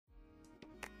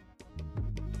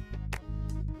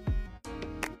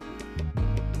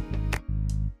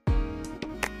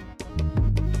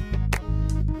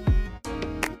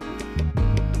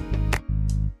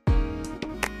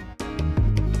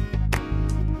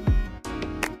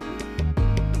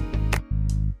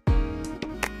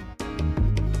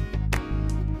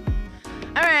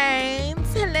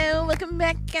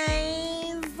back,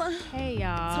 guys. Hey,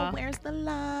 y'all. So where's the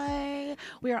lie?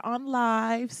 We are on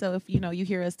live. So if you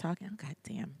hear us talking, oh god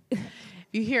damn. If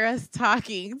you hear us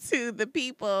talking to the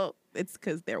people, it's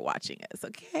because they're watching us.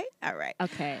 Okay? All right.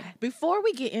 Okay. Before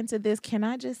we get into this, can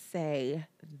I just say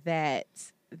that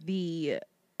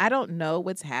I don't know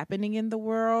what's happening in the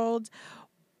world,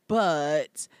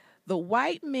 but the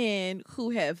white men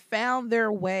who have found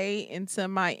their way into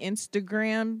my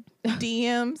Instagram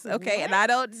DMs, okay, and I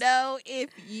don't know if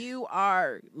you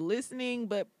are listening,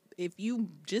 but if you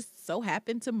just so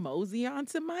happen to mosey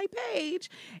onto my page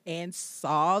and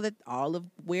saw that all of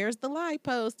Where's the Lie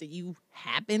post and you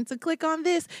happen to click on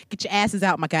this, get your asses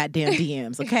out my goddamn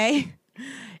DMs, okay?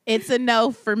 It's a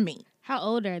no for me. How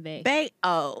old are they? They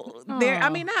old. I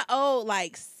mean, not old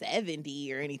like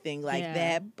 70 or anything like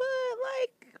that, but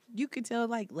like you could tell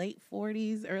like late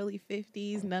 40s, early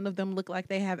 50s. None of them look like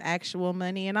they have actual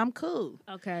money, and I'm cool.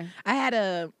 Okay. I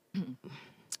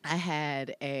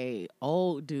had a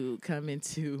old dude come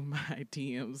into my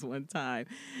DMs one time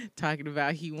talking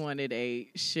about he wanted a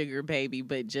sugar baby,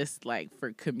 but just like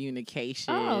for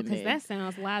communication. Oh, because that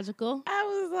sounds logical. I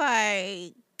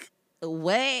was like,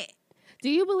 what? Do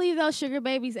you believe those sugar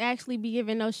babies actually be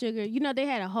giving no sugar? You know, they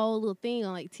had a whole little thing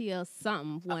on like TL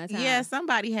something one time. Yeah,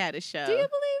 somebody had a show. Do you believe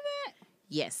that?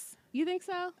 Yes. You think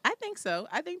so? I think so.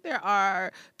 I think there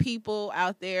are people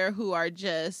out there who are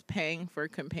just paying for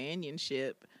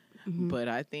companionship, but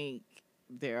I think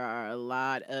there are a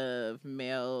lot of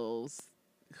males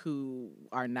who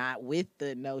are not with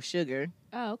the no sugar.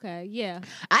 Oh, okay. Yeah.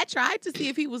 I tried to see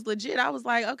if he was legit. I was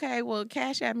like, okay, well,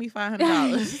 cash at me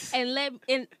 $500.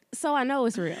 and so I know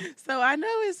it's real. So I know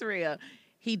it's real.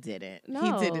 He didn't. No.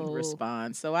 He didn't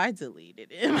respond, so I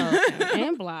deleted him. Okay.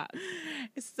 And blocked.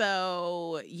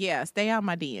 So, yeah, stay out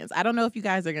my DMs. I don't know if you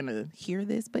guys are going to hear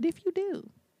this, but if you do,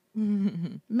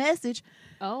 message.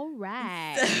 All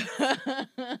right.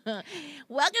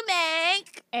 Welcome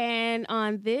back. And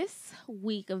on this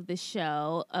week of the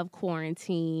show of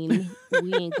quarantine,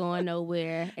 we ain't going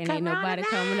nowhere and ain't nobody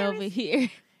coming over here.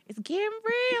 It's getting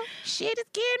real. Shit is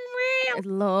getting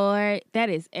real. Lord, that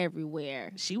is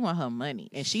everywhere. She want her money,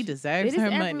 and she deserves it her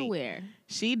is money. Everywhere.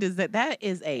 She deserves. That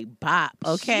is a bop.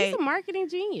 Okay, she's a marketing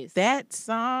genius. That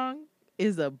song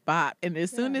is a bop, and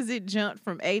as soon as it jumped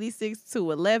from 86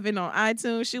 to 11 on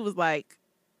iTunes, she was like,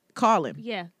 "Call him.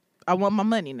 Yeah, I want my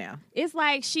money now." It's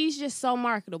like she's just so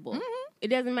marketable. Mm-hmm. It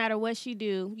doesn't matter what she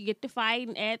do. You get to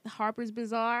fighting at Harper's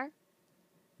Bazaar.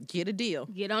 Get a deal.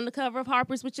 Get on the cover of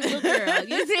Harper's with your little girl.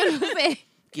 You see what I'm saying?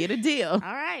 Get a deal. All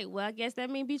right. Well, I guess that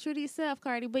means be true to yourself,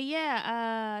 Cardi. But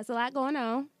yeah, it's a lot going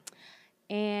on.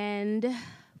 And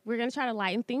we're going to try to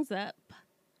lighten things up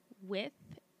with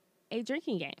a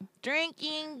drinking game.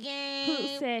 Drinking game.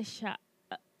 Who says shot?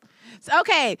 So,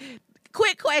 okay.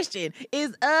 Quick question.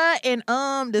 Is and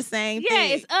the same thing?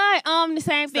 Yeah, it's the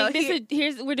same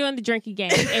thing. So we're doing the drinking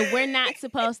game. And we're not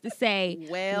supposed to say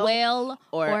well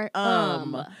or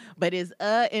But is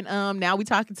and now we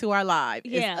talking to our live.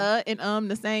 Yeah. Is and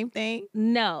the same thing?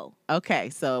 No. Okay,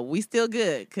 so we still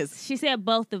good because she said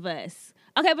both of us.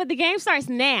 Okay, but the game starts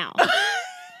now.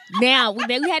 Now, we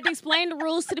had to explain the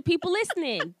rules to the people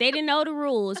listening. They didn't know the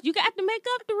rules. You got to make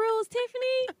up the rules,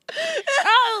 Tiffany.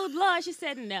 Oh, Lord, she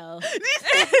said no.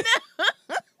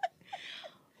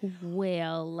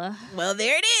 Well,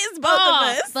 there it is, both of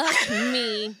us. Fuck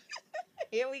me.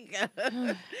 Here we go.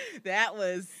 That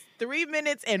was 3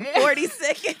 minutes and 40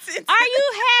 seconds. Are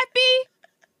you happy?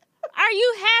 Are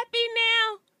you happy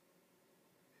now?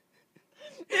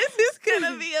 This is going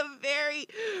to be a very,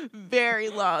 very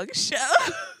long show.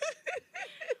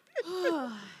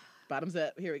 Bottoms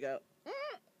up. Here we go.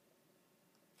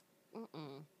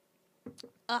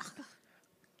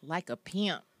 Like a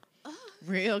pimp.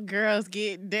 Real girls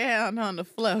get down on the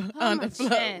floor. On the floor.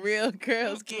 Chest. Real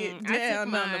girls get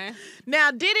down on the.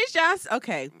 Now, didn't y'all?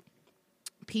 Okay.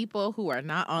 People who are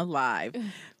not on live,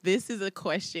 this is a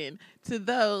question to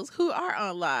those who are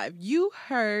on live. You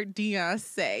heard Dion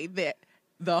say that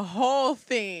the whole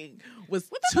thing was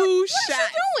two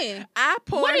shots. What is she doing? I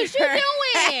poured What is she doing?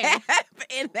 Half,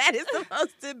 and that is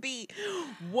supposed to be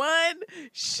one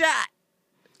shot.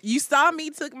 You saw me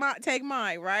take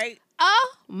mine, right?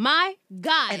 Oh my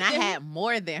God. And I had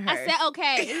more than her. I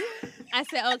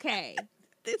said okay.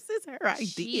 This is her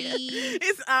idea.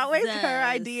 It's always her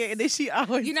idea, and then she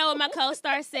always. You know what my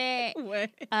co-star said?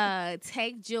 What?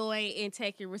 Take joy and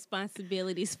take your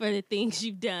responsibilities for the things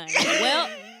you've done. Well,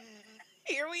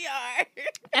 here we are.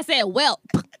 I said, well,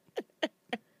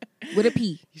 with a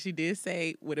P. She did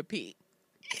say with a P.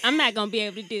 I'm not gonna be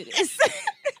able to do this.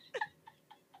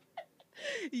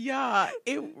 Y'all,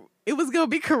 it was gonna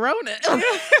be Corona.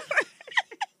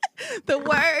 The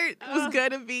word was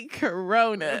going to be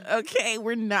corona. Okay,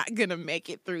 we're not going to make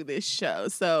it through this show.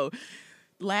 So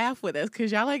laugh with us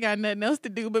because y'all ain't got nothing else to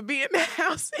do but be in the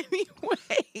house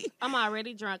anyway. I'm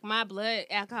already drunk. My blood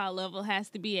alcohol level has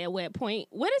to be at what point?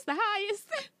 What is the highest?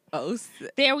 Oh,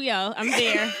 there we go. I'm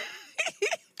there.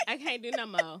 I can't do no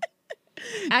more.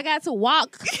 I got to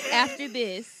walk after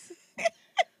this.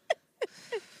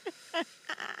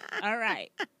 All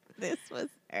right. This was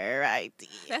her idea.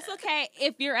 That's okay.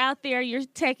 If you're out there, you're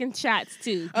taking shots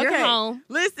too. You're home.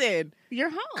 Listen. You're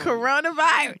home.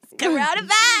 Coronavirus.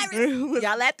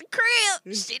 Y'all at the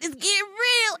crib. Shit is getting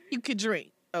real. You can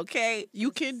drink. Okay?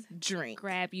 You can drink.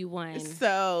 Grab you one.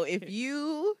 So if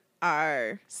you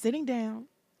are sitting down,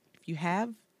 if you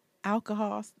have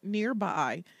alcohol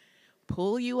nearby,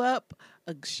 pull you up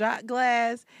a shot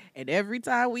glass, and every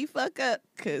time we fuck up,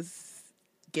 because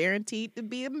guaranteed to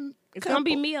be it's going to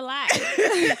be me a lot.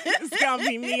 It's going to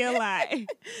be me a lot.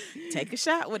 Take a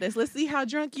shot with us. Let's see how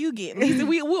drunk you get. Lisa,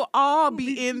 we will all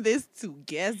be in this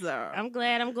together. I'm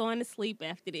glad I'm going to sleep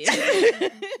after this.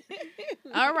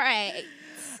 All right.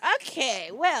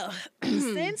 Okay, well,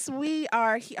 since we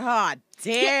are here, oh,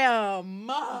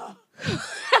 damn.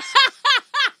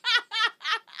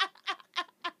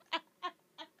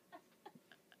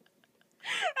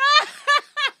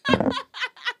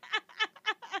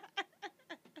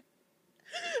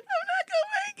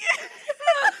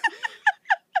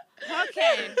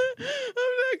 Okay. I'm not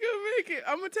gonna make it.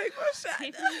 I'm gonna take my shot.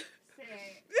 Tiffany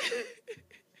said,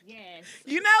 yes.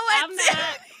 You know what? I'm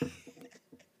not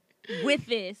with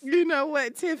this. You know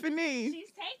what, Tiffany? She's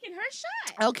taking her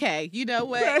shot. Okay, you know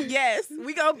what? Yes,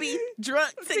 we gonna be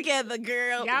drunk together,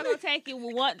 girl. Y'all gonna take it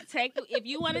with what? If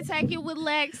you want to take it with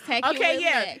Lex, take it with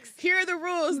Lex. Here are the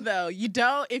rules, though. You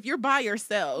don't. If you're by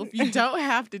yourself, you don't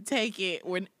have to take it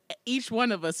when each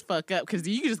one of us fuck up, because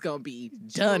you're just gonna be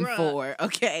done for.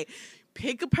 Okay,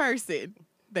 pick a person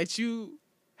that you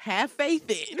have faith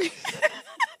in.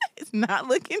 It's not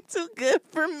looking too good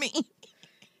for me.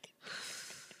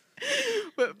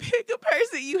 But pick a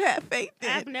person you have faith in.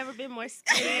 I've never been more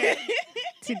scared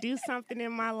to do something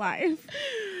in my life.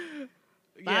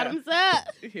 Bottoms up.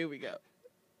 Here we go.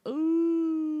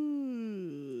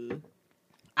 Ooh.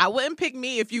 I wouldn't pick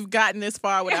me if you've gotten this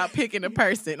far without picking a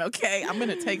person, okay? I'm going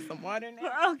to take some water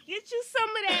now. Oh, get you some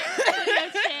of that on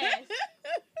your chest.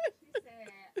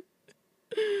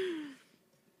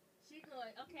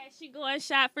 She going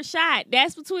shot for shot.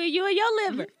 That's between you and your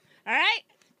liver. All right?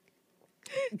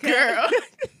 Girl.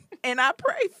 And I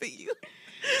pray for you.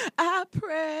 I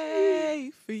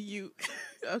pray for you.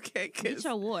 Okay. Get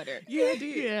your water. Yeah, I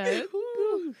did. Yeah.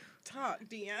 Talk,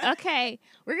 Deanna. Okay.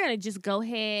 We're going to just go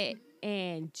ahead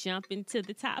and jump into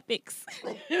the topics.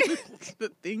 The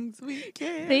things we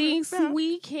care about.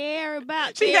 We care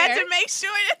about. She had to make sure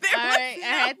that there was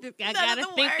right, I got to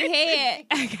think ahead.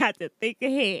 I got to think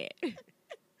ahead.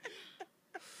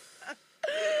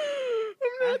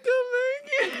 I'm not gonna make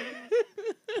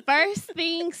it. First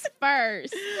things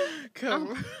first.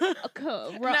 No,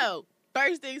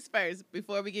 first things first.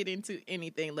 Before we get into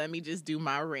anything, let me just do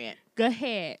my rant. Go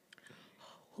ahead.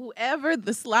 Whoever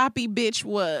the sloppy bitch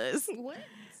was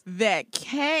that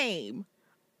came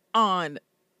on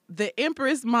the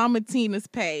Empress Mama Tina's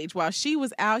page while she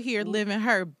was out here living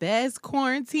her best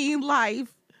quarantine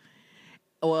life.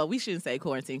 Well, we shouldn't say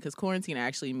quarantine, because quarantine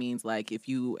actually means like if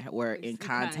you were in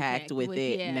contact with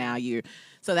it, now you're.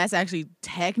 So that's actually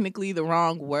technically the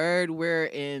wrong word. We're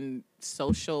in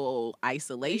social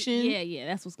isolation. Yeah,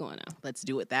 that's what's going on. Let's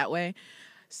do it that way.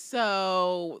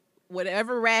 So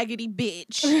whatever raggedy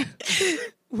bitch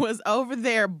was over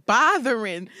there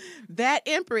bothering that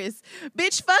Empress,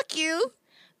 bitch, fuck you.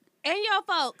 And your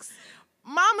folks.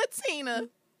 Mama Tina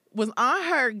was on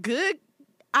her good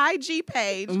IG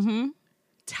page. Mm-hmm.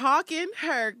 Talking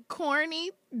her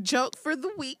corny joke for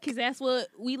the week. Because that's what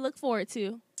we look forward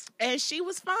to. And she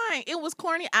was fine. It was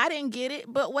corny. I didn't get it,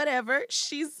 but whatever.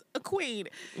 She's a queen.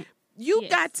 You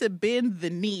got to bend the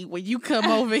knee when you come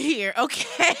over here,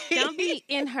 okay? Don't be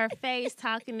in her face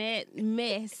talking that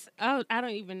mess. Oh, I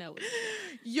don't even know.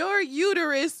 Your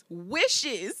uterus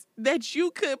wishes that you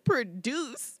could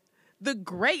produce the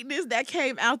greatness that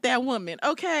came out that woman,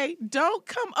 okay? Don't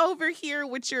come over here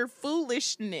with your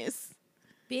foolishness.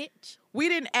 Bitch. We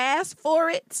didn't ask for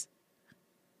it.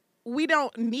 We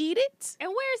don't need it. And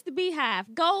where's the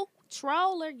beehive? Go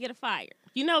troll or get a fire.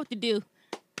 You know what to do.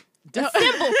 Don't.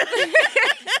 Symbol.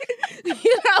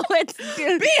 You know what to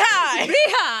do. Beehive.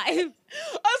 Beehive.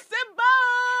 A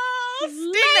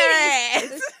symbol.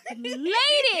 Ladies.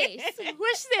 Ladies.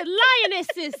 What she said?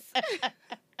 Lionesses.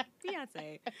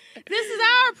 Beyonce. This is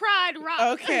our Pride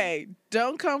Rock. Okay,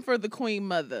 don't come for the Queen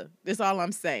Mother. That's all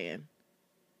I'm saying.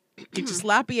 Get your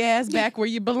sloppy ass back where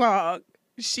you belong.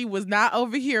 She was not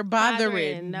over here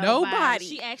bothering nobody.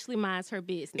 She actually minds her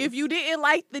business. If you didn't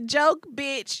like the joke,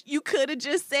 bitch, you could have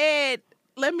just said,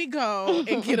 let me go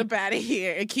and get up out of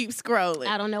here and keep scrolling.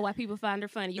 I don't know why people find her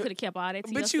funny. You could have kept all that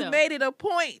to yourself. But you made it a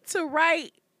point to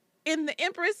write in the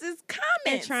Empress's comments.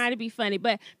 And trying to be funny.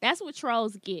 But that's what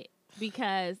trolls get.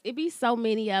 Because it be so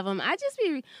many of them. I just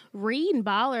be reading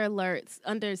baller alerts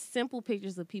under simple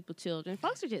pictures of people, children.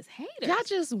 Folks are just haters. Y'all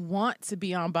just want to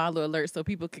be on baller alerts so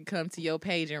people can come to your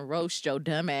page and roast your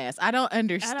dumb ass. I don't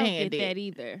understand I don't get that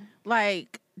either.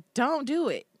 Like, don't do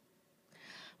it.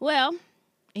 Well,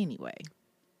 anyway,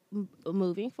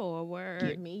 moving forward.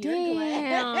 Give me your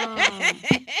glass.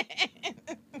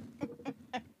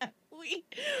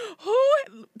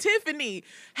 Tiffany,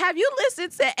 have you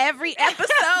listened to every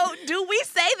episode? Do we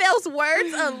say those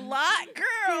words a lot,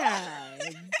 girl?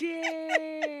 God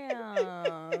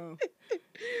damn.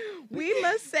 We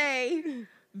must say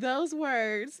those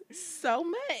words so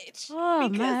much. Oh,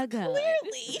 my God.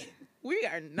 Clearly, we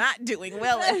are not doing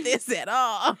well at this at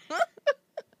all.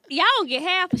 Y'all don't get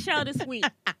half a show this week.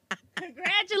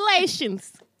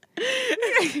 Congratulations.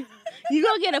 You're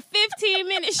going to get a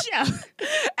 15-minute show.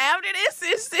 After this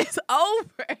is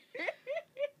over. It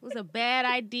was a bad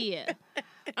idea.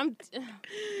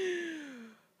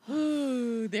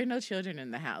 There are no children in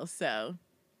the house, so.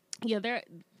 There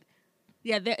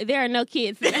are no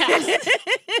kids in the house.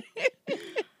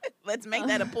 Let's make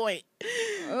that a point.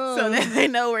 So that they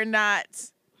know we're not.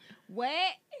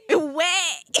 Wet. Got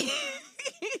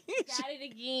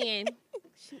it again.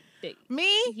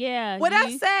 Me? Yeah. What'd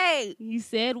I say? You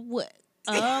said what?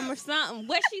 Or something.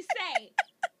 What'd she say?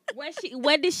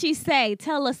 What did she say?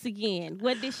 Tell us again.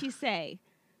 What did she say?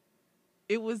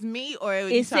 It was me, or it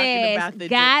was you talking about the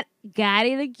got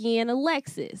it again,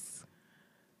 Alexis.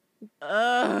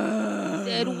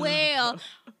 Said, well,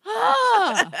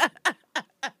 damn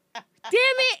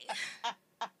it.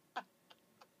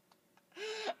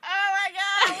 Oh my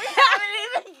God, we haven't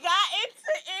even gotten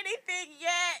to anything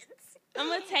yet. I'm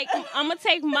gonna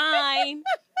take mine.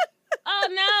 Oh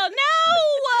no.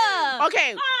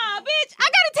 Okay. Oh, bitch, I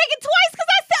gotta take it twice because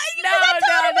I said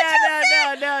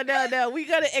No. We're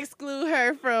gonna exclude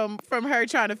her from her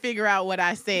trying to figure out what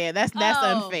I said. That's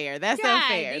unfair. That's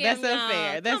unfair. That's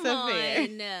unfair. That's unfair.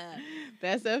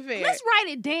 That's unfair. Let's write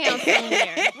it down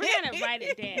somewhere. We're gonna write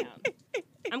it down.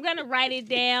 I'm gonna write it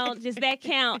down. Just that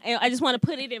count, and I just want to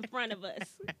put it in front of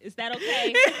us. Is that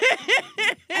okay?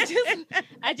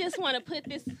 I just want to put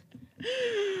this.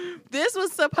 This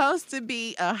was supposed to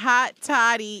be a hot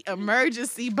toddy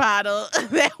emergency bottle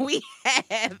that we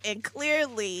have, and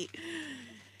clearly,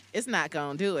 it's not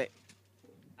gonna do it.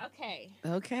 Okay.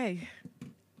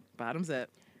 Bottoms up.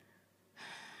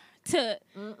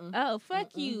 Oh, fuck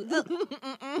you.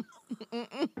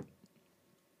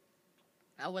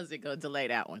 I wasn't going to delay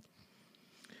that one.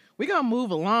 We're going to move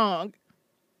along.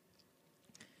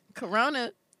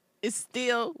 Corona is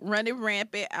still running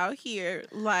rampant out here.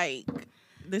 Like,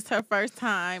 this is her first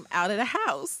time out of the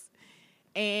house.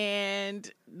 And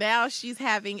now she's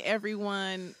having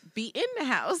everyone be in the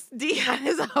house. Dion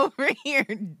is over here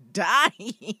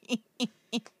dying.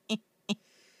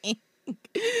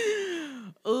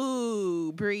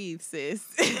 Ooh, breathe, sis.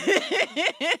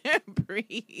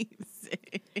 Breathe, sis.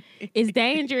 It's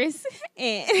dangerous.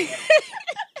 And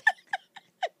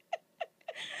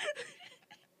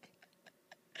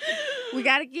we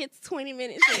got to get 20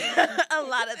 minutes in. A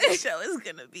lot of the show is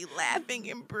going to be laughing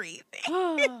and breathing.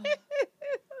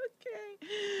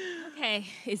 Okay.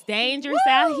 It's dangerous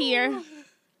out here.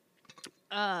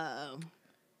 Damn!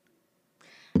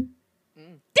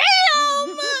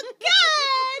 God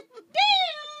damn!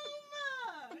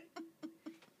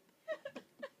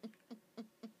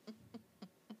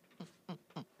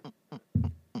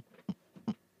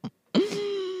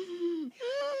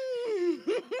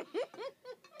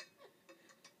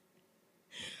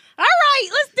 All right,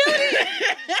 let's do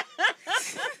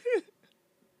this.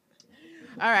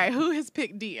 All right, who has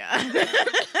picked Dion?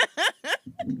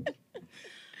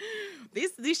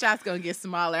 These shots gonna get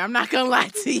smaller. I'm not gonna lie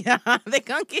to y'all. They're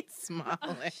gonna get smaller.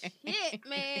 Oh, shit,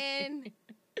 man.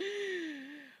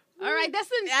 All right,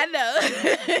 I know.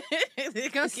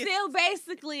 It's still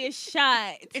basically a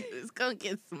shot. It's gonna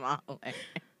get smaller.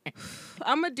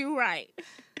 I'm gonna do right.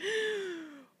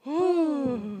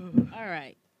 Ooh. All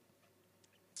right.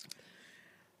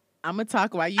 I'm gonna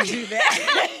talk while you do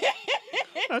that.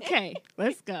 Okay,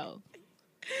 let's go.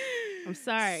 I'm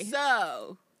sorry.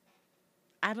 So,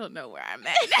 I don't know where I'm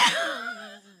at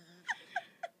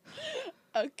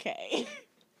now. Okay.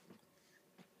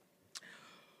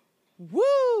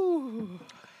 Woo! We're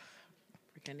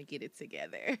gonna get it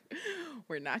together.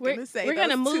 We're not gonna say. We're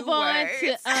gonna move on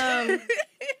to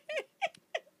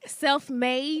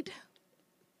Self-Made.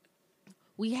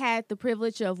 We had the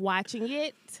privilege of watching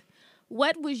it.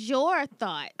 What was your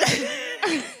thought? This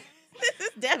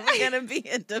is definitely gonna be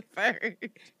a deferred.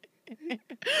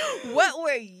 What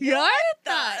were your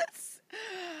thoughts?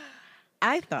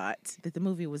 I thought that the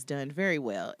movie was done very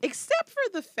well, except for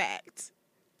the fact,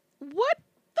 what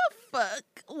the fuck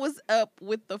was up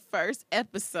with the first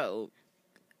episode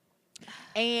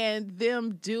and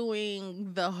them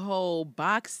doing the whole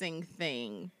boxing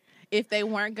thing if they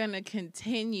weren't going to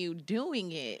continue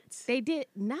doing it? They did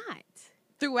not.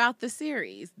 Throughout the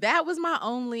series. That was my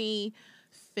only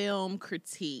film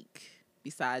critique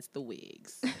besides the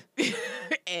wigs.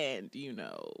 And,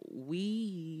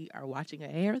 we are watching a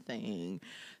hair thing.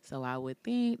 So I would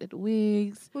think that the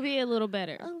wigs Will be a little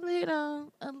better. a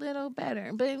little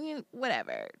better. But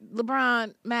whatever.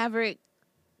 LeBron, Maverick,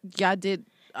 y'all did.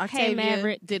 Octavia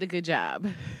Maverick. did a good job.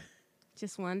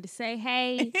 Just wanted to say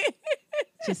hey.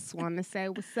 Just wanted to say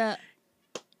what's up.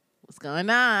 What's going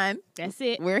on? That's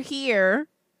it. We're here.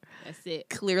 That's it.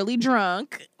 Clearly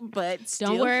drunk, but still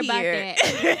Don't worry about here.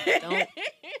 that. Don't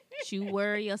you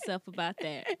worry yourself about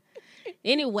that.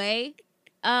 Anyway,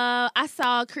 I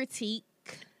saw a critique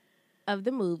of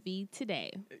the movie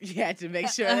today. You had to make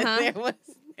sure that there was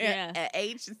Yeah. an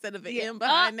H instead of an Yeah. M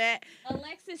behind that.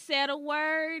 Alexis said a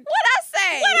word. What'd I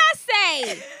say? What'd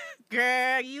I say?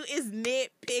 Girl, you is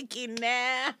nitpicking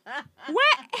now.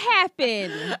 What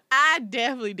happened? I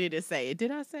definitely didn't say it.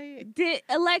 Did I say it? Did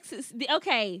Alexis?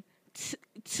 Okay, say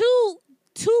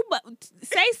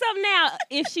something now.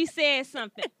 If she said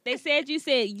something, they said you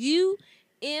said UMM.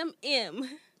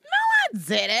 I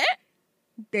didn't.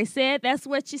 They said that's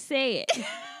what you said.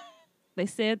 They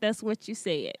said that's what you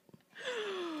said.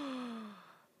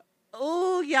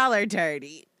 Ooh, y'all are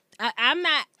dirty. I'm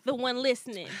not the one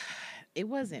listening. It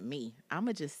wasn't me.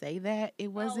 I'ma just say that.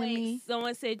 It wasn't me.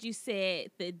 Someone said you said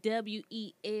the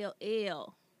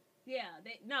WELL. Yeah,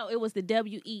 no, it was the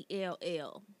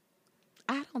WELL.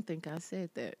 I don't think I said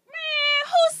that. Man,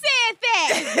 who said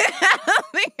that? I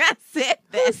don't think I said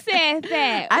that. Who said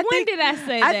that? When did I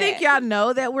say that? I think y'all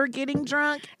know that we're getting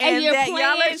drunk And you're that y'all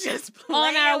playing are just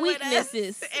on playing our with us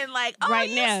weaknesses and like, right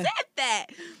you now. said that.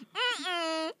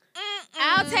 Mm-mm,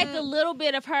 I'll take a little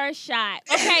bit of her shot.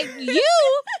 Okay,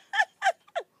 you.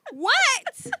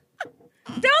 What?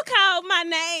 Don't call my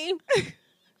name.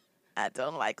 I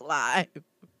don't like live.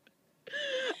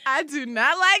 I do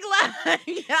not like live. I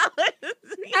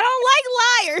don't like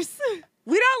liars.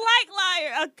 We don't like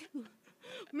liars. Okay.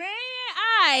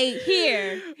 Man,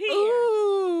 here.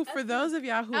 Ooh, for those of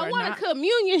y'all who I are want not, a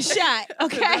communion shot.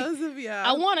 Okay. for those of y'all,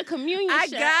 I want a communion I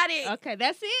shot. got it. Okay,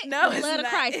 that's it. No, The it's blood of not.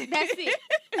 Christ. That's it.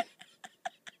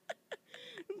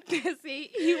 That's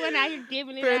it. You went out here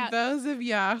giving it For out. those of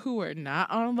y'all who are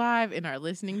not on live and are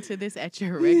listening to this at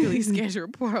your regularly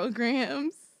scheduled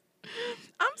programs,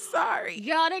 I'm sorry.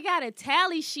 Y'all, they got a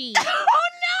tally sheet. Oh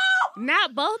no!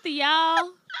 Not both of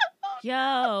y'all.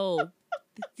 Yo,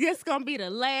 this gonna be the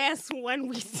last one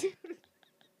we do.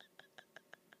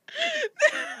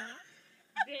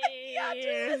 Y'all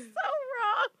doing so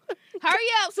wrong. Hurry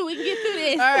up so we can get through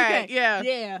this. All right, yeah.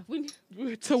 Yeah.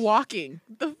 To walking.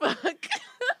 The fuck?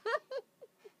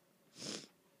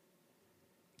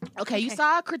 Okay, you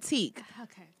saw a critique.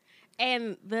 Okay.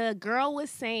 And the girl was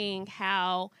saying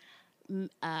how She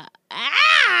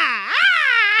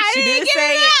didn't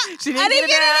say it. She didn't get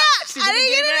it out. She I didn't didn't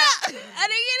get it out. out. I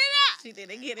didn't get it out. She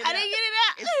didn't get it I out. didn't get it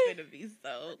out. It's gonna be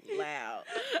so loud.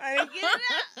 I didn't get it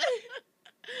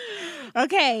out.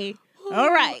 Okay.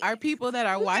 All right. Our people that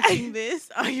are watching this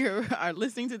on are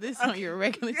listening to this on your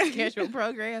regularly scheduled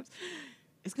programs,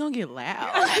 it's gonna get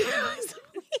loud.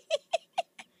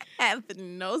 Have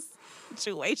no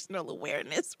situational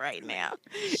awareness right now.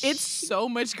 It's so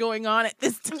much going on at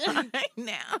this time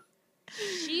now.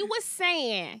 She was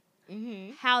saying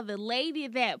how the lady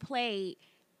that played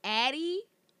Addie,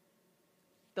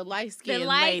 The light-skinned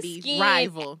lady,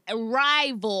 light-skinned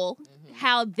rival.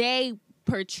 how they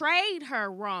portrayed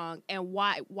her wrong and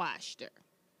whitewashed her.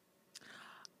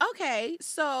 Okay,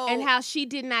 so And how she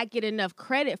did not get enough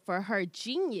credit for her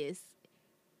genius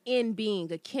in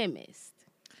being a chemist.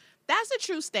 that's a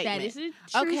true statement. That is a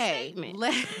true okay,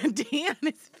 statement. Dion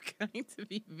is going to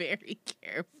be very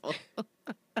careful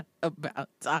about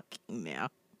talking now.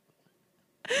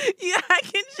 Yeah, I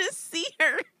can just see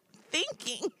her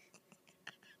thinking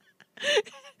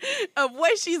of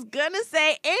what she's gonna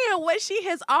say and what she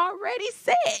has already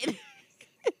said.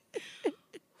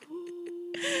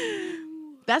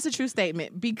 That's a true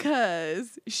statement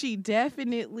because she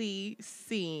definitely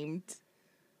seemed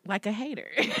like a hater.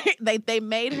 They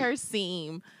made her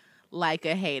seem like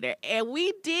a hater. And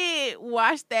we did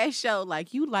watch that show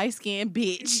like, you light-skinned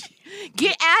bitch.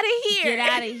 Get out of here. Get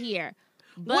out of here.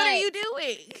 But what are you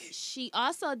doing? she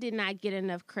also did not get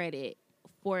enough credit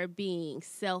for being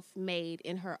self-made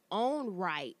in her own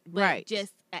right. But Right.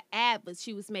 just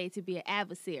she was made to be an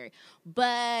adversary.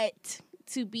 But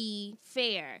to be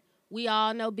fair, we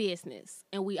all know business,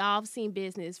 and we all have seen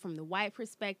business from the white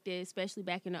perspective, especially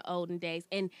back in the olden days,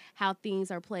 and how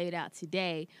things are played out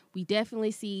today. We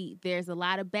definitely see there's a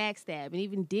lot of backstab, and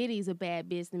even Diddy's a bad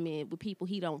businessman with people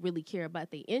he don't really care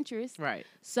about their interests. Right.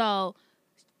 So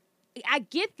I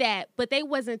get that, but they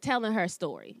wasn't telling her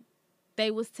story. They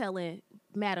was telling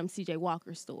Madam C.J.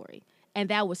 Walker's story, and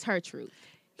that was her truth.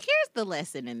 Here's the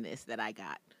lesson in this that I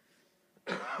got.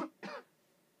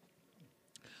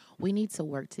 We need to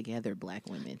work together, Black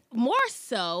women. More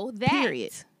so that.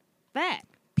 Period. That.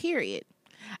 Period.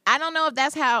 I don't know if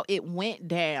that's how it went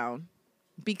down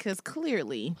because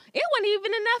clearly, It wasn't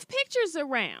even enough pictures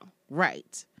around.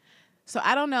 right. So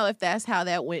I don't know if that's how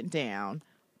that went down,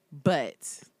 but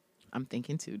I'm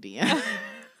thinking too, Deanna.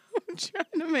 I'm trying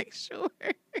to make sure.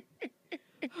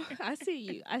 I see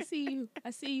you. I see you.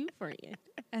 I see you, friend.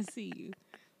 I see you.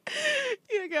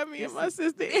 You got me and my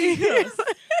sister.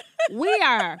 We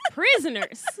are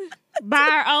prisoners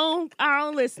by our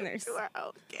own listeners. You are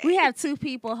okay. We have two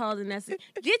people holding us.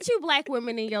 Get you Black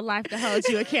women in your life to hold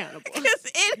you accountable. Because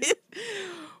it is.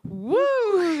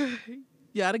 Woo.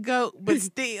 Y'all the goat, but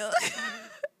still.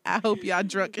 I hope y'all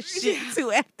drunk as shit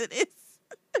too after this.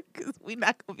 Because we're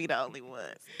not going to be the only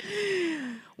ones.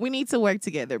 We need to work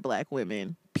together, Black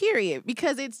women. Period.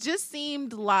 Because it just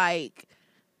seemed like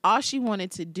all she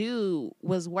wanted to do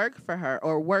was work for her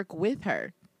or work with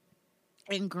her.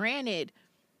 And granted,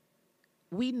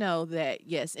 we know that,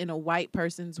 yes, in a white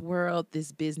person's world,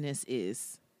 this business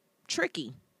is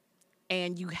tricky.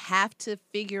 And you have to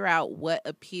figure out what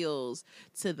appeals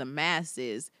to the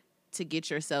masses to get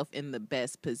yourself in the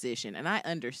best position. And I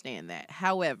understand that.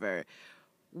 However,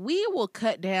 we will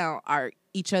cut down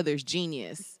each other's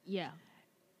genius Yeah.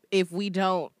 if we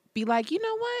don't be like, you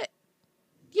know what?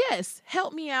 Yes,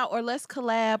 help me out, or let's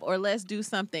collab, or let's do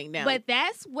something now. But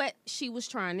that's what she was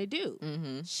trying to do.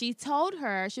 Mm-hmm. She told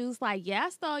her, she was like, yeah, I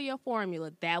stole your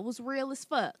formula. That was real as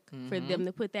fuck for them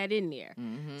to put that in there.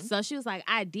 Mm-hmm. So she was like,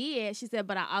 I did. She said,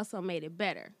 but I also made it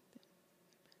better.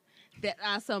 That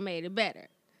also made it better.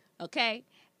 Okay?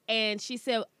 And she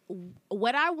said,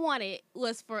 what I wanted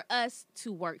was for us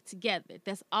to work together.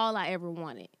 That's all I ever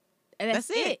wanted. And that's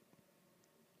it.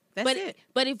 That's it.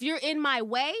 But if you're in my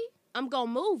way, I'm going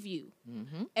to move you.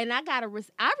 Mm-hmm. And I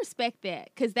respect that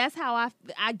because that's how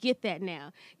I get that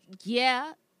now.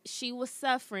 Yeah, she was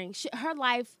suffering. Her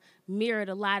life mirrored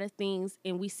a lot of things,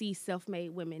 and we see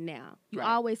self-made women now. You're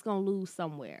Right. always going to lose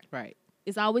somewhere. Right.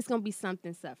 It's always going to be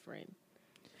something suffering.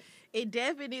 It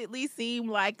definitely seemed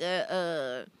like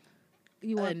what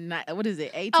is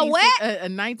it? 18th, A what? A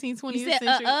 19th, 20th You said,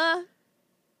 century.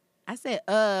 I said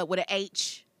with an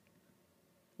H.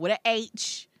 With an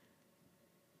H.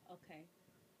 Okay.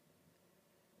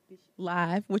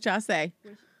 Live. What y'all say?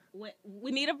 What,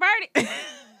 we need a verdict.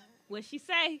 What'd she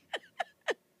say?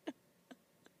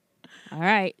 All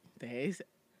right. There's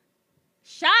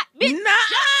Shot, bitch.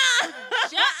 nah.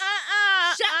 Shut.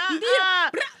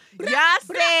 Y'all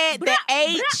said the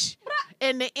H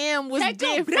and the M was Take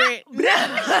 'em. different.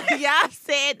 Y'all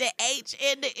said the H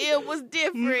and the M was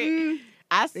different.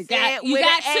 I said You with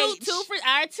got an H. two for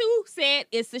our two said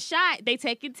it's a shot. They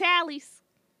taking tallies.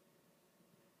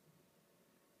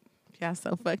 Y'all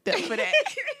so fucked up for that.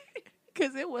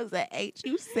 Because it was an H.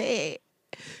 You said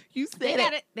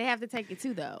They have to take it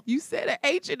too though. You said an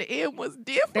H and the M was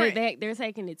different. They're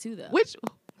taking it too though. Which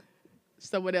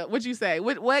someone else? What'd you say?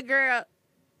 What girl?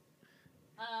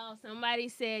 Oh, somebody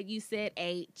said you said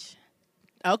H.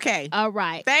 Okay. All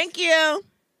right. Thank you.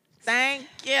 Thank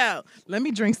you. Let me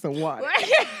drink some water.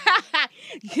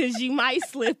 Because you might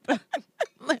slip.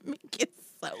 Let me get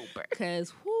sober.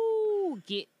 Because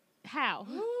how?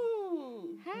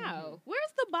 How?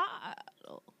 Where's the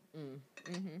bottle?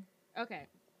 Mm-hmm.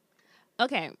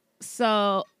 Okay.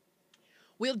 So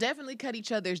We'll definitely cut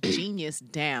each other's genius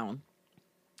down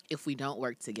if we don't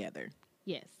work together.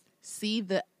 yes. See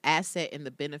the asset and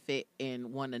the benefit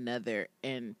in one another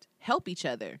and help each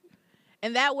other.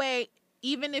 And that way,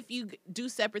 even if you do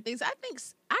separate things,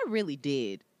 I really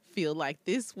did feel like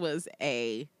this was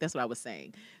that's what I was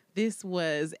saying. This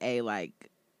was a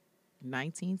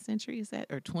 19th century, is that,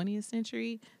 or 20th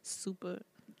century super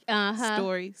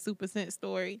sense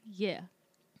story. Yeah.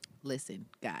 Listen,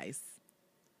 guys,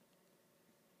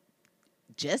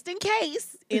 just in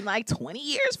case, in like 20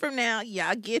 years from now,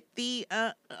 y'all get the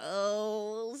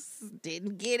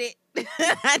didn't get it.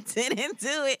 I didn't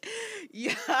do it.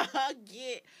 Y'all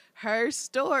get her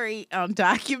story on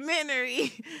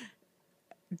documentary.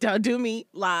 Don't do me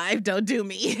live. Don't do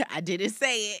me. I didn't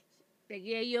say it. They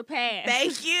gave you a pass.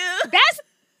 Thank you. That's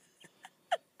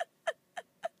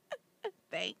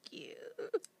Thank you.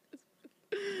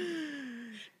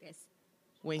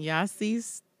 When y'all see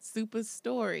Super's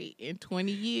story in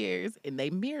 20 years and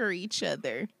they mirror each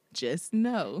other, just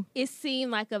know. it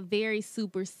seemed like a very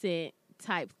Super Scent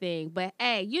type thing. But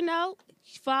hey, you know,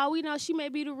 for all we know, she may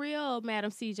be the real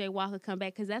Madam C.J. Walker come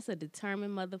back because that's a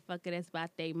determined motherfucker that's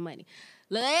about their money.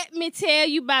 Let me tell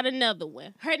you about another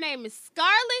one. Her name is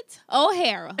Scarlett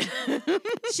O'Hara.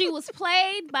 She was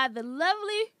played by the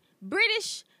lovely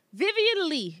British Vivian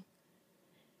Leigh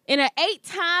in an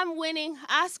 8-time winning,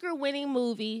 Oscar-winning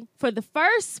movie for the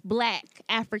first Black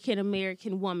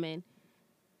African-American woman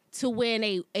to win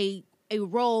a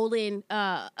role in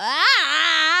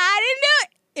I didn't do it,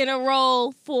 in a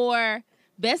role for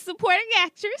Best Supporting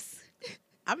Actress.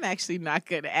 I'm actually not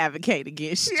going to advocate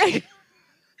against you.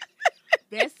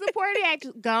 Best Supporting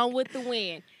Actress, Gone with the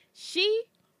Wind. She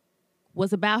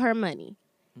was about her money.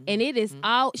 And it is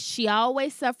all, she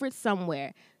always suffered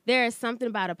somewhere. There is something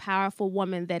about a powerful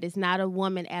woman that is not a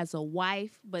woman as a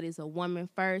wife, but is a woman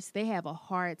first. They have a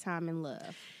hard time in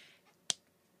love.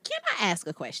 Can I ask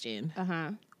a question?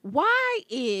 Uh-huh. Why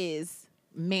is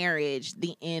marriage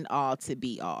the end all to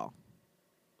be all?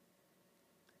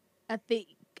 I think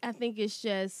it's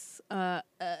just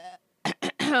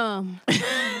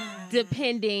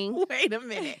depending. Wait a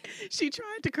minute. She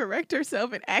tried to correct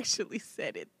herself and actually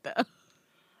said it, though.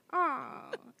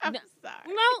 Oh, I'm no, sorry.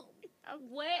 no.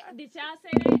 What? Did y'all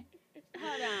say that?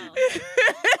 Hold on.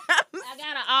 I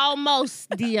got an almost,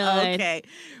 Dion. Okay.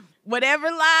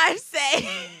 Whatever lives say.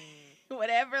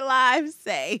 Whatever lives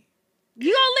say.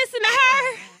 You gonna listen to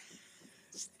her?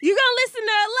 You gonna listen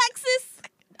to Alexis?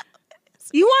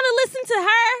 You want to listen to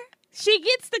her? She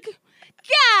gets the...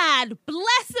 God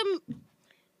bless him.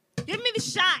 Give me the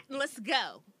shot and let's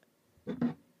go.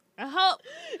 I hope...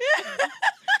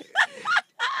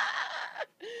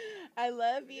 I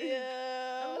love you.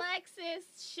 Alexis,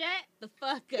 shut the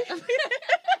fuck up.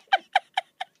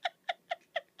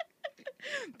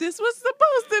 This was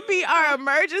supposed to be our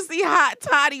emergency hot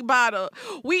toddy bottle.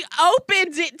 We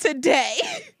opened it today.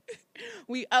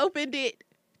 We opened it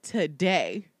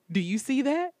today. Do you see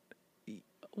that?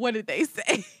 What did they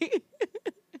say?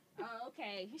 Oh,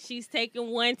 okay. She's taking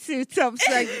 1, 2, top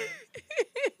second.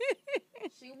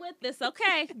 She with us.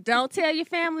 Okay. Don't tell your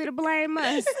family to blame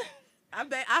us. I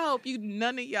hope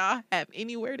none of y'all have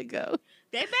anywhere to go.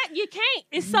 They bet you can't.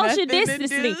 It's social Nothing to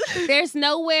distancing. do. There's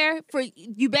nowhere for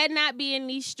you. Better not be in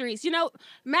these streets. You know,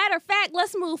 matter of fact,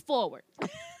 let's move forward. Omar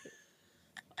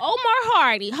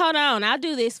Hardy, hold on. I'll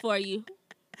do this for you.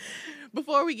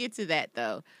 Before we get to that,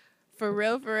 though, for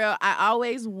real, I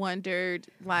always wondered,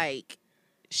 like,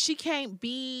 she can't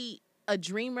be a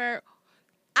dreamer.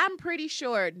 I'm pretty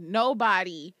sure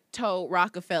nobody told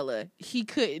Rockefeller he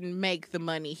couldn't make the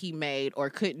money he made or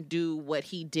couldn't do what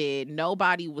he did.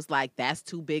 Nobody was like, that's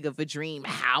too big of a dream.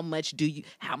 How much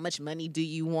money do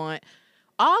you want?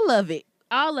 All of it.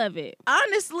 All of it.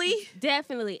 Honestly.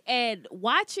 Definitely. And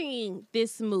watching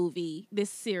this movie, this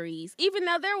series, even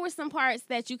though there were some parts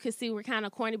that you could see were kind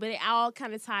of corny, but it all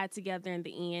kind of tied together in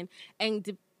the end. And,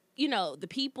 the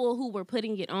people who were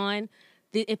putting it on,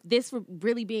 if this were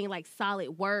really being like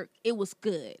solid work, it was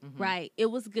good, right? It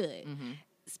was good,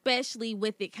 especially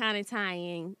with it kind of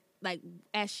tying, like,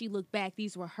 as she looked back,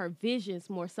 these were her visions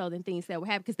more so than things that were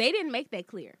happening, because they didn't make that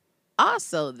clear.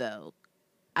 Also, though,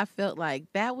 I felt like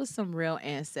that was some real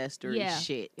ancestry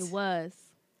shit. It was.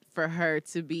 For her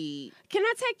to be... Can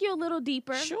I take you a little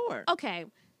deeper? Sure. Okay.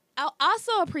 I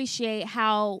also appreciate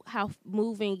how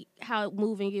moving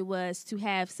it was to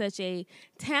have such a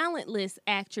talentless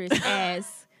actress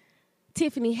as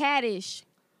Tiffany Haddish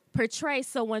portray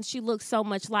someone she looks so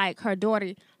much like her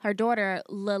daughter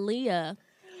Lilia,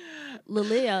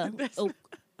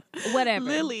 whatever.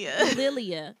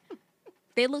 Lilia.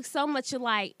 They look so much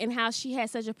alike, and how she had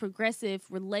such a progressive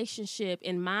relationship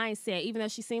and mindset, even though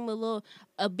she seemed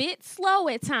a bit slow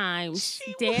at times,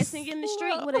 dancing in the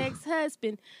street with her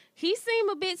ex-husband. He seemed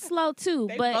a bit slow too.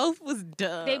 They but both was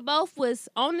dumb. They both was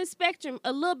on the spectrum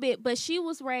a little bit, but she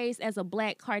was raised as a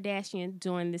Black Kardashian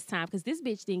during this time, because this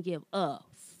bitch didn't give a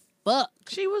fuck.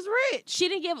 She was rich.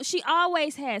 She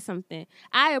always had something.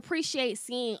 I appreciate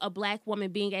seeing a black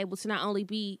woman being able to not only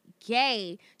be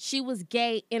gay, she was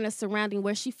gay in a surrounding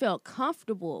where she felt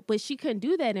comfortable, but she couldn't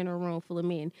do that in a room full of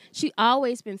men. She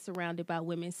always been surrounded by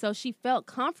women, so she felt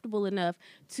comfortable enough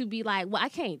to be like, well, I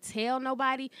can't tell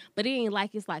nobody, but it ain't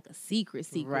like it's like a secret,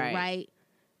 right?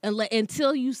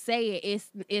 Until you say it,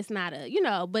 it's not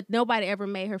a, but nobody ever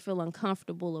made her feel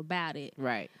uncomfortable about it.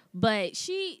 Right. But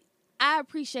I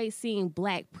appreciate seeing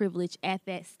black privilege at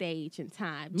that stage in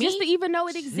time, just to even know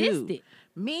it existed.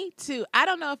 Me too. I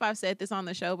don't know if I've said this on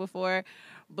the show before,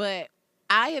 but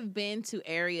I have been to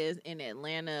areas in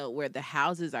Atlanta where the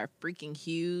houses are freaking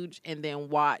huge and then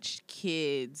watched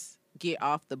kids get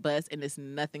off the bus and it's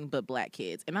nothing but black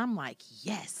kids. And I'm like,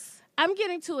 yes. I'm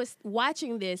getting to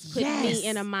watching this put me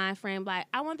in a mind frame like,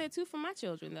 I want that too for my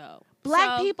children, though.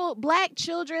 Black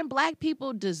children, black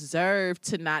people deserve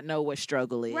to not know what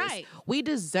struggle is. Right. We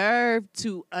deserve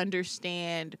to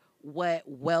understand what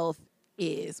wealth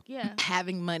is. Yeah.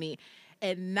 Having money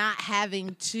and not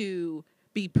having to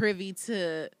be privy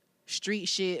to street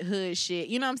shit, hood shit.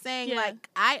 You know what I'm saying? Yeah. Like,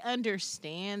 I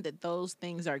understand that those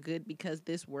things are good because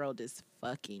this world is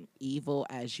fucking evil,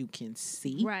 as you can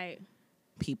see. Right.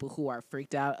 People who are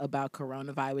freaked out about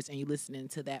coronavirus and you listening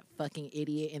to that fucking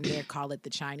idiot in there call it the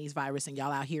Chinese virus and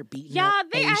y'all out here beating y'all, up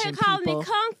they Asian out here calling people. it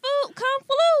Kung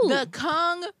Flu. The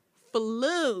Kung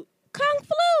Flu. Kung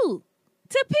Flu.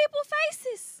 To people's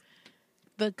faces.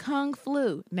 The Kung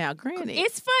Flu. Now, granted,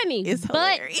 it's funny. It's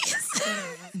hilarious.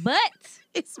 But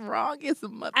it's wrong as a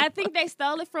motherfucker. I think they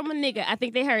stole it from a nigga. I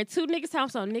think they heard two niggas talking,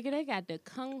 so nigga, they got the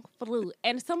Kung Flu.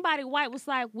 And somebody white was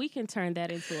like, we can turn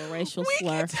that into a racial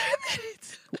slur.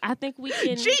 I think we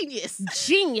can. Genius.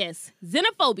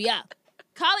 Xenophobia.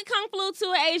 Call it Kung Flu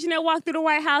to an Asian that walked through the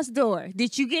White House door. Do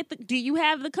you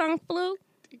have the Kung Flu?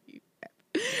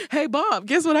 Hey, Bob,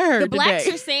 guess what I heard The blacks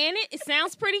today? are saying it. It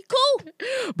sounds pretty cool.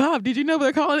 Bob, did you know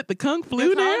they're calling it the Kung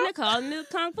Flu now? They're calling it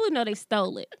the Kung Flu. No, they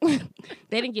stole it.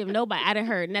 They didn't give nobody. I didn't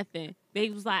heard nothing. They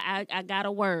was like, I got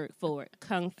a word for it.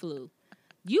 Kung Flu.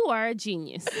 You are a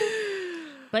genius.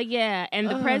 But yeah, and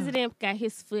the president got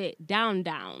his foot down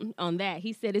on that.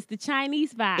 He said it's the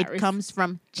Chinese virus. It comes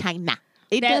from China.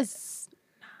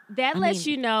 That lets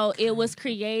you know it was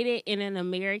created in an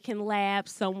American lab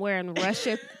somewhere in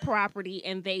Russia property,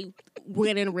 and they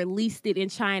went and released it in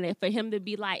China. For him to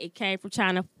be like, it came from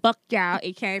China, fuck y'all,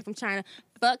 it came from China.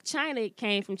 Fuck China, it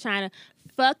came from China.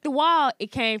 Fuck the wall, it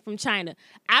came from China.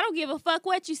 I don't give a fuck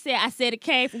what you said. I said it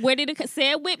came from, where did it,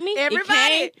 say it with me?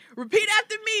 Everybody, repeat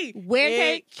after me.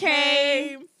 Where it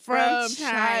came from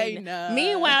China.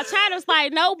 Meanwhile, China's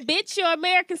like, no, bitch, your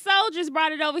American soldiers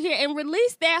brought it over here and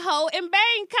released that hoe in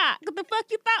Bangkok. What the fuck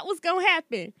you thought was gonna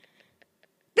happen?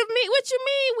 What you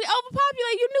mean? We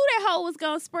overpopulate. You knew that hoe was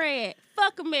gonna spread.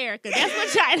 Fuck America. That's what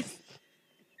China.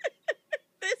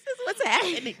 This is what's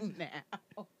happening now.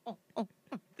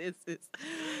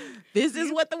 This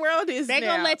is what the world is now. They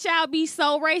gonna let y'all be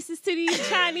so racist to these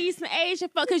Chinese and Asian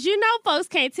folks, because you know folks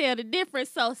can't tell the difference.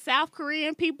 So South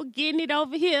Korean people getting it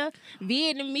over here,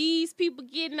 Vietnamese people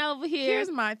getting over here.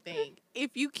 Here's my thing.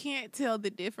 If you can't tell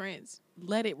the difference,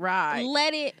 let it ride.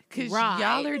 Let it ride. Because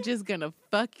y'all are just gonna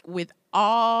fuck with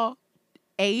all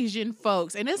Asian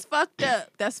folks. And it's fucked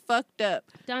up. That's fucked up.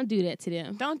 Don't do that to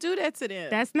them. Don't do that to them.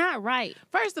 That's not right.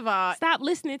 First of all, stop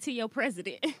listening to your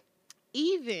president.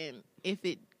 Even if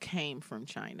it came from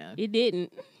China. It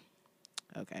didn't.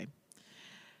 Okay.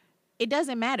 It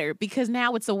doesn't matter because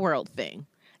now it's a world thing.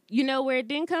 You know where it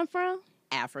didn't come from?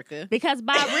 Africa. Because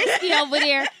Bob Risky over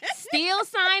there still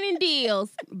signing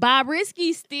deals. Bob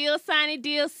Risky still signing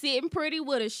deals, sitting pretty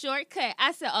with a shortcut.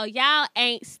 I said, oh, y'all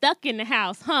ain't stuck in the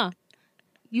house, huh?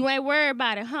 You ain't worried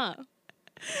about it, huh?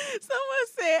 Someone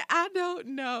said, I don't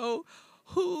know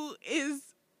who is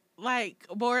like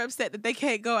more upset that they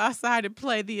can't go outside and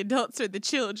play, the adults or the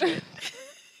children.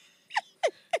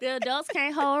 The adults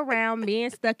can't hold around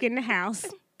being stuck in the house.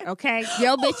 Okay?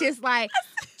 Yo bitch is like,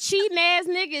 cheating ass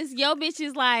niggas. Yo bitch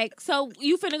is like, so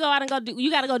you finna go out and go do, you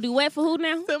gotta go do what for who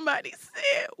now? Somebody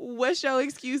said, what's your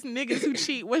excuse, niggas who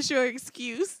cheat? What's your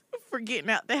excuse for getting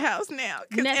out the house now?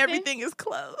 Because everything is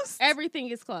closed. Everything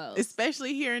is closed.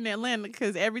 Especially here in Atlanta,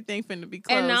 because everything finna be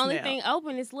closed. And the only now. thing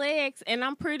open is legs. And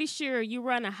I'm pretty sure you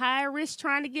run a higher risk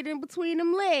trying to get in between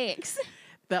them legs.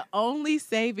 The only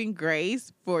saving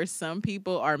grace for some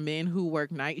people are men who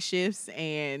work night shifts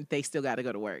and they still got to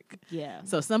go to work. Yeah.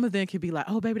 So some of them could be like,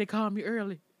 oh, baby, they called me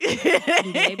early.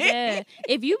 Baby.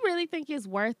 If you really think it's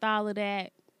worth all of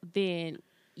that, then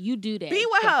you do that. Be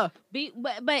with her.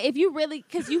 But if you really,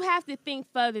 because you have to think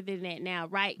further than that now,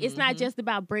 right? It's not Mm-hmm. just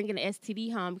about bringing the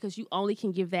STD home because you only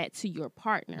can give that to your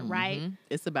partner, right? Mhm.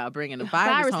 It's about bringing a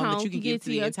virus home that you can give to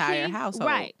the your entire kid, household.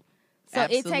 right? So it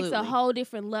takes a Absolutely. whole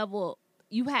different level.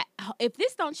 If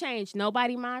this don't change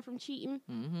nobody mind from cheating,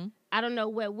 Mm-hmm. I don't know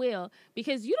what will,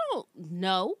 because you don't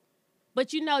know,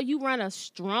 but you know you run a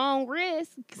strong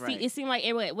risk. Right. See, it seemed like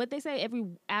what they say, every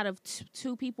out of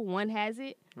two people, one has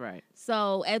it. Right.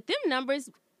 So at them numbers,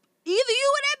 either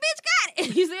you or that bitch got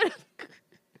it. You see what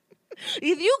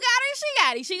either you got it or she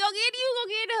got it. She gonna get it, you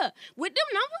gonna get her. With them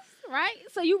numbers, right?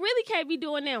 So you really can't be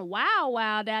doing them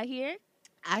wild out here.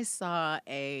 I saw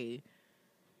a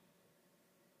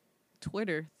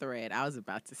Twitter thread. I was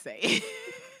about to say.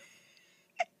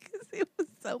 Because it was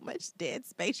so much dead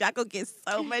space. Y'all gonna get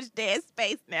so much dead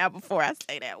space now before I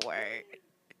say that word.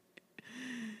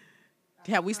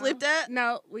 Have we slipped up?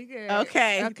 No, we good.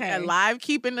 Okay. Okay. Live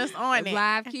keeping us on it.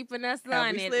 Live keeping us Have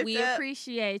on we it. slipped We up?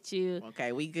 appreciate you.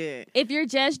 Okay, we good. If you're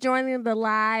just joining the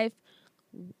live,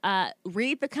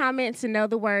 read the comments and know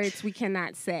the words we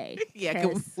cannot say. Yeah,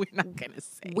 'cause we're not gonna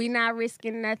say. We not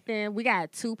risking nothing. We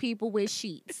got 2 people with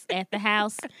sheets at the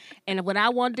house, and what I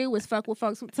want to do is fuck with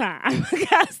folks with time.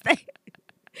 Because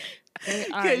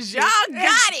Because y'all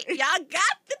got it. Y'all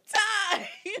got the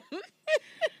time.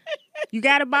 You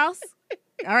got it, boss?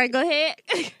 All right, go ahead.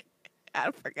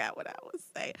 I forgot what I was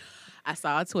saying. I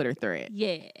saw a Twitter thread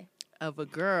Yeah. of a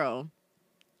girl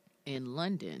in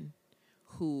London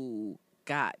who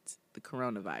got the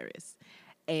coronavirus.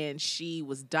 And she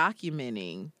was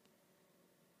documenting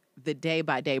the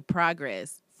day-by-day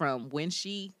progress from when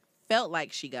she felt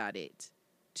like she got it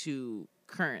to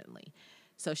currently.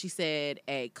 So she said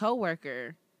a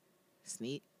coworker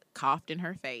coughed in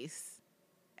her face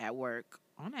at work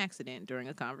on accident during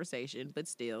a conversation, but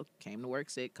still came to work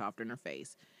sick, coughed in her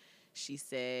face. She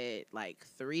said like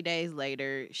 3 days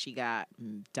later, she got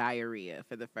diarrhea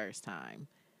for the first time.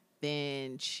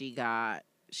 Then she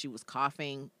was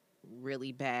coughing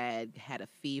really bad, had a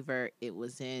fever. It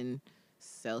was in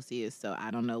Celsius, so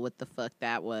I don't know what the fuck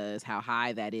that was, how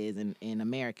high that is in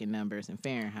American numbers and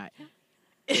Fahrenheit.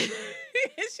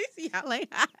 She y'all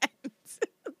ain't hot.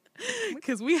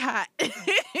 Because we hot.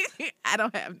 I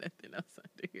don't have nothing else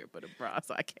under here but a bra,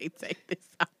 so I can't take this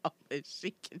off and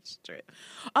she can strip.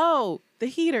 Oh, the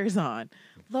heater's on.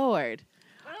 Lord.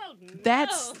 Oh, no.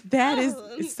 That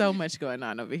is so much going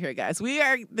on over here, guys.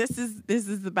 This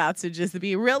is about to just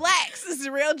be relaxed. This is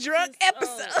a real drunk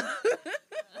episode.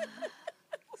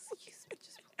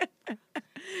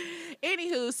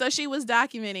 Anywho, so she was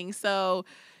documenting. So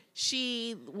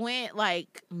she went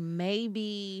like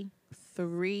maybe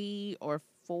 3 or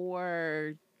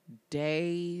 4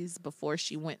 days before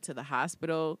she went to the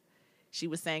hospital. She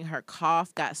was saying her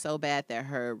cough got so bad that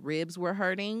her ribs were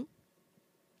hurting.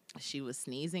 She was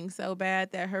sneezing so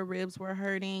bad that her ribs were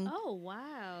hurting. Oh,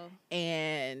 wow.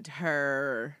 And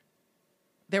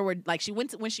when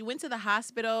she went to the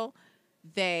hospital,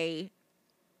 they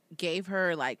gave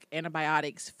her like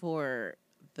antibiotics for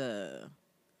a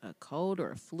cold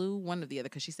or a flu, one or the other,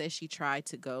 because she said she tried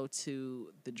to go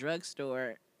to the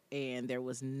drugstore and there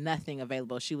was nothing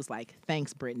available. She was like,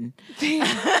 "Thanks, Britain."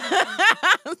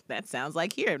 That sounds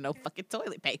like here, no fucking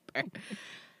toilet paper.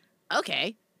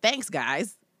 Okay, thanks,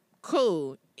 guys.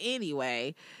 Cool.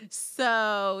 Anyway,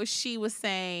 so she was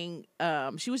saying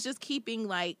she was just keeping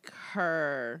like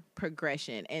her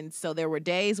progression, and so there were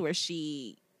days where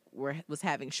she was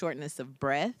having shortness of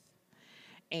breath,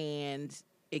 and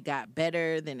it got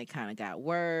better, then it kind of got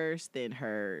worse, then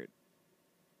her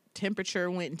temperature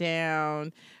went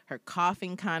down, her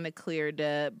coughing kind of cleared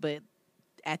up, but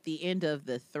at the end of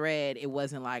the thread, it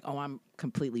wasn't like, oh, I'm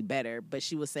completely better. But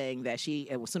she was saying that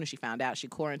as soon as she found out, she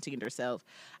quarantined herself.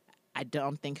 I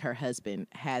don't think her husband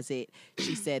has it.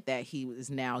 She said that he was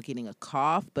now getting a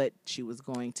cough, but she was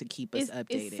going to keep us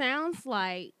updated. It sounds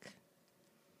like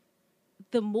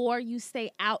the more you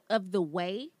stay out of the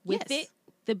way with it,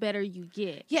 the better you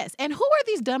get. Yes. And who are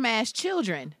these dumbass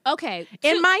children? Okay.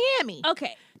 In Miami.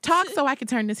 Okay. Talk so I can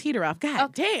turn this heater off.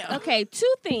 God damn. Okay,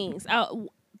 2 things.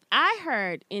 I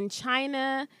heard in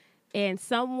China and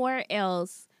somewhere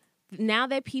else, now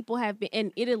that people have been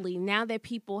in Italy, now that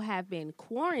people have been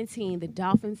quarantined, the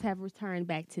dolphins have returned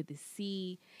back to the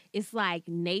sea. It's like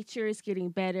nature is getting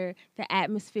better. The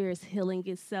atmosphere is healing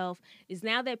itself. It's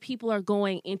now that people are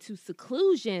going into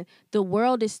seclusion, the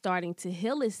world is starting to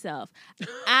heal itself.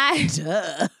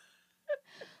 Duh.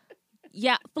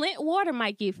 Yeah, Flint water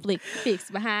might get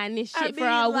fixed behind this shit for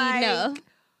all we know.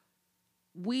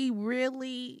 We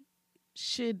really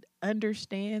should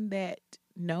understand that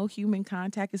no human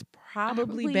contact is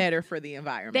probably better for the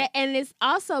environment. And it's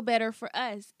also better for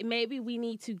us. Maybe we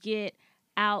need to get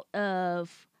out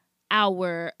of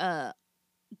our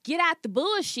get out the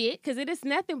bullshit, because it is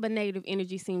nothing but negative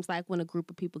energy, seems like, when a group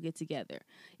of people get together.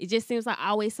 It just seems like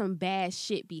always some bad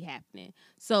shit be happening.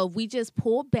 So if we just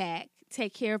pull back,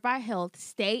 take care of our health,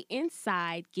 stay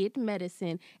inside, get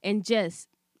medicine, and just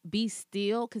be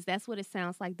still, because that's what it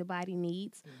sounds like the body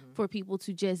needs, for people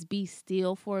to just be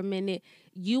still for a minute,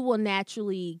 you will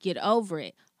naturally get over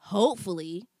it.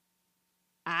 Hopefully.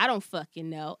 I don't fucking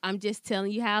know. I'm just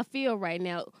telling you how I feel right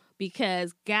now,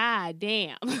 because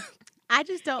goddamn. I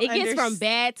just don't. It gets from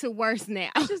bad to worse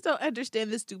now. I just don't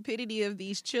understand the stupidity of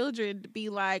these children to be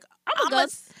like, I'm gonna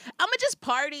just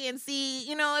party and see,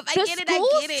 if I get it,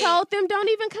 I get it. Told them don't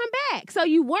even come back. So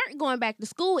you weren't going back to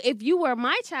school. If you were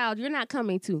my child, you're not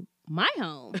coming to my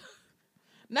home.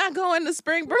 Not going to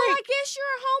spring break. Well, I guess you're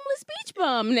a homeless beach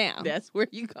bum now. That's where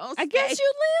you go. I guess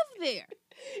you live there.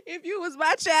 If you was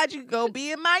my child, you go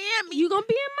be in Miami. You gonna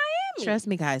be in Miami. Trust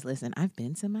me, guys. Listen, I've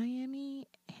been to Miami,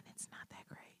 and it's not that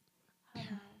great.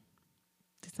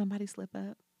 Did somebody slip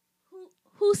up?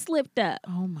 Who slipped up?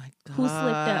 Oh my God. Who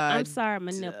slipped up? I'm sorry,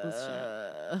 my nipples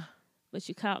shut. But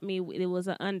you caught me. It was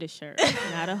an undershirt,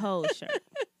 not a whole shirt.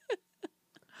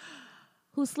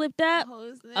 Who slipped up?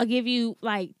 I'll give you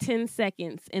like 10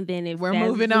 seconds, and then if we're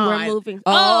moving on. We're moving.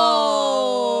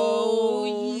 Oh,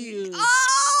 you.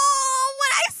 Oh,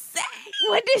 what I say?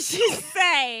 What did she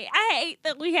say? I hate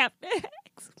that we have to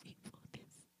ask people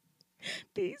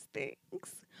these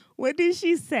things. What did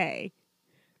she say?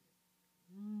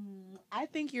 I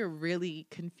think you're really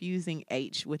confusing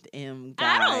H with M,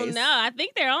 guys. I don't know. I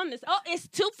think they're on this. Oh, it's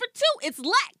 2 for 2. It's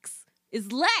Lex.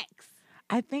 It's Lex.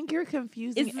 I think you're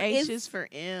confusing H's for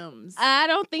M's. I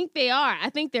don't think they are. I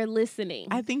think they're listening.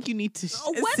 I think you need to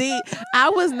see. I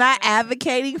was not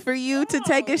advocating for you to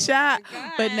take a shot,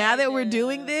 but now that we're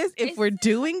doing this, if we're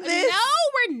doing this, no,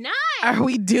 we're not. Are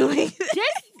we doing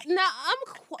this? No,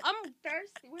 I'm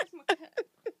thirsty. Where's my cup?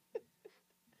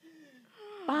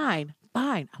 Fine.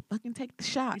 I'll fucking take the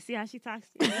shot. You see how she talks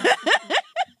to me?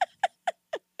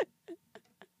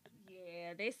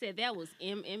 Yeah, they said that was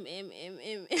M.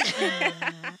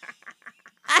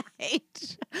 I hate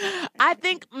you. I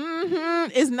think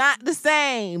is not the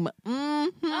same.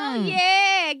 Oh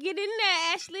yeah, get in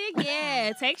there, Ashley.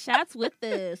 Yeah, take shots with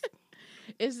us.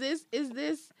 Is this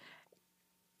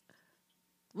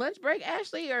lunch break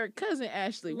Ashley or cousin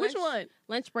Ashley? Which one?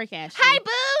 Lunch break Ashley. Hi,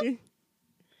 boo.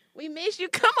 We miss you.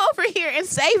 Come over here and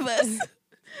save us.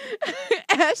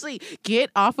 Ashley, get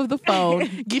off of the phone.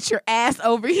 Get your ass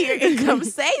over here and come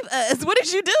save us. What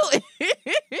did you do?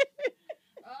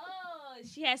 Oh,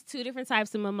 she has 2 different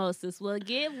types of mimosas. Well,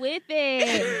 get with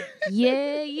it.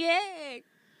 Yeah.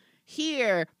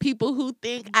 Here, people who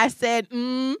think I said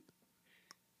She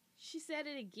said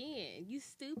it again. You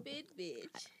stupid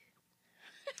bitch.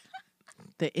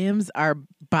 The M's are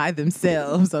by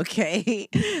themselves, okay?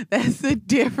 That's a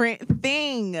different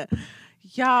thing.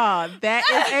 Y'all, that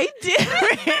is a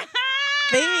different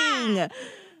thing.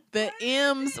 The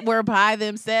M's were by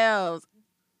themselves.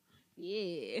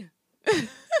 Yeah.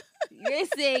 You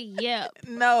said yep.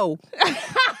 No.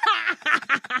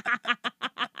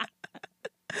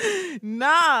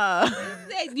 Nah.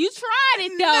 You tried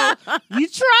it, though. No. You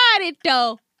tried it,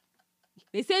 though.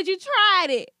 They said you tried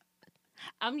it.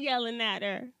 I'm yelling at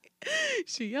her.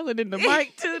 She yelling in the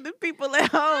mic too. The people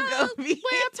at home go be.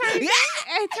 Well, turn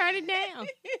it down.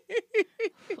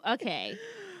 Okay.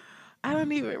 I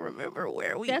don't even remember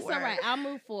where we were. That's all right. I'll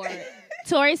move forward.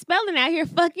 Tori Spelling out here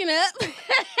fucking up.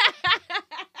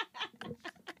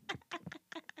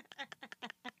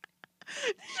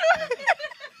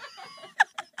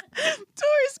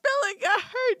 Tori Spelling got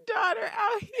her daughter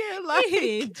out here like,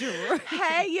 hey,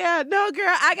 yeah, no, girl,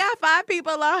 I got 5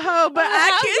 people on hold, but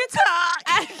I can talk.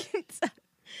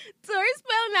 Tori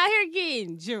Spelling out here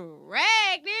getting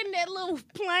dragged in that little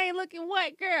plain-looking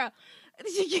white girl.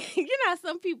 You know,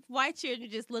 some people, white children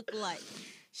just look alike.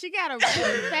 She got a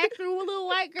factory with a little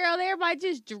white girl. Everybody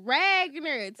just dragging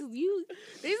her. He's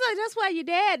like, that's why your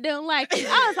dad don't like you.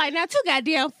 I was like, not too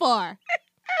goddamn far.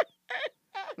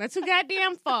 Not too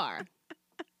goddamn far.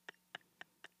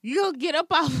 You gonna get up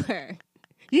off her.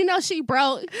 You know she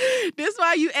broke. This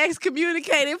why you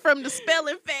excommunicated from the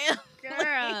Spelling family.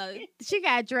 Girl, she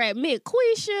got dragged.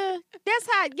 Quisha, that's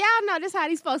how, y'all know that's how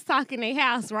these folks talk in their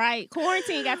house, right?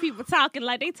 Quarantine got people talking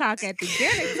like they talk at the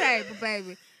dinner table,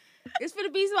 baby. It's for the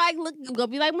be like, look, gonna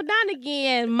be like Madonna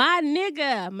again. My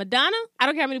nigga. Madonna, I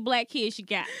don't care how many black kids you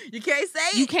got. You can't say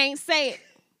it? You can't say it.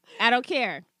 I don't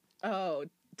care. Oh,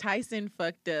 Tyson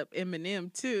fucked up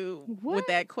Eminem too What? with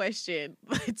that question,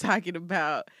 talking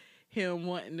about him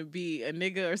wanting to be a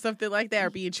nigga or something like that, or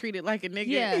being treated like a nigga.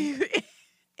 Yeah.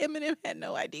 Eminem had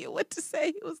no idea what to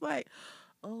say. He was like,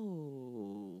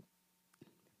 "Oh,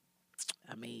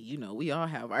 I mean, you know, we all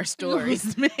have our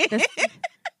stories, man."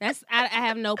 I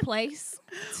have no place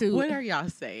to. What are y'all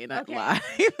saying Okay. live?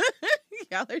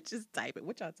 Y'all are just typing.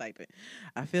 What y'all typing?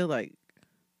 I feel like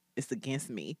it's against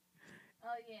me. Oh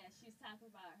yeah, she's talking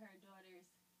about her daughter's.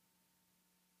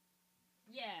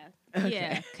 Yeah, Okay.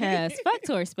 yeah, cause fuck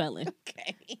Tori Spelling.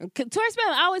 Okay. Tori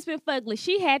Spelling always been fugly.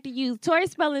 She had to use Tori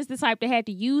Spelling is the type that had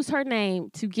to use her name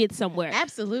to get somewhere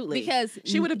Absolutely. because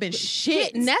She would have been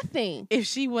shit nothing. if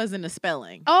she wasn't a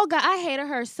spelling. Oh God, I hated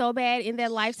her so bad in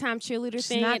that Lifetime cheerleader She's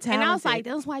thing, not and I was talented. like,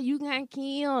 "That's why you got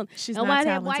killed. She's and not why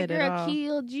that white talented at girl all.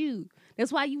 killed you.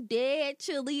 That's why you dead,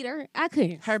 cheerleader." I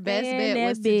couldn't. Her best stand bet that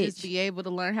was bitch. to just be able to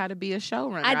learn how to be a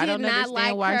showrunner. I I did don't not understand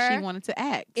like why her she wanted to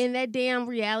act. in that damn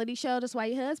reality show. That's why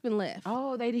your husband left.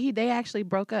 Oh, they actually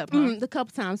broke up, huh? A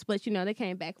couple times, but they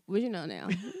came back. Well, now,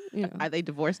 Are they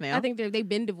divorced now? I think they've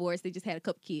been divorced. They just had a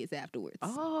couple kids afterwards.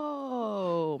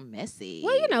 Oh, messy.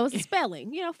 Well, it's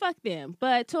spelling. Fuck them.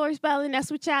 But Tori Spelling,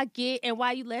 that's what y'all get. And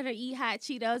why you let her eat hot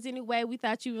Cheetos anyway? We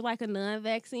thought you were like a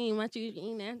non-vaccine. Why you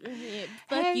eating that?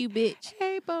 Fuck Hey, you, bitch.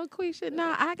 Hey, Boquisha.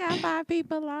 No, I got 5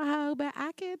 people on hold, but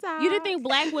I can talk. You didn't think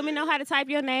black women know how to type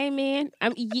your name in? I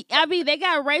mean, they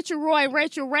got Rachel Roy and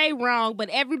Rachel Ray wrong, but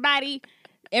everybody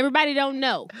don't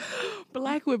know.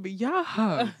 Black women, y'all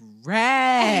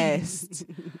harassed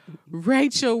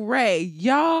Rachel Ray.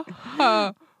 Y'all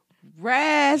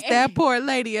harassed that poor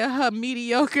lady of her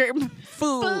mediocre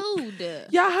food.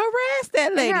 Y'all harassed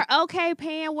that lady. And her okay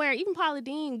pan wear, even Paula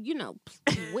Dean,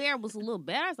 wear was a little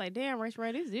better. I was like, damn, Rachel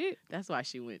Ray, this is it. That's why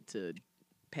she went to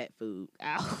pet food.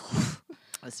 Oh.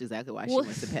 That's exactly why she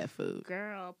went to pet food.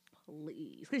 Girl,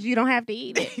 please. Because you don't have to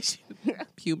eat it.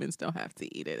 Humans don't have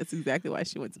to eat it. That's exactly why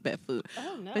she went to pet food.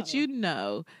 Oh, no. But you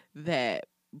know that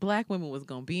black women was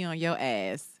going to be on your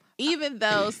ass. Even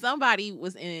though somebody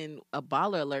was in a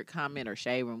Baller Alert comment or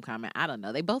Shade Room comment. I don't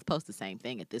know. They both post the same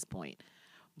thing at this point.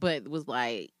 But was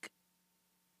like,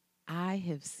 I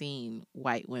have seen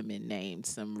white women named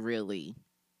some really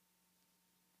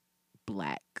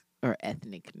black or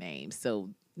ethnic names. So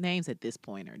names at this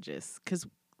point are just, because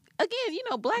again,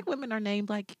 black women are named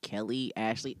like Kelly,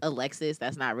 Ashley, Alexis.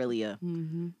 That's not really a,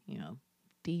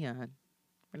 Dion.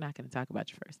 We're not going to talk about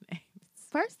your first name.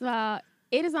 First of all,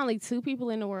 it is only 2 people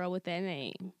in the world with that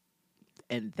name.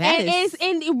 And that is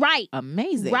right.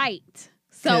 amazing. Right.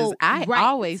 So I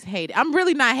always hated. I'm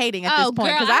really not hating at this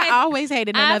point because I always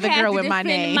hated another girl with my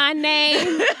name. My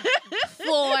name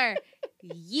for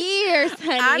years,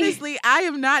 honey. Honestly, I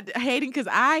am not hating because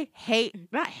I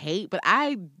not hate, but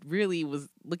I really was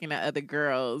looking at other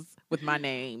girls with my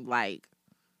name like.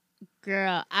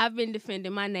 Girl, I've been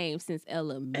defending my name since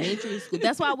elementary school.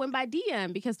 That's why I went by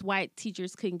Dion, because white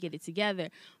teachers couldn't get it together.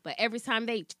 But every time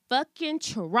they fucking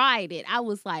tried it, I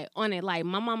was like on it. Like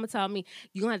my mama told me,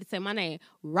 you're going to have to say my name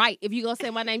right. If you're going to say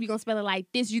my name, you're going to spell it like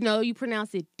this. You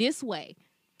pronounce it this way.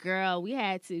 Girl, we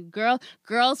had to. Girls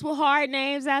with hard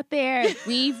names out there,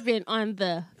 we've been on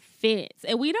the fence.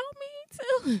 And we don't mean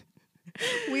to.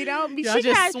 We don't be. Y'all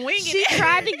just swinging. She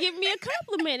tried to give me a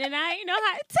compliment, and I ain't know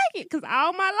how to take it because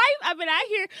all my life I've been out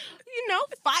here,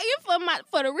 fighting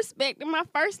for the respect of my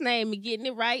first name and getting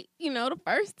it right, the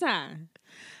first time.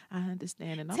 I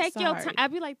understand, and I'm Take sorry. your time. I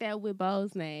be like that with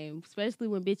Bo's name, especially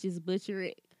when bitches butcher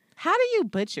it. How do you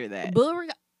butcher that?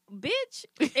 Bitch,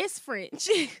 it's French.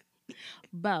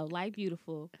 Bo, like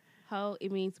beautiful. Ho,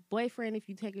 it means boyfriend. If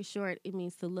you take it short, it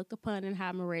means to look upon and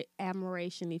have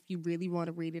admiration if you really want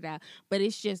to read it out. But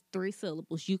it's just 3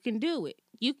 syllables. You can do it.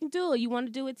 You want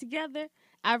to do it together?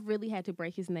 I've really had to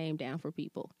break his name down for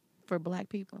people. For black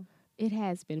people? It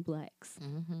has been blacks.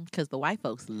 Because the white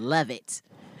folks love it.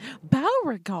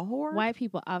 Beauregard. White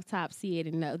people off top see it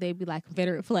and know. They'd be like,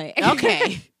 Confederate flag.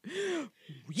 Okay.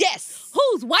 Yes.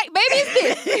 Whose white baby is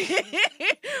this?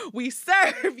 We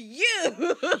serve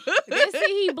you. They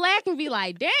see he black and be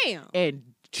like, damn. And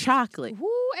chocolate. Woo,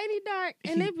 ain't he dark?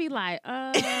 And they'd be like,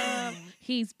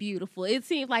 he's beautiful. It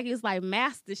seems like it's like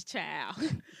Master's child.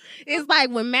 It's like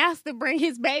when Master bring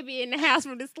his baby in the house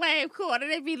from the slave quarter,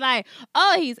 they'd be like,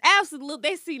 oh, he's absolute.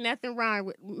 They see nothing wrong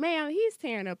with, ma'am, he's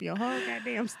tearing up your whole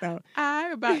goddamn stuff.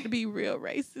 I'm about to be real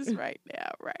racist right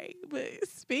now, right? But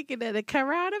speaking of the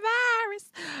coronavirus,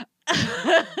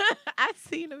 I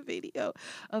seen a video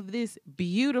of this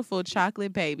beautiful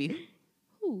chocolate baby.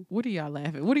 What are y'all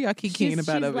laughing? What are y'all kikiing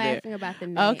about over there? She's laughing about the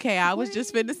name. Okay, I was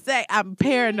just finna say, I'm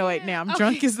paranoid now. I'm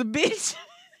drunk as a bitch.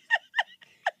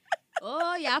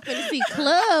 Oh, y'all finna see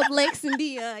Club Lex and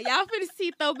Dion. Y'all finna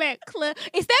see Throwback Club.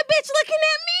 Is that bitch looking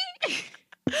at me?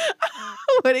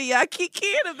 What are y'all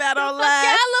kicking about What the fuck online?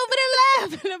 y'all over there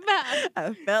laughing about?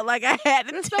 I felt like I had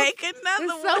to It's take another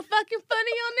It's one. so fucking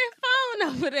funny on their phone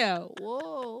over there.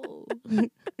 Whoa.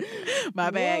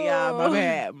 My bad, y'all.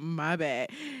 Whoa. My bad.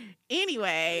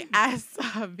 Anyway, I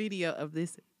saw a video of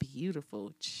this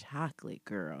beautiful chocolate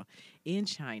girl in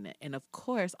China. And of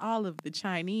course, all of the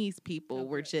Chinese people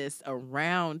were just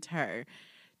around her,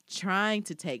 trying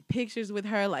to take pictures with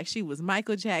her like she was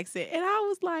Michael Jackson. And I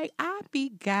was like, I be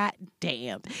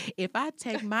goddamn if I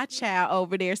take my child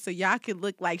over there so y'all can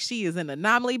look like she is an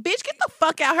anomaly. Bitch, get the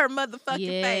fuck out her motherfucking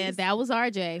Yeah, face. that was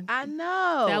RJ. I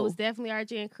know. That was definitely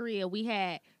RJ in Korea. We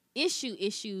had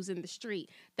issues in the street.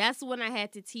 That's when I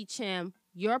had to teach him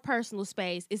your personal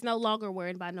space is no longer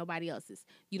worried about nobody else's.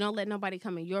 You don't let nobody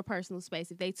come in your personal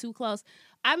space. If they too close,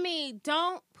 I mean,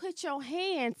 don't put your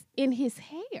hands in his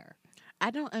hair.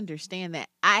 I don't understand that.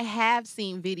 I have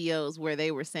seen videos where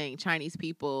they were saying Chinese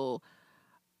people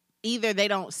either they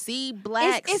don't see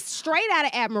blacks. It's straight out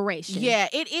of admiration. Yeah,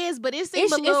 it is, but it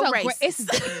seems a little racist.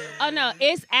 Oh no,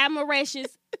 it's admiration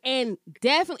and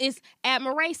definitely it's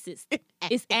admiracist.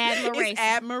 It's admiracist. It's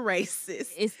admiracist.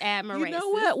 It's admiracist. You know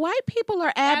what? White people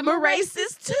are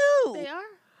admiracist too. They are.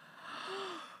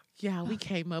 Yeah, we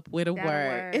came up with a Got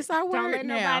word. It's our Don't word let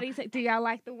now. nobody say, do y'all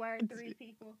like the word 3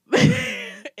 people?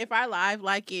 If our live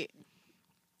like it,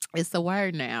 it's the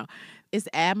word now. It's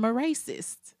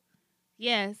admiracist.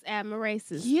 Yes,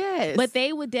 admiracist. Yes. But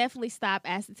they would definitely stop,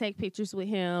 ask to take pictures with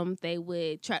him. They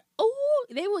would try. Oh,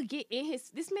 they would get in his.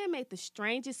 This man made the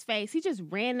strangest face. He just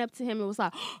ran up to him and was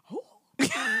like, "Oh,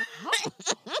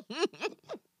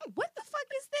 what the fuck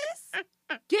is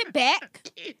this? Get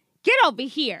back! Get over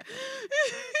here!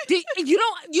 You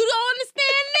don't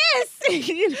understand this.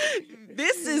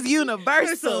 This is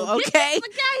universal, okay? Get the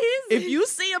guy If you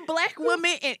see a black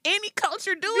woman in any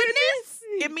culture doing this,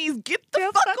 it means get the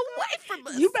fuck away from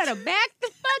us. You better back the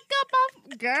fuck up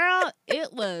off, girl.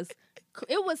 It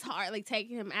was hard, like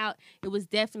taking him out. It was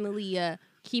definitely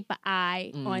keep an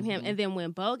eye on him. And then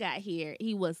when Bo got here,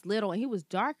 he was little and he was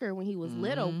darker when he was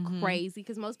little. Crazy,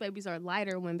 because most babies are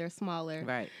lighter when they're smaller.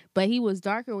 Right. But he was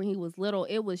darker when he was little.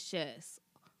 It was just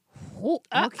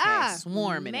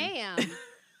swarming him. ma'am.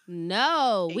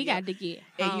 No, we your- got to get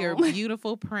And home. your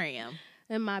beautiful pram.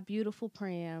 And my beautiful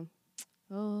pram.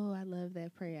 Oh, I love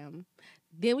that pram.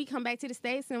 Then we come back to the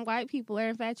States and white people are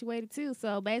infatuated too.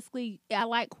 So basically, I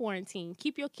like quarantine.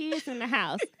 Keep your kids in the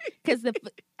house. Because if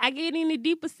I get in the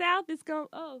deeper South, it's going,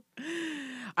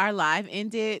 Our live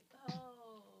ended,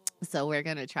 so we're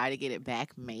going to try to get it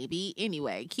back maybe.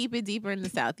 Anyway, keep it deeper in the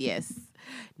South, yes.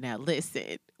 Now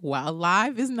listen, while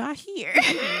live is not here.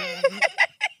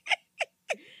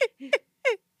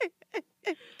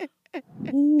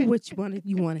 Ooh, what you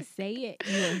want to say it?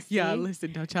 You wanna say Y'all, it?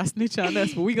 listen, don't y'all snitch on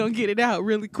us, but we gonna get it out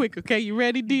really quick, okay? You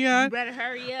ready, You Dion? better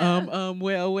hurry up.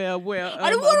 Well. All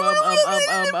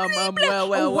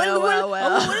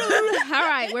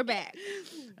right, we're back.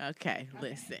 Okay,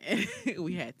 listen.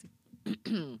 We had to.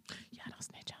 Y'all don't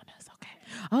snitch on us, okay?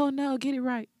 Oh no, get it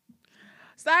right.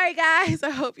 Sorry, guys. I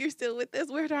hope you're still with us.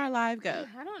 Where'd our live go?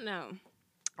 I don't know.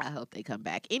 I hope they come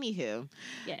back. Anywho,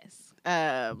 Yes.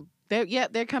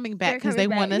 they're coming back They're because they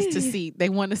coming want us back. to see. They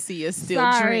want to see us still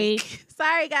Sorry. drink.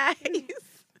 Sorry, guys.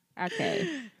 Okay.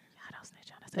 Y'all don't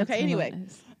snitch on us. Okay, anyway.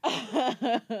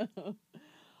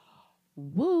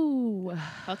 Woo.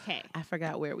 Okay. I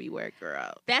forgot where we were,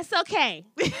 girl. That's okay.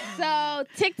 So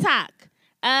TikTok.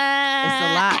 It's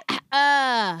a lot.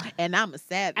 I And I'm a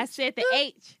savage. said the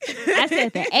H. I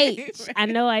said the H. I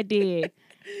know I did.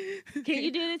 Can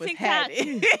you do the Was TikTok? had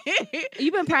it.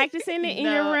 You been practicing it in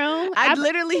No, your room? I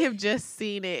literally have just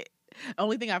seen it.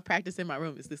 Only thing I've practiced in my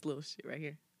room is this little shit right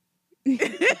here.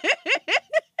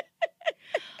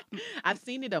 I've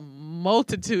seen it a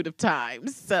multitude of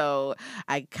times, so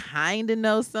I kind of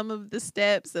know some of the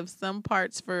steps of some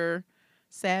parts for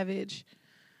Savage.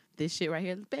 This shit right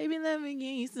here, baby, let me give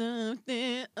you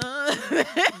something.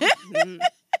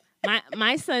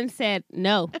 My son said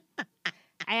no.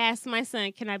 I asked my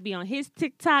son, can I be on his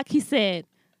TikTok? He said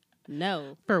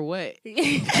no. For what?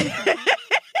 I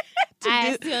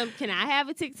asked him, can I have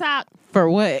a TikTok? For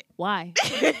what? Why?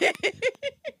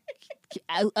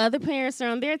 Other parents are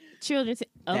on their children's.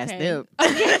 Okay. That's them.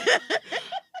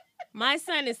 My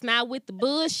son is not with the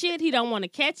bullshit. He don't want to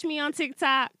catch me on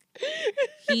TikTok.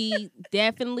 He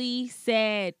definitely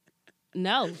said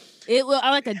no. It was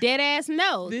like a dead ass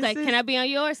no. This Like, is- can I be on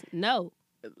yours? No.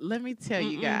 Let me tell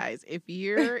you guys, if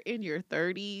you're in your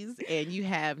 30s and you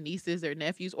have nieces or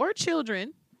nephews or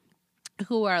children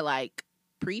who are like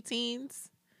preteens,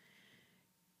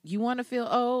 You want to feel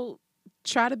old?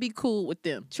 Try to be cool with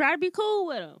them. Try to be cool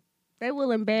with them. They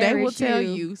will embarrass you. They will tell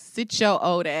you, sit your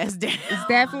old ass down. It's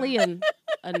definitely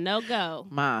a no-go.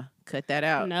 Ma, cut that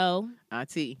out. No.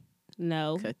 Auntie.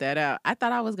 No. Cut that out. I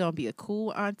thought I was going to be a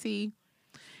cool auntie.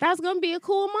 That was going to be a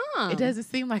cool mom. It doesn't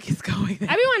seem like it's going there.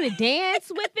 I be wanting to dance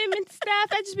with him and stuff.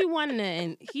 I just be wanting to,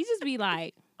 and he just be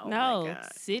like, Oh no,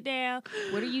 sit down.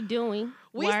 What are you doing?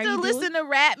 We Why still listen to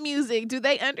rap music. Do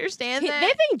they understand that?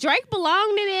 They think Drake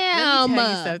belonged to them. Let me tell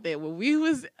you something. When we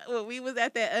was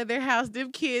at that other house,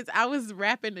 them kids, I was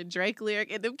rapping a Drake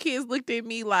lyric, and them kids looked at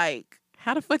me like,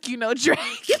 "How the fuck you know Drake?"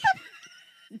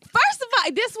 First of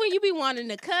all, this when you be wanting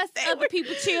to cuss other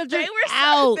people's children They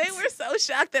out. were so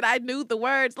shocked that I knew the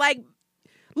words. Like,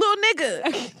 little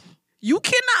nigga, you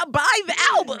cannot buy the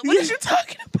album. What are you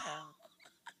talking about?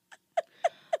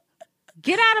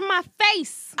 Get out of my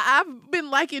face. I've been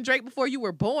liking Drake before you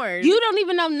were born. You don't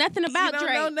even know nothing about Drake. You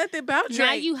don't know nothing about Drake.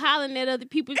 Now you hollering at other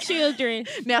people's children.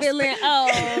 now feeling,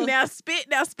 now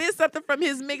spit something from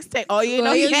his mixtape. Oh, you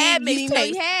know he had mixtape. You know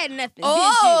he had nothing.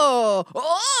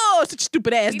 Such a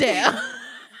stupid ass down.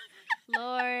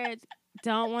 Lord,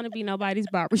 don't want to be nobody's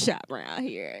barbershop around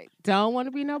here. Don't want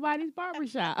to be nobody's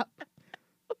barbershop.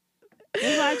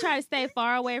 That's why I try to stay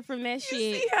far away from that shit.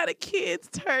 You see how the kids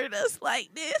turn us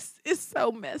like this? It's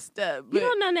so messed up. You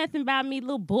don't know nothing about me,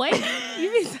 little boy. You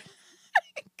be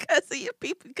cussing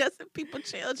people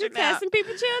children You're cussing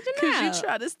people children out. Because you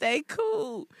try to stay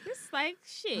cool. It's like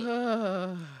shit.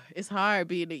 It's hard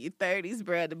being in your 30s,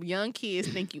 bro. The young kids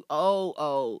think you old.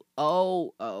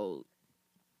 Oh,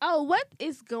 what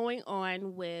is going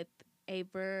on with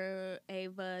Ava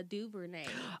DuVernay?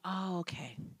 Oh,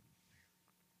 okay.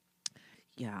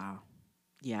 Yeah,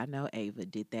 I know Ava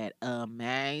did that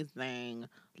amazing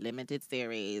limited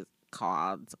series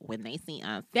called When They See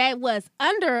Us. That was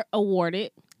under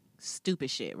awarded.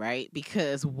 Stupid shit, right?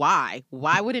 Because why?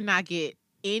 Why would it not get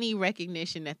any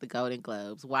recognition at the Golden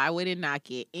Globes? Why would it not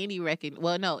get any recognition?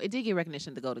 Well, no, it did get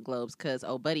recognition at the Golden Globes because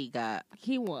old buddy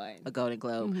he won a Golden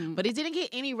Globe. Mm-hmm. But it didn't get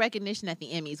any recognition at the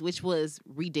Emmys, which was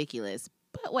ridiculous.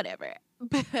 But whatever.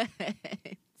 But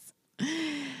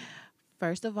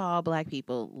first of all, black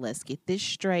people, let's get this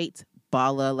straight.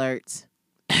 Ball alert.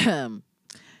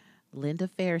 Linda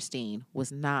Fairstein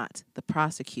was not the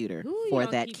prosecutor for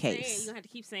that case. You don't have to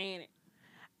keep saying it.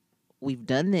 We've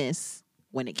done this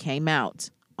when it came out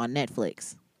on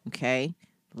Netflix, okay?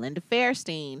 Linda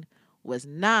Fairstein was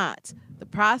not the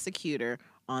prosecutor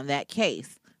on that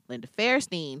case. Linda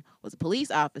Fairstein was a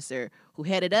police officer who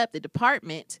headed up the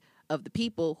department of the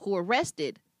people who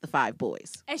arrested the 5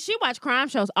 boys. And she watch crime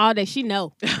shows all day. She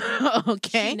know.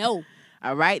 Okay. She know.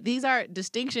 All right. These are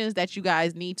distinctions that you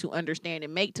guys need to understand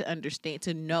and make to understand,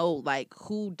 to know like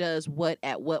who does what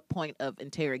at what point of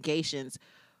interrogations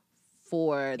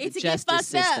for the justice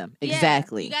system. Yeah.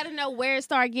 Exactly. You got to know where it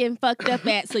started getting fucked up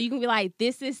at, so you can be like,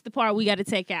 this is the part we got to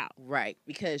take out. Right.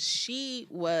 Because she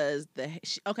was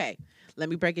okay, let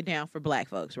me break it down for black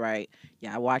folks, right?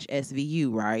 Y'all watch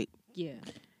SVU, right? Yeah.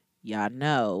 Y'all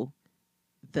know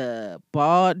the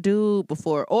bald dude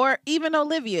before, or even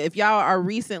Olivia, if y'all are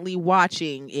recently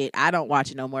watching it. I don't watch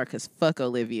it no more because fuck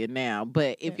Olivia now.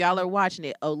 But if y'all are watching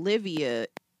it, Olivia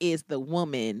is the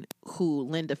woman who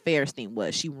Linda Fairstein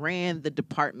was. She ran the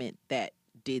department that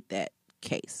did that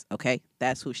case, okay?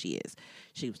 That's who she is.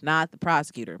 She was not the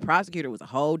prosecutor. The prosecutor was a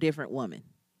whole different woman.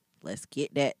 Let's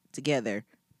get that together.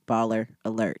 Baller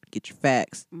alert. Get your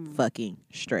facts fucking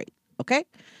straight, okay?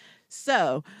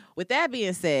 So, with that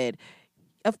being said,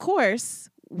 of course,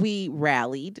 we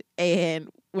rallied, and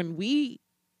when we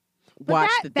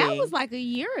watched the thing... That was like a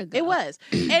year ago. It was.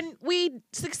 And we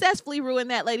successfully ruined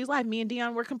that lady's life. Me and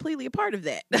Dion were completely a part of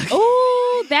that.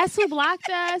 Ooh, that's who blocked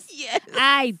us? Yes.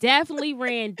 I definitely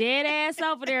ran dead ass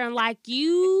over there and like,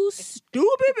 you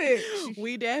stupid bitch.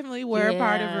 We definitely were a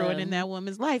part of ruining that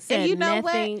woman's life. Said and you know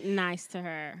nothing what? nice to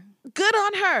her. Good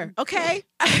on her, okay?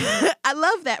 I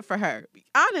love that for her,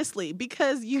 honestly,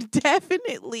 because you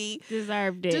definitely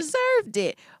deserved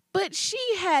it. But she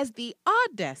has the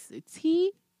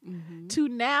audacity to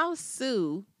now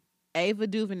sue Ava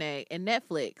DuVernay and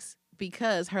Netflix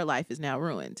because her life is now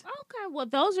ruined. Okay, well,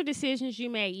 those are decisions you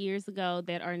made years ago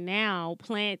that are now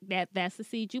that's the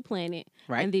seed you planted,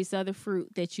 right? And these other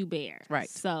fruit that you bear, right?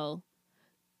 So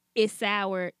it's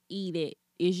sour, eat it.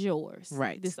 Is yours.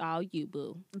 Right. This all you,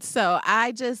 boo. So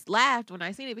I just laughed when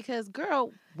I seen it because, girl,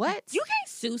 what? You can't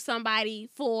sue somebody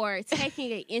for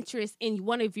taking an interest in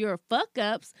one of your fuck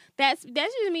ups. That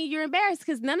just means you're embarrassed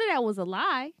because none of that was a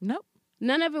lie. Nope.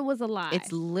 None of it was a lie.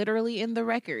 It's literally in the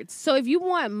records. So if you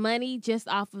want money just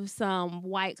off of some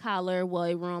white collar, well,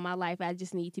 it ruined my life, I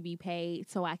just need to be paid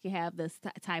so I can have this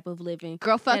type of living.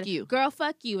 Girl, fuck you. Girl,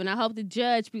 fuck you. And I hope the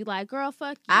judge be like, girl,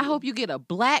 fuck you. I hope you get a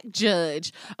black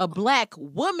judge, a black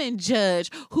woman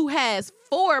judge who has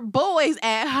 4 boys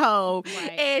at home.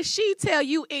 Right. And she tell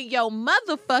you in your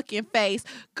motherfucking face,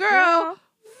 girl,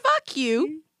 fuck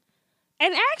you.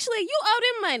 And actually, you owe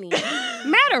them money.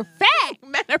 Matter of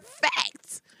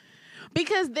fact.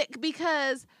 Because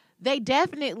they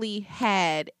definitely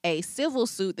had a civil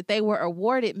suit that they were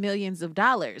awarded millions of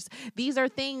dollars. These are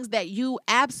things that you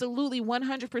absolutely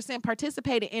 100%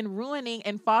 participated in, ruining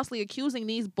and falsely accusing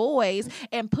these boys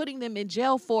and putting them in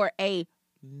jail for a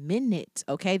minute.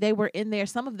 Okay, they were in there,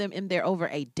 some of them in there over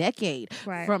a decade,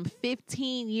 right. From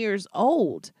 15 years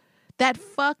old. That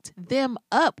fucked them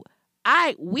up.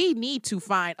 We need to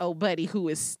find old buddy who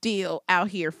is still out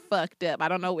here fucked up. I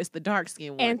don't know, it's the dark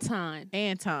skinned one.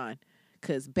 Anton.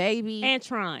 Cause baby.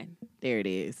 Antron. There it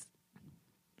is.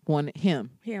 Him.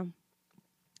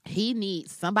 He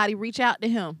needs somebody reach out to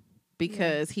him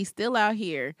because he's still out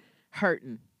here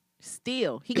hurting.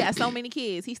 Still. He got so many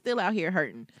kids. He's still out here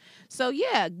hurting. So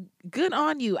yeah, good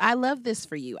on you. I love this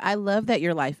for you. I love that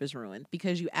your life is ruined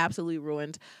because you absolutely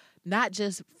ruined not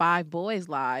just 5 boys'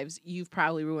 lives, you've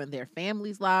probably ruined their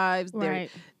families' lives. Right.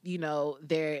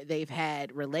 They've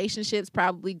had relationships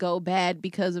probably go bad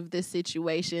because of this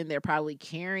situation. They're probably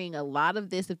carrying a lot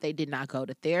of this if they did not go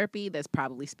to therapy. That's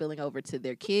probably spilling over to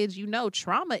their kids.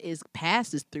 Trauma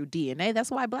passes through DNA.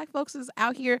 That's why black folks is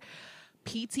out here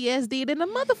PTSD than a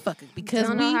motherfucker because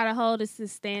don't know how to hold a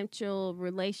substantial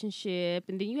relationship,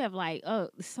 and then you have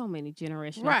so many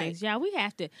generational things. Yeah, we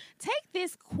have to take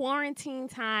this quarantine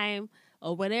time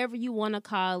or whatever you want to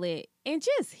call it and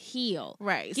just heal.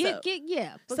 Right. So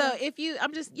if you,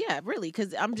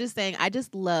 because I'm just saying, I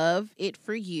just love it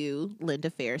for you, Linda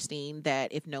Fairstein,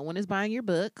 that if no one is buying your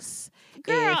books,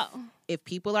 girl. If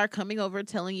people are coming over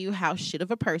telling you how shit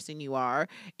of a person you are,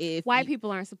 if white people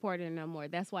aren't supporting her no more,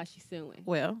 that's why she's suing.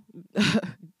 Well,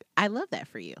 I love that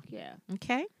for you. Yeah.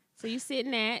 Okay. So you sit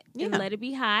in that and let it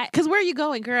be hot. Because where are you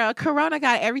going, girl? Corona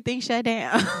got everything shut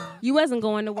down. You wasn't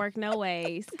going to work no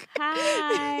ways.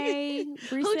 Hi.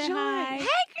 Bree said hi. Hey, girl.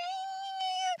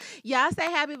 Y'all say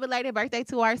happy belated birthday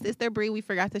to our sister, Bree. We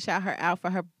forgot to shout her out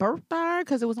for her birthday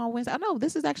because it was on Wednesday. I know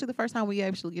this is actually the first time we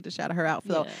actually get to shout her out.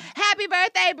 So happy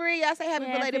birthday, Bree. Y'all say happy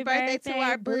belated birthday to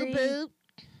our boo-boo.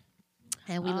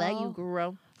 And we love you,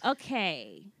 girl.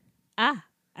 Okay. Yeah,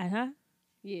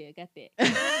 got that.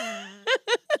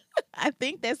 I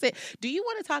think that's it. Do you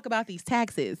want to talk about these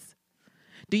taxes?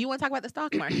 Do you want to talk about the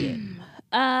stock market?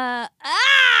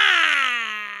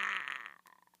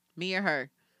 Me or her?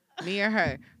 Me or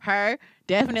her? Her.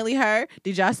 Definitely her.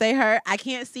 Did y'all say her? I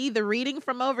can't see the reading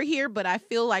from over here, but I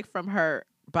feel like from her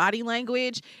body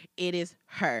language, it is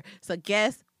her. So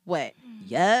guess what?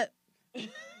 Yup.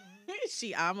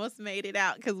 She almost made it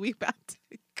out because we about to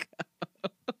go.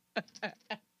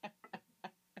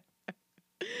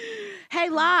 Hey,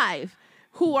 Live,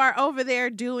 who are over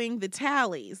there doing the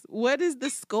tallies, what is the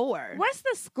score? What's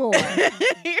the score?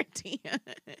 Here, Tia.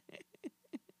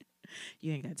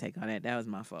 You ain't got to take all that. That was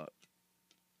my fault.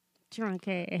 Drunk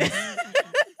ass.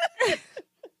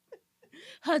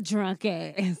 Her drunk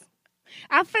ass.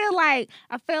 I feel like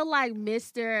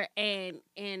Mr. and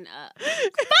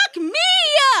fuck me.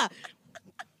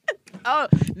 Oh,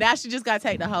 now she just got to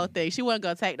take the whole thing. She wasn't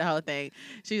going to take the whole thing.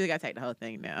 She just got to take the whole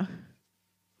thing now.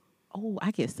 Oh,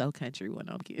 I get so country when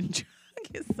I'm getting drunk. I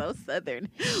get so southern.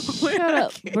 Shut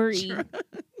up, Bree.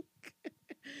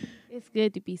 It's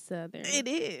good to be southern. It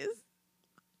is.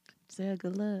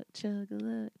 Chug-a-luck,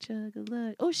 chug-a-luck,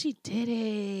 chug-a-luck. Oh, she did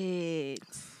it.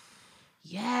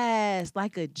 Yes,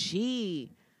 like a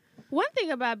G. One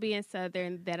thing about being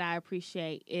southern that I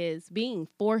appreciate is being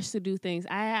forced to do things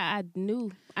I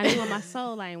knew in my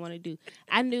soul I didn't want to do.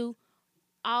 I knew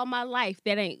all my life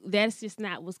that's just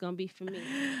not what's gonna be for me.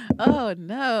 Oh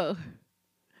no.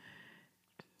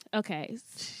 Okay.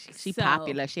 She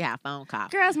popular. She have phone calls.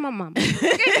 Girl's my mama.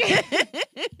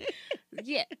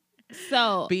 Yeah.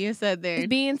 So being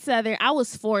southern, I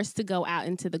was forced to go out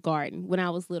into the garden when I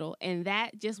was little, and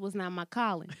that just was not my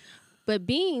calling. But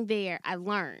being there, I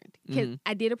learned. Because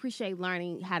I did appreciate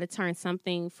learning how to turn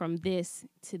something from this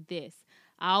to this.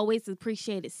 I always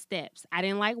appreciated steps. I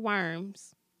didn't like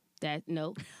worms.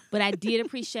 But I did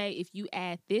appreciate if you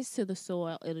add this to the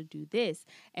soil, it'll do this.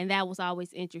 And that was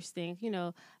always interesting.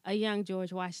 A young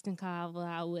George Washington Carver,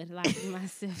 I would like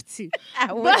myself too.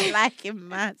 I would like it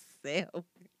myself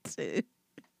too.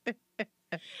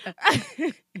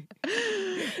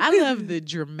 I love the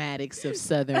dramatics of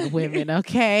Southern women,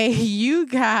 okay? You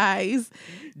guys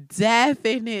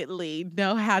definitely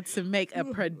know how to make a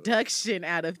production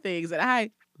out of things, and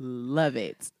I love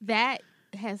it. That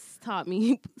has taught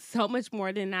me so much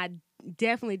more than I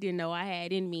definitely didn't know I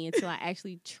had in me until I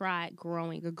actually tried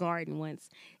growing a garden once.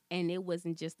 And it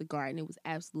wasn't just the garden. It was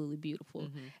absolutely beautiful.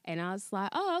 Mm-hmm. And I was like,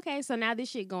 oh, okay, so now this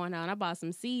shit going on. I bought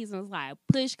some seeds and was like,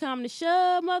 push come to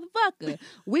shove, motherfucker.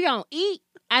 We gonna eat.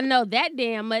 I know that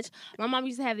damn much. My mom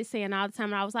used to have this saying all the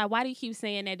time. And I was like, why do you keep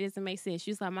saying that? Doesn't make sense.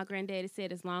 She was like, my granddaddy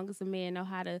said, as long as a man know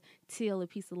how to till a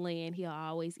piece of land, he'll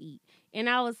always eat. And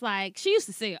I was like, she used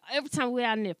to say it every time we were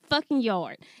out in the fucking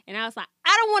yard. And I was like,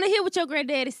 I don't want to hear what your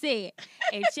granddaddy said.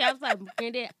 And she was like,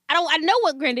 Granddad, I know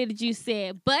what granddaddy you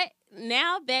said, but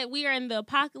now that we are in the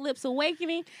apocalypse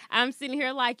awakening, I'm sitting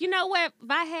here like, you know what?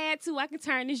 If I had to, I could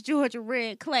turn this Georgia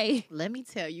red clay. Let me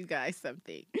tell you guys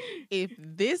something. If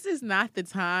this is not the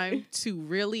time to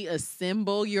really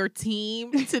assemble your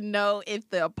team to know if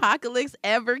the apocalypse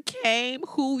ever came,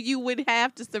 who you would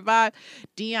have to survive,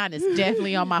 Dion is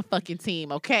definitely on my fucking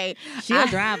team, okay? She'll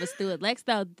drive us through it. Lex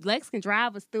can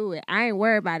drive us through it. I ain't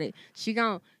worried about it. She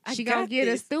gonna get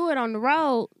us through it on the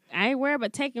road. I ain't worried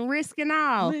about taking risk and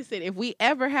all. Listen, if we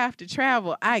ever have to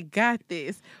travel, I got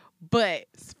this. But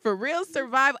for real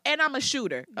survival, and I'm a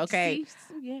shooter, okay?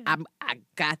 See? Yeah. I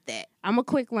got that. I'm a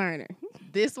quick learner.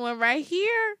 This one right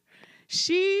here,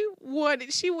 she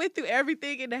went through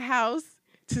everything in the house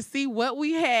to see what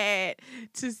we had,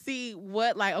 to see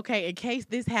what, like, okay, in case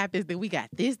this happens, then we got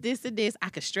this, and this. I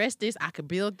could stretch this. I could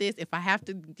build this. If I have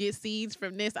to get seeds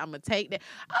from this, I'm going to take that.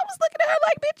 I was looking at her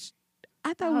like, bitch,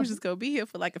 I thought we were just going to be here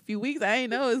for like a few weeks. I didn't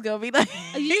know it was going to be like...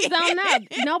 You just don't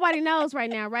know. Nobody knows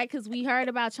right now, right? Because we heard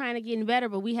about China getting better,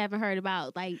 but we haven't heard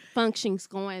about like functions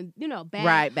going, back.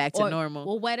 Right, back to normal.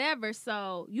 Or whatever.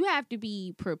 So you have to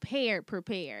be prepared.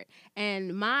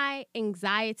 And my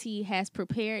anxiety has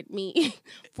prepared me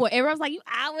for everyone's like, you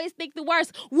always think the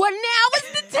worst. Well, now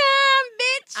is the time,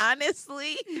 bitch.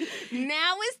 Honestly.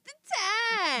 Now is the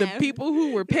time. The people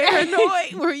who were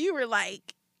paranoid, where you were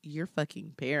like, you're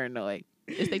fucking paranoid.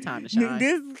 It's their time to shine.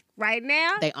 This right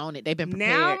now, they own it. They've been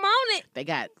prepared. Now I'm on it.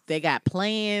 They got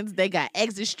plans. They got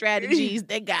exit strategies.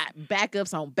 They got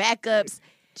backups on backups.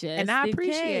 And I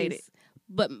appreciate it.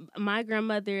 But my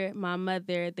grandmother, my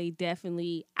mother, they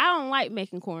definitely. I don't like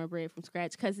making cornbread from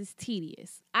scratch because it's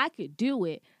tedious. I could do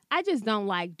it. I just don't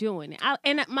like doing it.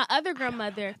 And my other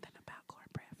grandmother. I don't know nothing about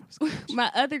cornbread from scratch.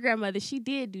 My other grandmother, she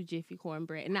did do Jiffy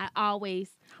cornbread, and I always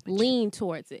lean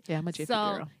towards it. Yeah, I'm a Jiffy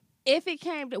girl. If it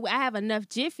came to, I have enough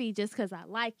Jiffy just because I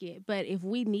like it. But if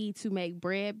we need to make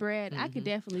bread, I could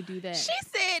definitely do that. She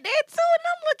said that too, and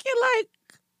I'm looking like,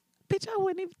 bitch, I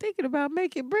wasn't even thinking about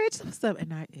making bread.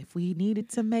 And if we needed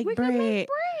to make we bread, could make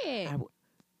bread.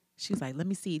 She was like, let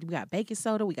me see. We got baking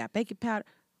soda. We got baking powder.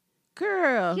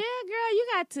 Girl. Yeah, girl, you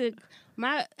got to.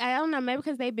 I don't know, maybe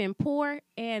because they've been poor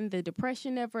and the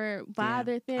depression never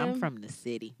bothered them. I'm from the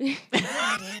city. I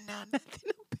didn't know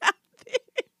nothing about it.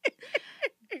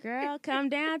 Girl, come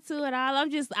down to it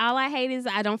all I hate is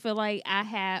I don't feel like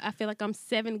I feel like I'm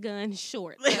 7 guns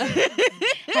short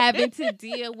having to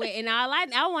deal with, and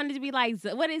I wanted to be like,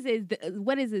 what is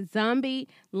it, Zombie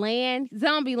Land?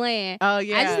 Oh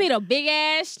yeah. I just need a big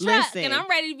ass truck. And I'm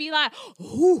ready to be like,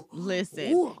 ooh.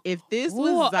 Listen, ooh, if this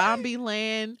was Zombie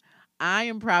Land, I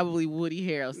am probably Woody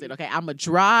Harrelson. Okay, I'm a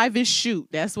drive and shoot.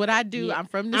 That's what I do. Yeah. I'm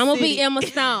from the city. I'm gonna be Emma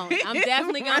Stone. I'm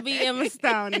definitely gonna be Emma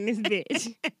Stone in this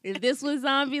bitch. If this was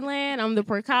Zombieland, I'm the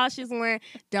precautious one.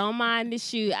 Don't mind the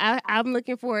shoot. I'm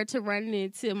looking forward to running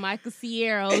into Michael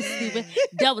Ciero's stupid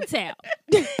double tap.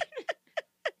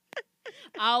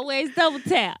 Always double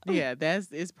tap. Yeah, that's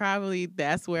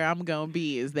where I'm gonna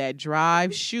be. Is that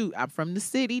drive shoot? I'm from the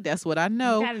city. That's what I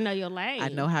know. You gotta know your lane. I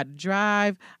know how to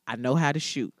drive. I know how to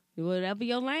shoot. Whatever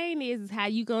your lane is how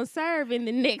you gonna serve in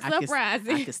the next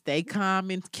uprising. I can stay calm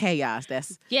in chaos.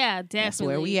 Definitely. That's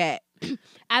where we at.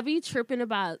 I be tripping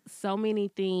about so many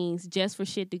things just for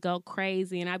shit to go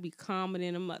crazy, and I be calming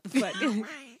in a motherfucker.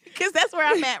 Because that's where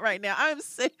I'm at right now. I'm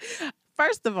sick.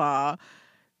 First of all,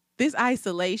 this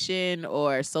isolation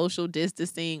or social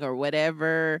distancing or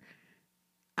whatever,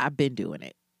 I've been doing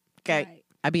it. Okay, right.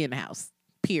 I be in the house.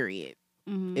 Period.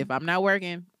 Mm-hmm. If I'm not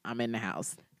working, I'm in the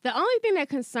house. The only thing that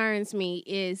concerns me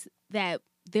is that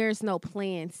there's no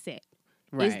plan set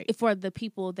for the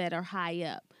people that are high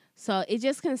up. So it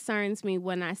just concerns me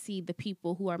when I see the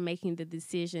people who are making the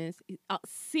decisions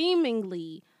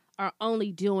seemingly are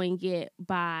only doing it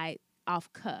by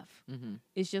off cuff. Mm-hmm.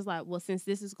 It's just like, well, since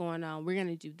this is going on, we're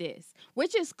going to do this,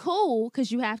 which is cool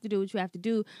because you have to do what you have to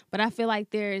do. But I feel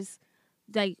like there's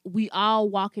like we all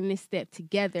walking this step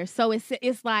together. So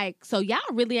it's like, so y'all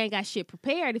really ain't got shit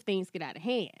prepared if things get out of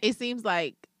hand. It seems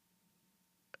like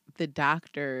the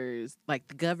doctors, like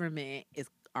the government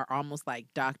are almost like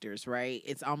doctors, right?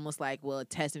 It's almost like, well,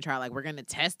 test and try, like we're gonna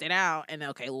test it out, and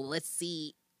okay, well, let's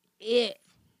see it.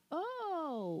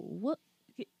 Oh, what?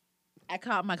 I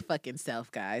caught my fucking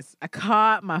self, guys. I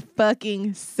caught my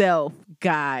fucking self,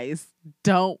 guys.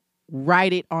 Don't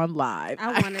write it on live.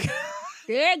 I want to.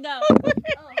 There it goes. Oh,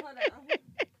 hold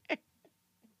on.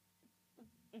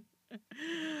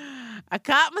 I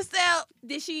caught myself.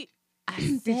 Did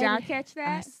Did y'all catch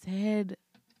that? I said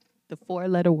the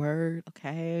 4-letter word.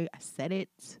 Okay, I said it.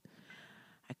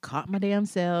 I caught my damn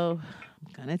self.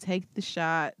 I'm gonna take the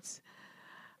shot.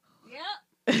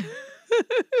 Yep.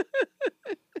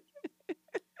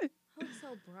 I'm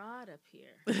so broad up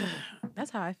here.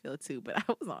 That's how I feel too. But I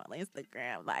was on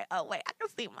Instagram like, oh wait, I can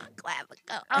see my glass.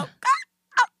 Go, oh God,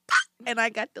 oh God, and I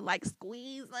got to like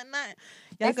squeeze and that.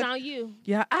 That's on you.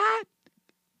 Yeah,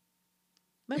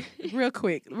 real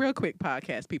quick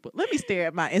podcast people. Let me stare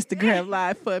at my Instagram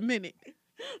live for a minute.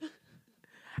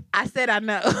 I said I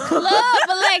know. Love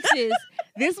Alexis.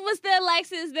 This was the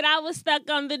Alexis that I was stuck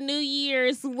on the New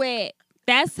Year's with.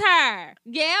 That's her.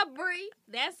 Yeah, Bree.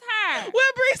 That's her.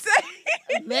 What Bree say?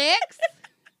 Lex.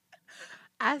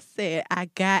 I said I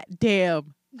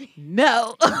goddamn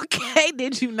no. Okay,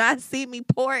 did you not see me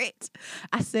pour it?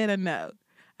 I said I know.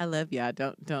 I love y'all.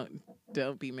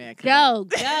 Don't be mad. Go.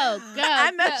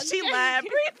 I know she lied.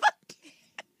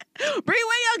 Bree,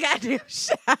 where your goddamn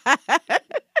shot?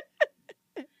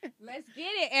 Let's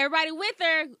get it. Everybody with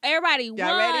her. Everybody.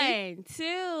 Y'all 1, ready?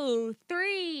 2,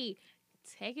 3.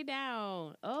 Take it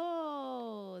down.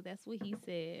 Oh, that's what he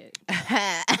said.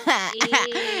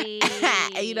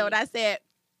 And you know what I said?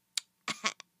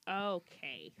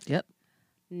 Okay. Yep.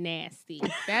 Nasty.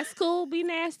 That's cool. Be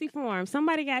nasty for him.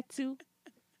 Somebody got to.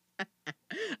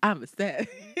 I'm upset.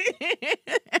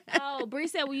 Oh, Bree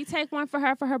said, will you take one for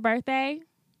her birthday?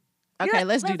 Okay, Yeah,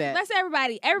 let's do that. Let's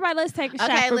everybody, let's take a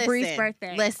shot for Bree's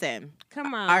birthday. Listen.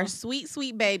 Come on. Our sweet,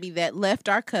 sweet baby that left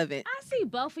our covet. I see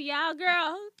both of y'all,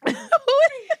 girl.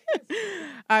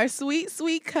 Our sweet,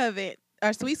 sweet covet.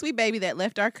 Our sweet, sweet baby that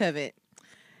left our covet.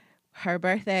 Her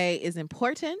birthday is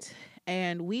important,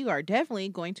 and we are definitely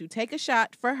going to take a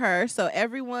shot for her. So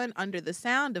everyone under the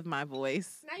sound of my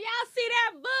voice. Now y'all see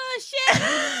that bullshit?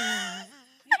 Y'all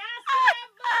see that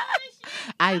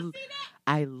bullshit?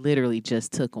 I literally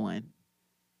just took one.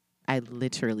 It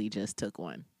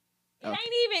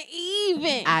ain't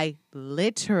even. I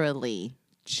literally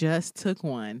just took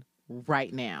one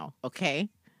right now. Okay.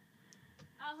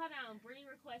 Oh, hold on. Bree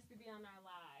requests to be on our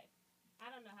live.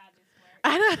 I don't know how this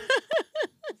works.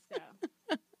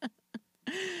 Let's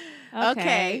go.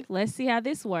 Okay. Let's see how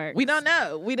this works. We don't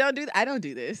know. We don't do. I don't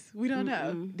do this. We don't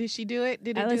know. Did she do it?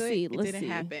 Did it do it? Let's Did it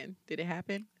happen? Did it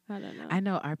happen? I don't know. I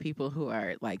know our people who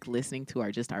are like listening to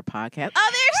our podcast.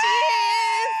 Oh, there she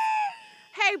is.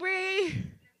 Hey, Bree.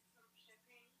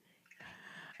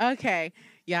 Okay.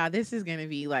 Yeah, this is gonna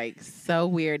be like so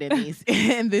weird in these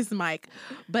in this mic.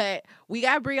 But we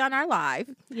got Bree on our live.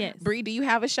 Yes. Bree, do you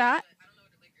have a shot?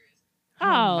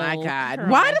 Oh my God. girl.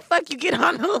 Why the fuck you get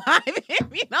on the live if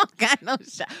you don't got no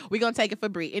shot? We're gonna take it for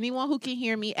Bree. Anyone who can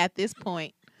hear me at this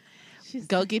point,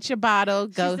 go get your bottle.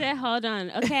 Go. She said, hold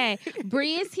on. Okay.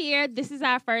 Bree is here. This is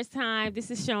our first time.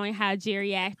 This is showing how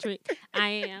geriatric I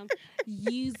am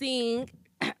using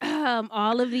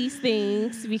all of these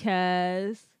things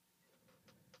because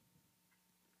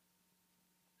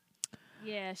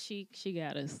yeah, she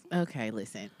got us. Okay,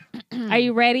 listen. Are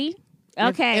you ready?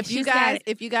 Okay. If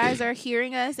you guys are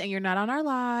hearing us and you're not on our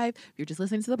live, if you're just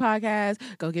listening to the podcast,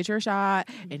 go get your shot.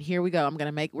 And here we go.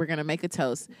 We're gonna make a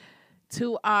toast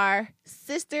to our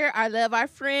sister, our love, our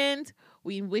friend.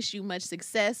 We wish you much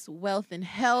success, wealth, and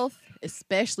health,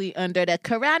 especially under the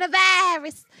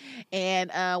coronavirus.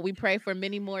 And we pray for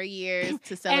many more years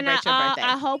to celebrate your birthday.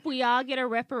 I hope we all get a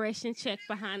reparation check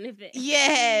behind the thing.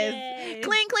 Yes.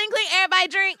 Cling, cling, cling. Everybody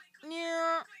drink.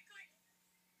 Yeah.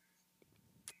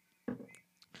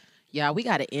 Yeah, we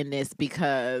got to end this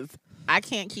because I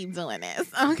can't keep doing this.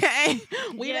 Okay,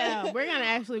 we're gonna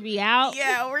actually be out.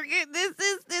 Yeah, this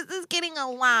is getting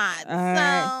a lot. All so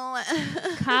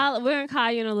right. We're gonna call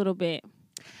you in a little bit.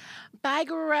 Bye,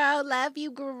 Guru. Love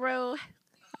you, Guru.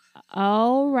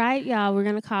 All right, y'all. We're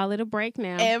gonna call it a break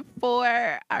now. And for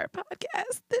our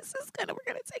podcast, we're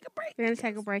gonna take a break. We're gonna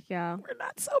take a break, y'all. We're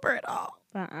not sober at all.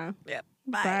 Yep.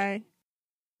 Bye.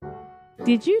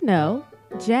 Did you know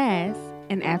jazz,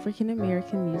 an African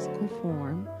American musical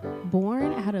form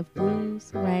born out of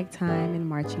blues, ragtime, and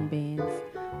marching bands,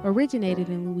 originated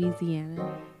in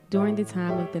Louisiana During the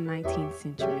time of the 19th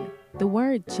century, the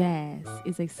word jazz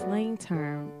is a slang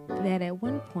term that at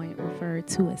one point referred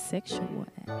to a sexual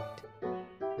act.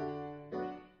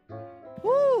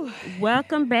 Woo.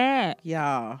 Welcome back.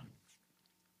 Y'all.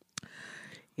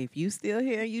 If you still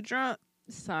here, you drunk.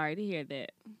 Sorry to hear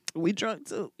that. We drunk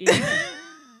too. Yeah.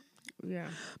 Yeah.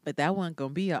 But that wasn't going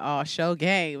to be an all-show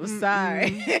game. I'm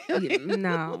sorry.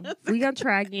 No. We're going to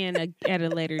try again at a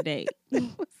later date.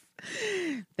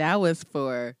 That was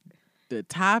for the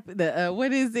top,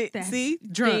 what is it? That's See?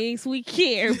 Drunk. Things we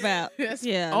care about. That's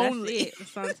Yeah, only. that's it.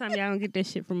 Sometimes y'all don't get that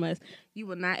shit from us. You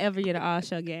will not ever get an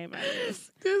all-show game out of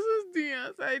this. This was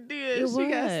Dion's idea. It She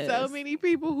got so was. many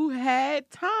people who had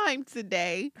time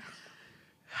today.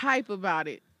 Hype about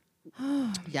it.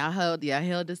 Y'all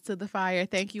held us to the fire.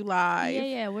 Thank you, live.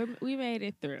 Yeah, we made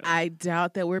it through. I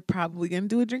doubt that we're probably gonna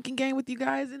do a drinking game with you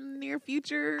guys in the near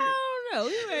future. I don't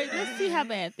know. Let's see how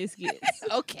bad this gets.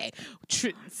 Okay.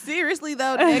 Seriously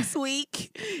though, next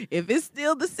week, if it's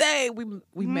still the same,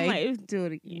 we may might do it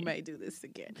we again. may do this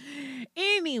again.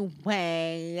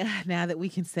 Anyway, now that we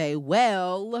can say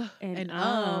well and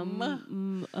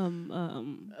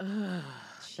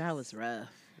that was rough.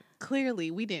 Clearly,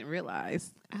 we didn't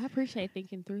realize I appreciate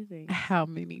thinking through things. how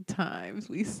many times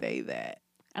we say that.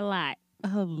 A lot. A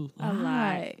lot. A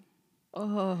lot.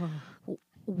 Oh,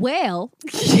 Well,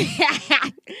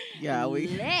 yeah, we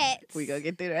let's gonna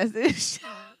get through the rest of this show.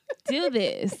 do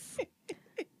this.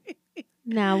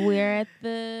 Now we're at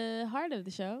the heart of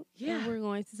the show. Yeah. And we're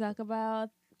going to talk about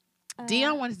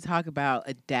Dion wanted to talk about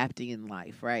adapting in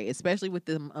life, right? Especially with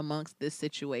them amongst this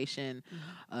situation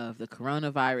of the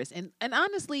coronavirus. And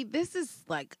honestly, this is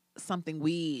like something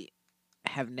we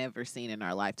have never seen in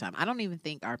our lifetime. I don't even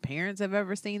think our parents have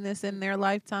ever seen this in their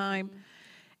lifetime.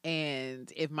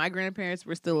 And if my grandparents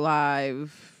were still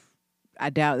alive, I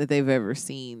doubt that they've ever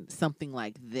seen something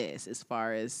like this as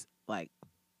far as like,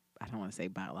 I don't want to say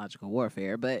biological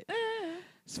warfare, but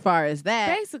as far as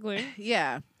that, basically.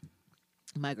 yeah.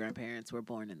 My grandparents were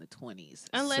born in the 20s.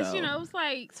 Unless, so- it was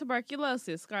like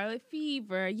tuberculosis, scarlet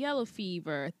fever, yellow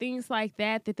fever, things like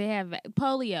that they have,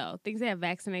 polio, things they have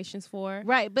vaccinations for.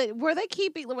 Right, but were they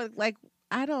keeping, like,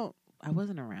 I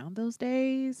wasn't around those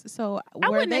days, so I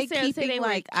were wouldn't they necessarily say keeping, they were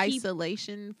like,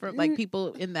 isolation for, like,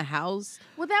 people in the house?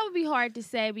 Well, that would be hard to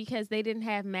say because they didn't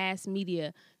have mass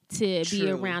media to be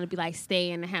True. around and be like, stay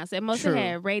in the house. And most True. of them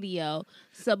had radio.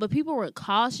 So, but people were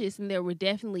cautious and there were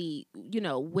definitely,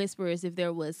 whispers if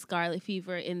there was scarlet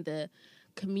fever in the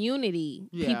community.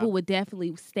 Yeah. People would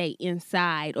definitely stay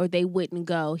inside or they wouldn't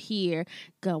go here.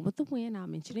 Go with the Wind, I'll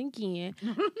mention it again.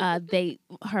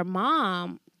 Her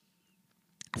mom,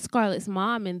 Scarlett's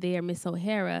mom in there, Miss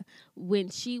O'Hara, when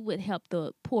she would help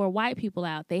the poor white people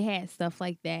out, they had stuff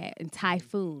like that. And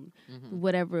Typhoon,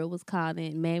 whatever it was called.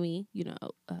 And Mammy,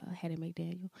 Hattie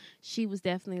McDaniel, she was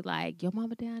definitely like, your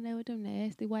mama down there with them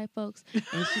nasty white folks. And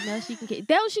she knows she can get,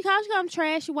 that was she called them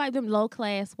trashy white, them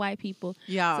low-class white people.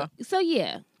 Y'all, So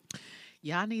yeah.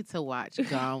 y'all need to watch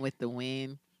Gone with the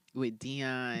Wind with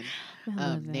Dion I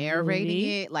love that narrating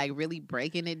movie. it, like really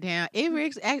breaking it down.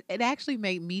 It actually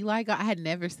made me like, I had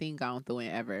never seen Gone with the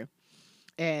Wind ever.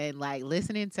 And like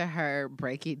listening to her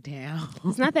break it down.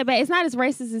 It's not that bad. It's not as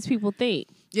racist as people think.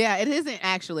 Yeah, it isn't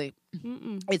actually.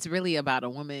 Mm-mm. It's really about a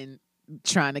woman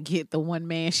trying to get the one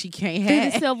man she can't Through the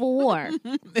have. Civil War.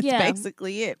 That's Yeah.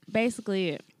 basically it. Basically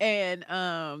it. And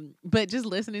but just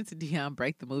listening to Dion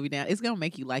break the movie down, it's gonna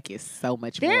make you like it so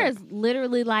much more. There's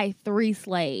literally like 3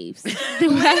 slaves. The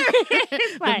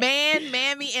man,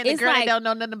 Mammy, and the it's girl like- that don't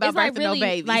know nothing about It's like birthing really, no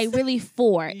babies. like really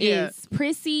 4. Yeah. It's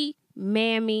Prissy,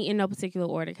 Mammy, in no particular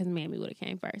order because Mammy would have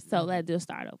came first. So let's just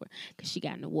start over because she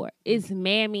got an award. It's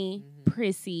Mammy,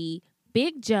 Prissy,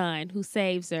 Big John who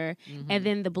saves her, and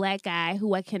then the black guy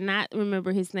who I cannot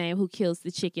remember his name who kills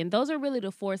the chicken. Those are really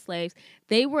the 4 slaves.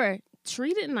 They were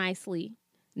treated nicely.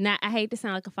 I hate to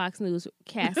sound like a Fox News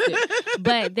caster,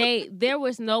 but there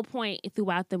was no point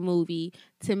throughout the movie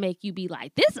to make you be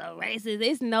like, this is a racist.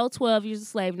 It's no 12 years a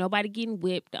slave. Nobody getting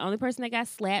whipped. The only person that got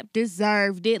slapped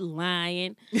deserved it,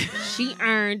 lying. She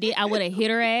earned it. I would have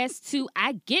hit her ass too.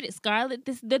 I get it, Scarlett.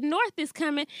 The North is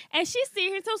coming. And she's sitting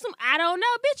here and told some, I don't know.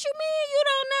 Bitch, you mean you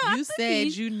don't know? You I said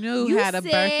think you knew you how to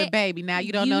birth a said baby. Now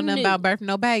you don't you know nothing knew. about birthing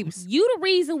no babies. You the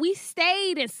reason we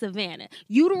stayed in Savannah.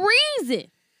 You the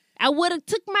reason. I would have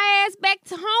took my ass back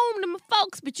to home to my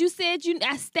folks, but you said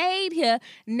I stayed here.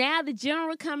 Now the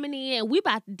general coming in, we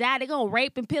about to die. They gonna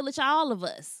rape and pillage all of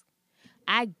us.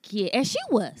 I get, and she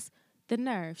was the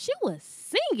nerve. She was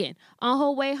singing on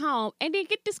her way home, and then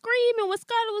get to screaming when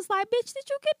Scarlett was like, "Bitch, did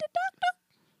you get the doctor?"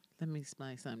 Let me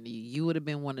explain something to you. You would have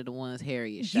been one of the ones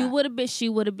Harriet shot. You would have been. She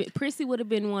would have been. Prissy would have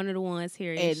been one of the ones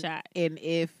here in shot. And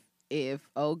if if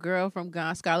old girl from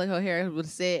Gone, Scarlett O'Hara, would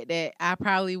have said that, I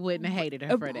probably wouldn't have hated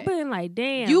her for that. Been like,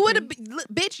 damn. You would have,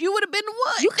 bitch. You would have been the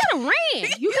one. You could have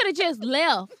ran. You could have just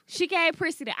left. She gave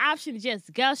Prissy the option to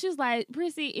just go. She was like,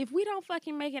 Prissy, if we don't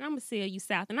fucking make it, I'm gonna sell you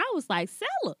south. And I was like, sell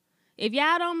her. If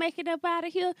y'all don't make it up out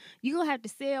of here, you gonna have to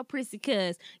sell Prissy,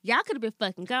 because y'all could have been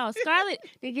fucking gone. Scarlett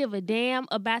didn't give a damn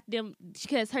about them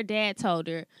because her dad told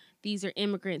her, these are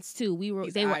immigrants too.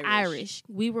 They were Irish.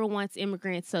 We were once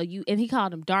immigrants, and he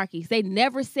called them darkies. They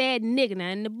never said nigga. Now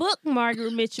in the book,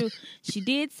 Margaret Mitchell, she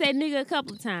did say nigga a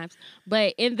couple of times,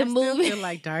 but in the movie, I feel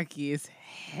like darky is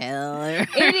hell.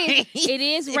 It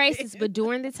is racist. But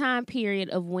during the time period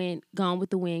of when Gone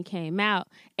with the Wind came out,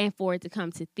 and for it to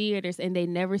come to theaters, and they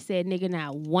never said nigga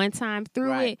not one time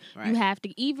through it, you have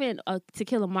to, even To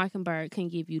Kill a Mockingbird can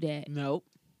give you that.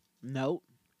 Nope.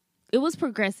 It was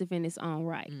progressive in its own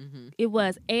right. Mm-hmm. It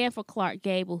was. And for Clark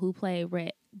Gable, who played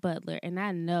Rhett Butler. And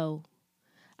I know,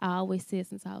 I always said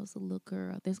since I was a little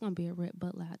girl, there's going to be a Rhett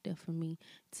Butler out there for me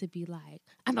to be like,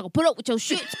 I'm not going to put up with your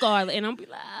shit, Scarlett. And I'm be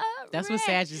like, that's what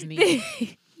Sages need.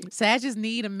 Sages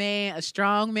need a man, a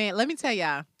strong man. Let me tell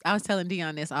y'all, I was telling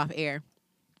Dion this off air.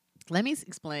 Let me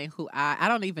explain who I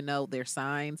don't even know their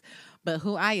signs, but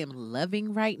who I am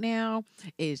loving right now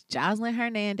is Jocelyn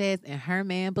Hernandez and her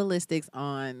man Ballistics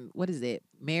on, what is it?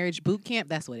 Marriage Boot Camp?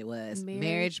 That's what it was.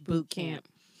 Marriage Boot Camp.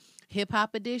 Hip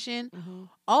Hop Edition. Mm-hmm.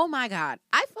 Oh my God.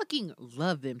 I fucking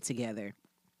love them together.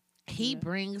 He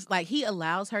brings, like, he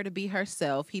allows her to be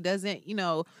herself. He doesn't,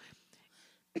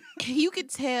 you could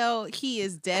tell he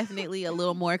is definitely a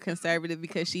little more conservative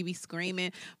because she be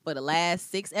screaming for the last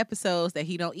 6 episodes that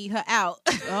he don't eat her out.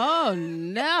 Oh,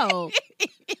 no.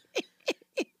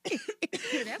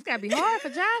 That's got to be hard for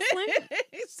Jocelyn.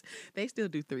 They still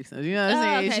do threesomes. You know what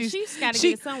I'm saying? Okay. She's got to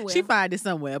get it somewhere. She find it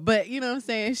somewhere. But you know what I'm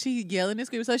saying? She yelling and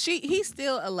screaming. So he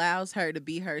still allows her to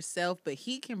be herself, but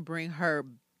he can bring her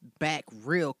back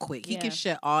real quick. He can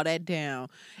shut all that down.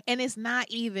 And it's not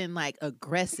even like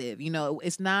aggressive.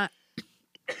 It's not.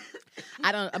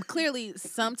 I'm clearly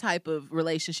some type of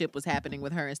relationship was happening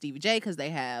with her and Stevie J because they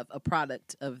have a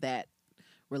product of that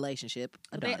relationship.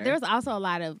 There's also a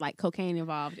lot of like cocaine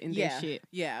involved in this shit.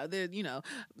 Yeah,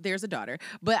 there's a daughter,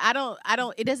 but I don't.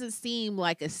 It doesn't seem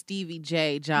like a Stevie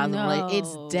J Jocelyn. No.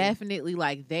 It's definitely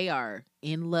like they are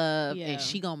in love, and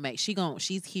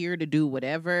she's here to do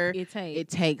whatever it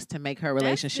takes to make her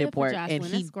relationship work. And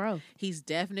he's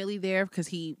definitely there because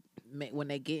when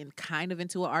they get kind of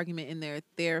into an argument in their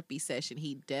therapy session,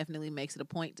 he definitely makes it a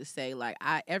point to say, like,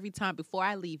 every time before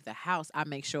I leave the house, I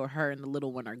make sure her and the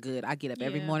little one are good. I get up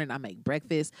every morning, I make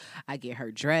breakfast, I get her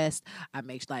dressed, I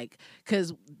make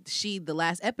because the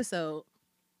last episode,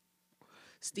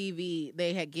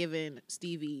 they had given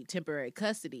Stevie temporary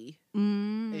custody,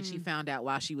 and she found out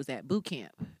while she was at boot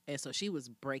camp, and so she was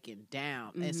breaking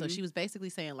down, and so she was basically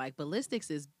saying like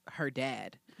Ballistics is her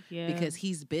dad, because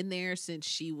he's been there since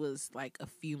she was like a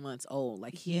few months old,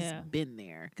 like he's been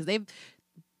there because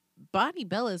Bonnie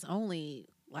Bella's only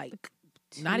like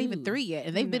 2. Not even 3 yet,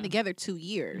 and they've been together 2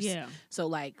 years, so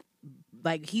like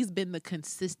he's been the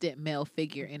consistent male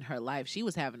figure in her life. She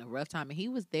was having a rough time, and he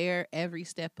was there every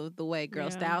step of the way.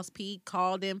 Styles P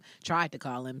called him, tried to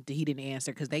call him. He didn't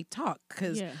answer because they talked.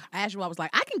 Because Ashwa was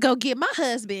like, I can go get my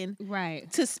husband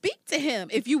to speak to him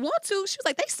if you want to. She was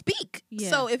like, they speak.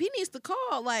 So if he needs to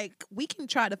call, like, we can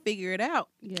try to figure it out.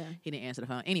 He didn't answer the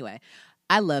phone. Anyway,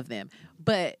 I love them,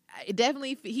 but he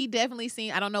definitely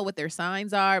seen. I don't know what their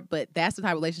signs are, but that's the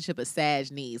type of relationship a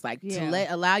Sag needs, like to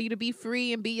allow you to be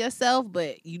free and be yourself.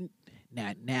 But you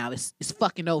now it's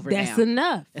fucking over. That's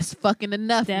enough. It's fucking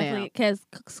enough. Definitely, because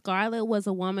Scarlett was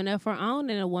a woman of her own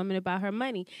and a woman about her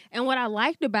money. And what I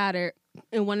liked about her,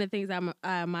 and one of the things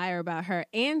I admire about her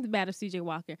and about CJ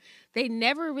Walker, they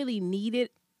never really needed.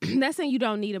 Not saying you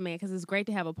don't need a man because it's great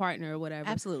to have a partner or whatever.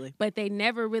 Absolutely. But they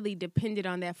never really depended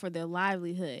on that for their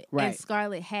livelihood. Right. And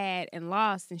Scarlett had and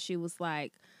lost, and she was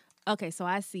like, okay, so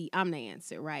I see I'm the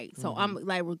answer, right? So I'm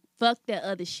like, fuck that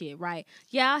other shit, right?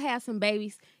 Yeah, I'll have some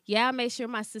babies. Yeah, I'll make sure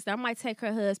my sister, I might take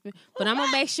her husband, but I'm going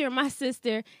to make sure my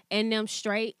sister and them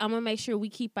straight. I'm going to make sure we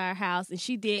keep our house. And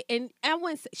she did. And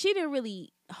she didn't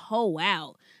really hoe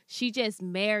out. She just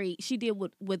married. She did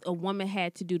what a woman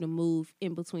had to do to move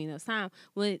in between those times.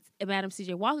 When Madam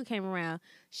C.J. Walker came around,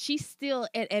 she still,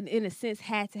 and in a sense,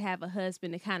 had to have a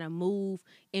husband to kind of move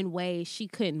in ways she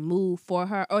couldn't move for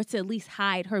her, or to at least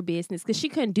hide her business, because she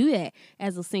couldn't do that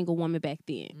as a single woman back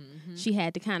then. She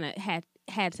had to kind of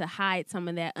had to hide some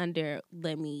of that under,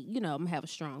 I'm gonna have a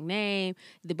strong name,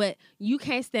 but you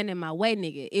can't stand in my way,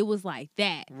 nigga. It was like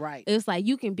that. Right. It was like,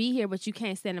 you can be here, but you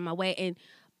can't stand in my way. And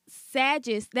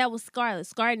Sagittarius, that was Scarlet.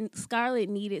 Scarlet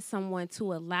needed someone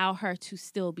to allow her to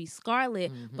still be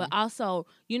Scarlet, but also,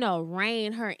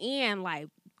 rein her in. Like,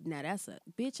 now that's a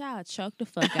bitch. I'll choke the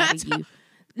fuck out of you.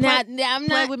 Now, I'm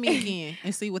play not with me again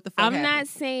and see what the fuck I'm happens.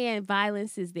 not saying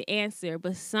violence is the answer,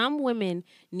 but some women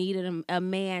needed a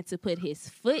man to put his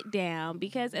foot down,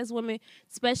 because as women,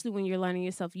 especially when you're learning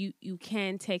yourself, you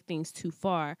can take things too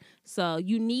far. So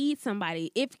you need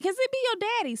somebody, because it be your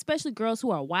daddy, especially girls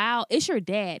who are wild. It's your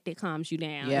dad that calms you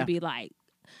down and be like,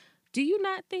 do you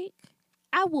not think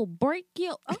I will break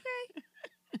you? Okay.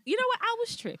 You know what? I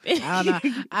was tripping. I don't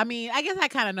know. I mean, I guess I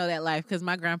kind of know that life because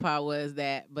my grandpa was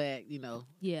that, but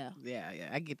Yeah,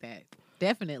 I get that.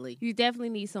 Definitely. You definitely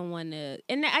need someone to,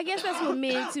 and I guess that's what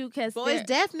men too, because boys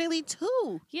definitely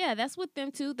too. Yeah, that's with them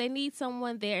too. They need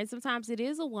someone there, and sometimes it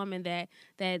is a woman that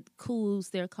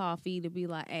cools their coffee to be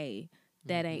like, "Hey,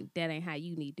 that ain't how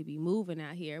you need to be moving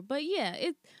out here." But yeah,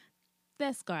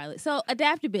 that's Scarlet. So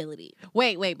adaptability.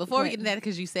 Wait, before we get into that,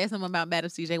 because you said something about Madam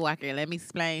C.J. Walker, let me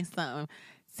explain something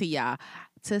to y'all.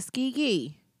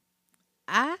 Tuskegee,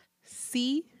 I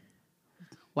see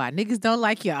why niggas don't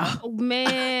like y'all. Oh,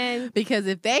 man. Because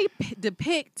if they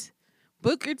depict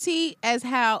Booker T as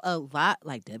how a lot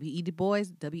like W.E. Du Bois,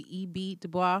 W.E.B. Du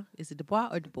Bois, is it Du Bois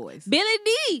or Du Bois? Billy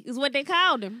D is what they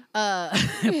called him.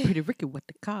 Pretty Ricky, what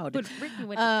they called him. Pretty Ricky,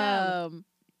 what they called him.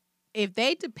 If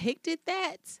they depicted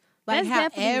that, like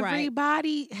that's how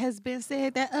everybody has been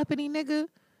said that uppity nigga.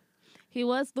 He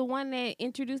was the one that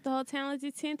introduced the whole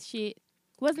talented 10th shit.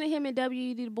 Wasn't it him and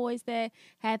W.E.B. Du Bois that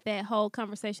had that whole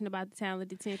conversation about the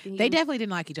talented 10th? They definitely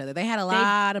didn't like each other. They had a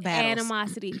lot of battles.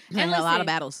 Animosity. They had a lot of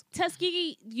battles.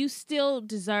 Tuskegee, you still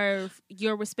deserve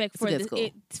your respect for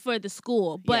the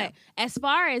school. But as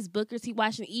far as Booker T.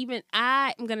 Washington, even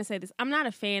I'm going to say this. I'm not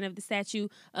a fan of the statue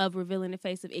of revealing the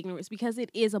face of ignorance because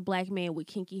it is a black man with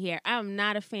kinky hair. I'm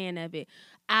not a fan of it.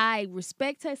 I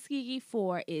respect Tuskegee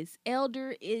for its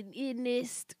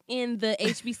elder-ness in the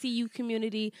HBCU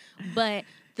community, but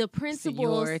the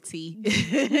principles... Seniority.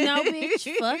 No,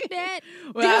 bitch, fuck that.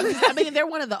 Well, I mean, they're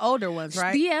one of the older ones,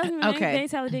 right? Yeah. Okay. They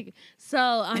Talladega. So,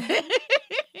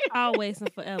 always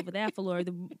and forever, the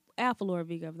Alpha Lord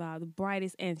Vega, the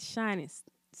brightest and shinest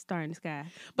star in the sky.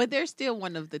 But they're still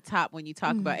one of the top when you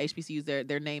talk about HBCUs.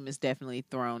 Their name is definitely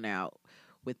thrown out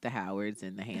with the Howards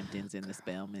and the Hamptons and the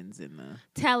Spelmans and the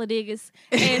Talladegas.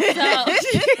 And so...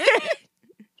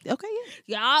 Okay,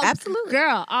 y'all, absolutely,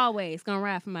 girl, always gonna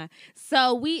ride for mine.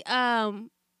 So we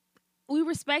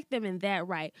respect them in that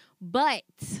right, but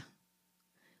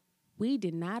we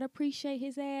did not appreciate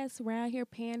his ass around here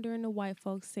pandering to white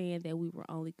folks, saying that we were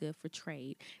only good for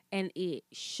trade, and it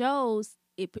shows.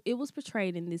 It was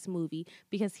portrayed in this movie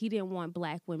because he didn't want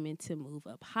black women to move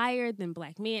up higher than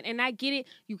black men. And I get it.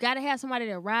 You got to have somebody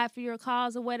to ride for your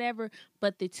cause or whatever,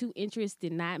 but the two interests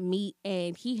did not meet,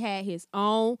 and he had his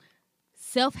own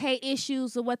self-hate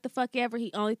issues or what the fuck ever. He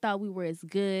only thought we were as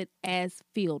good as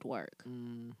field work.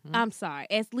 I'm sorry,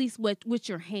 at least with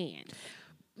your hand.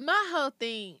 My whole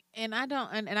thing, and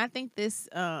I think this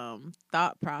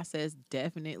thought process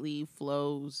definitely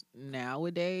flows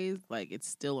nowadays, like it's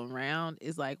still around,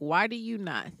 is like, why do you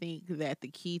not think that the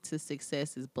key to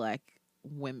success is black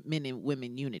men and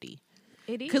women unity?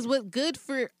 It is. Because what's good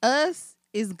for us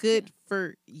is good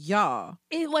for y'all.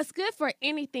 What's good for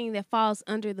anything that falls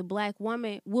under the black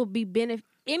woman will be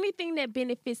anything that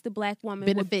benefits the black woman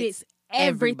benefits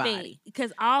everything,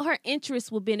 because all her interests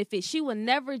will benefit. She will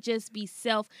never just be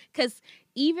because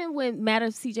even when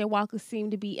Madam C.J. Walker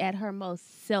seemed to be at her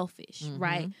most selfish,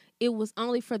 right? It was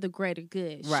only for the greater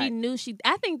good. Right. She knew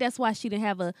I think that's why she didn't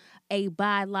have a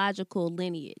biological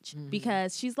lineage,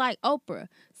 because she's like Oprah.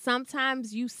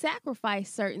 Sometimes you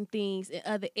sacrifice certain things in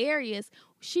other areas.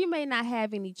 She may not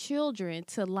have any children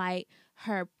to light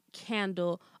her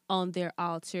candle on their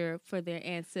altar for their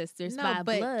ancestors by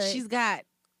blood. She's got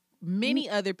many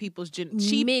other people's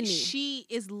she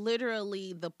is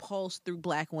literally the pulse through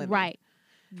black women. Right.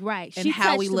 And she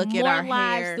how we look at our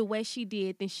lives hair the way she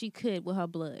did than she could with her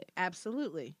blood.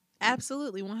 Absolutely,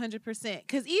 100%.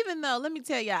 Because even though, let me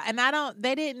tell y'all,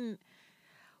 and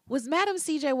was Madam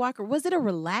C.J. Walker, was it a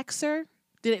relaxer?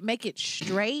 Did it make it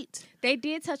straight? They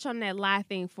did touch on that lie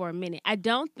thing for a minute. I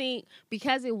don't think,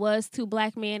 because it was two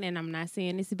black men, and I'm not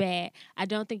saying it's bad, I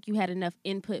don't think you had enough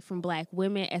input from black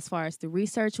women as far as the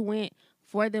research went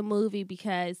for the movie,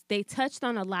 because they touched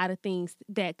on a lot of things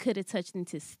that could have touched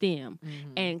into STEM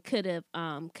and could have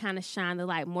kind of shined the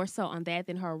light more so on that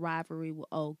than her rivalry with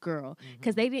old girl,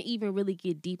 because they didn't even really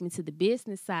get deep into the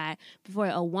business side. For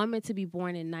a woman to be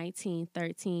born in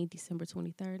 1913, December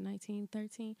 23rd,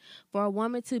 1913, for a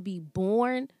woman to be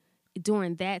born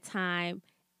during that time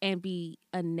and be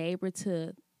a neighbor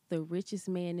to the richest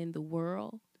man in the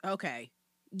world, Okay.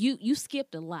 you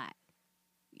skipped a lot.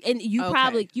 And you Okay.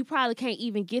 probably can't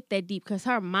even get that deep because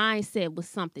her mindset was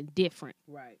something different.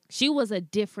 Right. She was a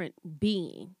different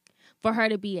being. For her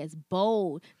to be as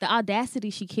bold, the audacity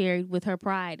she carried with her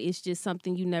pride is just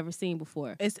something you never seen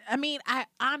before. I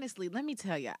honestly, let me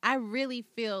tell you, I really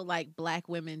feel like Black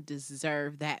women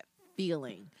deserve that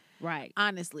feeling. Right.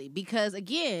 Honestly, because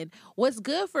again, what's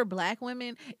good for Black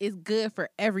women is good for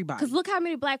everybody. Because look how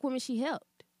many Black women she helped.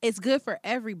 It's good for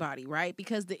everybody, right?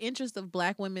 Because the interest of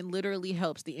Black women literally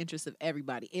helps the interest of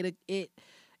everybody. It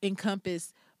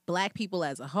encompasses Black people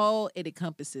as a whole. It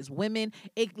encompasses women.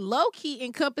 It low-key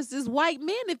encompasses white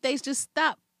men if they just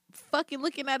stop fucking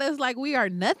looking at us like we are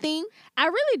nothing. I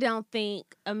really don't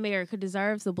think America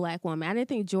deserves a Black woman. I didn't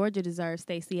think Georgia deserves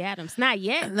Stacey Adams. Not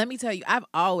yet. Let me tell you, I've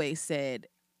always said,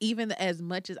 even as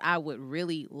much as I would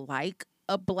really like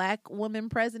a Black woman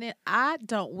president, I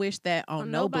don't wish that on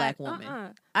no Black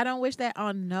woman. I don't wish that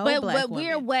on no Black woman. But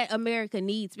we're what America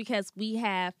needs because we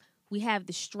have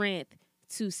the strength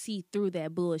to see through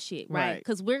that bullshit, right?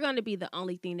 Because we're going to be the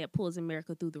only thing that pulls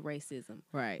America through the racism.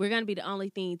 Right. We're going to be the only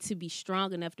thing to be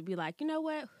strong enough to be like, you know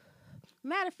what?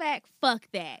 Matter of fact, fuck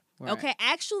that. Right. Okay,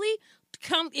 actually,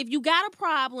 come if you got a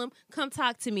problem, come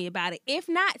talk to me about it. If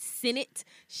not, Senate,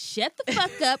 shut the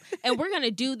fuck up, and we're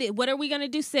gonna do this. What are we gonna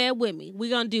do? Say it with me.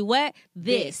 We're gonna do what?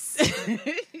 This.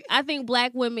 I think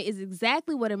Black women is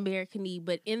exactly what America need,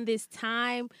 but in this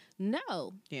time,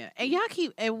 no. Yeah,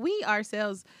 and we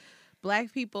ourselves,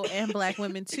 Black people and Black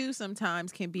women too,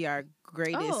 sometimes can be our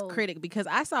greatest critic, because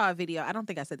I saw a video. I don't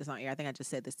think I said this on air. I think I just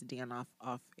said this to Dion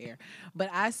off air. But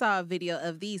I saw a video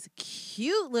of these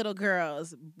cute little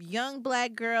girls, young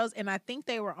Black girls, and I think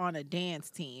they were on a dance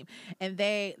team. And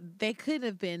they could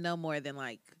have been no more than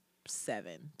like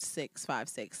 5,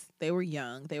 6. They were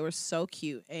young. They were so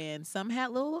cute. And some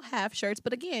had little half shirts,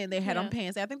 but again, they had on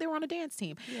pants. I think they were on a dance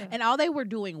team. Yeah. And all they were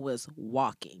doing was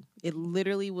walking. It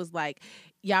literally was like,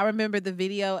 y'all remember the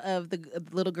video of the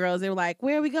little girls? They were like,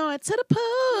 where are we going? To the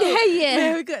pool. Yeah.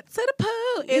 Where are we going? To the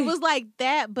pool. It was like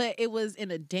that, but it was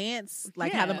in a dance,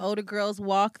 like how them older girls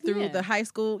walk through the high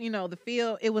school, the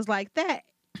field. It was like that.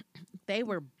 They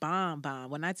were bomb.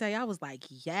 When I tell you, I was like,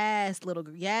 yes,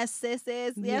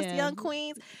 sisters, yes, young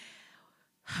queens.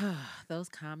 Those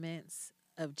comments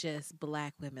of just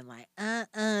Black women like,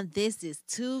 this is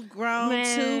too grown,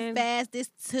 too fast, this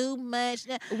too much.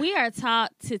 We are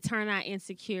taught to turn our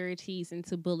insecurities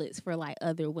into bullets for like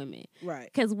other women. Right.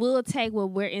 Because we'll take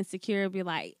what we're insecure and be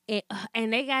like,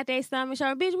 and they got their stomach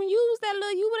short. Bitch, when you was that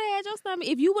little, you would have had your stomach.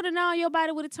 If you would have known your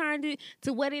body would have turned it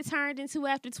to what it turned into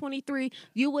after 23,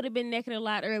 you would have been naked a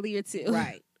lot earlier too.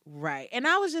 Right. And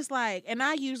I was just like, and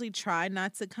I usually try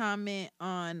not to comment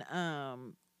on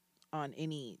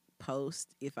any post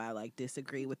if I like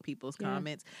disagree with people's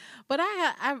comments, but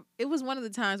it was one of the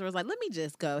times where I was like, let me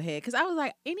just go ahead, because I was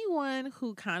like, anyone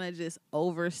who kind of just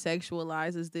over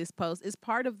sexualizes this post is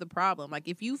part of the problem. Like,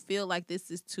 if you feel like this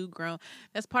is too grown,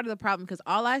 that's part of the problem, because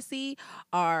all I see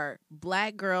are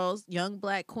Black girls, young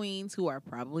Black queens who are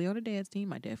probably on a dance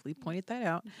team. I definitely pointed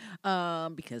that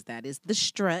out, because that is the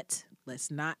strut.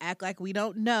 Let's not act like we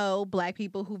don't know Black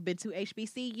people who've been to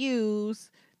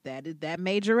HBCUs. That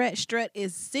majorette strut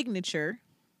is signature.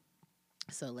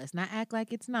 So let's not act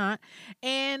like it's not.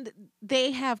 And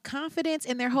they have confidence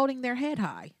and they're holding their head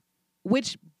high,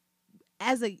 which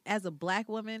as a Black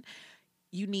woman,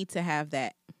 you need to have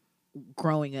that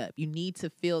growing up. You need to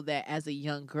feel that as a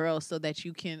young girl so that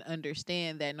you can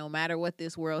understand that no matter what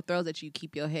this world throws at you,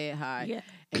 keep your head high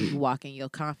and you walk in your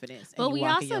confidence. But we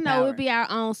also know it'll be our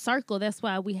own circle. That's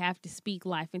why we have to speak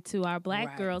life into our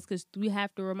Black girls, because we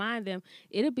have to remind them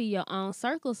it'll be your own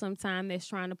circle sometime that's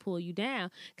trying to pull you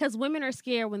down. Because women are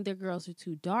scared when their girls are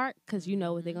too dark, because you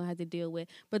know what they're going to have to deal with.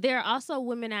 But there are also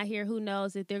women out here who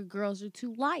knows that their girls are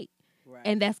too light. Right.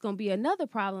 And that's going to be another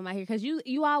problem out here, because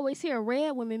you always hear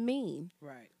red women mean.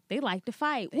 Right. They like to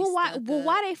fight.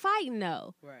 Why they fighting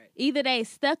though? Right. Either they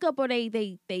stuck up or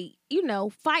they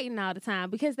fighting all the time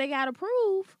because they got to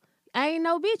prove. I ain't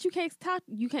no bitch. You can't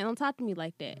don't talk to me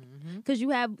like that. Because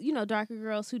you have, darker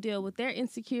girls who deal with their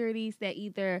insecurities that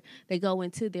either they go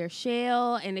into their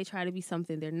shell and they try to be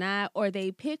something they're not, or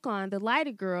they pick on the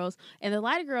lighter girls, and the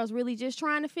lighter girls really just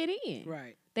trying to fit in.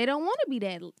 Right. They don't want to be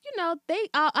that.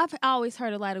 I've always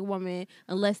heard a lighter woman,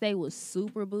 unless they was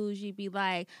super bougie, be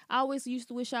like, I always used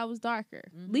to wish I was darker,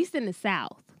 at least in the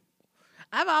South.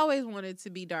 I've always wanted to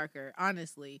be darker,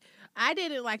 honestly. I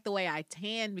didn't like the way I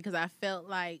tanned because I felt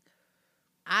like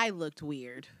I looked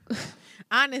weird.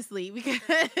 Honestly, because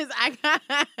I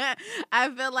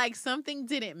felt like something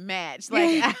didn't match.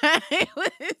 Like I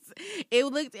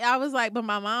was like, but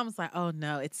my mom was like, oh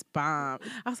no, it's bomb.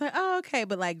 I was like, oh, okay.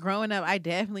 But like growing up, I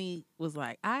definitely was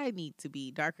like, I need to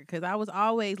be darker because I was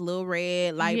always little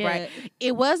red, light bright.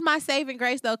 It was my saving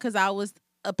grace though, because I was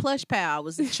a plush pal. I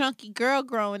was a chunky girl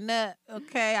growing up.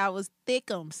 Okay. I was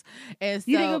thickums. And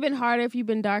so, you think it would have been harder if you'd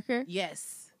been darker?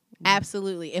 Yes.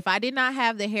 Absolutely. If I did not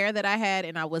have the hair that I had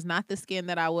and I was not the skin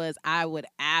that I would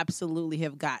absolutely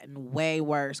have gotten way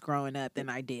worse growing up than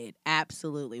I did.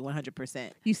 Absolutely.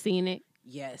 100%. You seen it?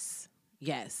 Yes.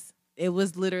 Yes. It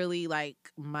was literally like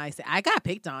I got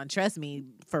picked on, trust me,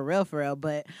 for real,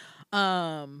 but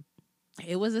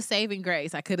it was a saving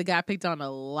grace. I could have got picked on a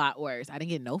lot worse. I didn't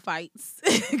get no fights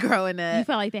growing up. You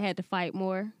felt like they had to fight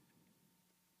more?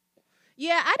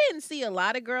 Yeah, I didn't see a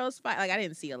lot of girls fight. Like I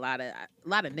didn't see a lot of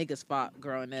niggas fought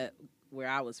growing up where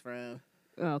I was from.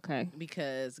 Okay.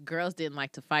 Because girls didn't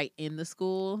like to fight in the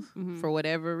school for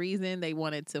whatever reason. They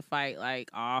wanted to fight like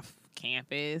off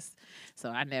campus. So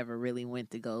I never really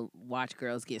went to go watch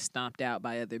girls get stomped out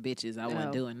by other bitches. I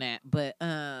wasn't doing that. But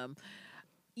yeah,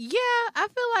 I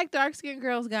feel like dark skinned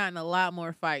girls got in a lot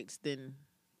more fights than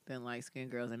light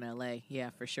skinned girls in LA. Yeah,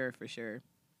 for sure.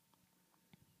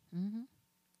 Mm-hmm.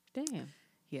 Damn.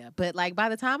 Yeah, but like by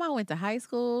the time I went to high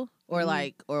school or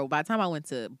by the time I went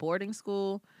to boarding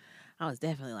school, I was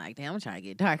definitely like, damn, I'm trying to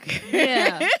get darker.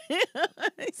 Yeah.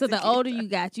 So the older you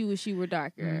got, you wish you were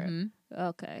darker. Mm-hmm.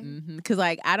 Okay. Because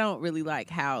like I don't really like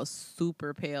how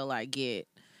super pale I get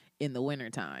in the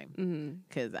wintertime.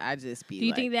 Because I just be. Do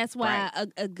you like, think that's why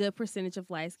a good percentage of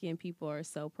light skinned people are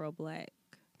so pro black?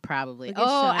 Probably. Oh,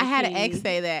 I had an ex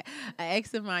say that. An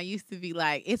ex of mine used to be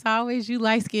like, it's always you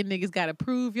light skinned niggas got to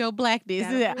prove your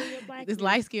blackness. This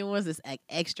light skinned one's this like,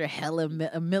 extra hella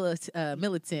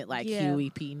militant like Huey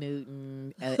P.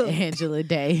 Newton, Angela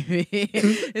Davis.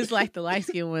 It's like the light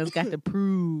skinned ones got to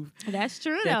prove. That's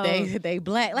true that though. They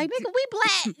black. Like, nigga, we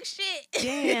black. Shit.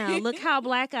 Damn, look how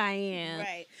black I am.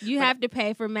 Right. You have to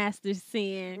pay for master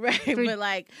sin. Right. But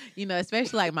like,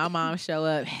 especially like my mom show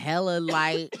up hella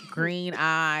light, green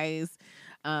eyes.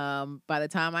 By the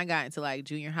time I got into like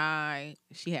junior high,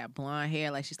 she had blonde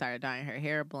hair. Like she started dyeing her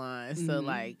hair blonde. So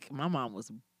like my mom was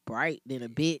bright than a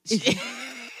bitch.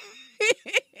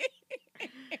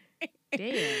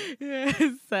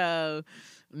 Damn. So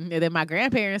and then my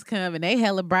grandparents come and they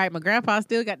hella bright. My grandpa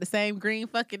still got the same green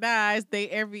fucking eyes. They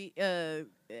every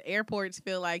airports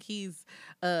feel like he's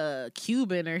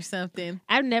Cuban or something.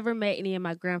 I've never met any of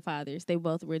my grandfathers. They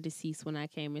both were deceased when I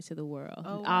came into the world.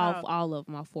 Oh, wow. All of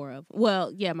them, all four of them.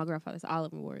 Well, yeah, my grandfathers, all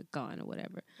of them were gone or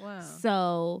whatever. Wow.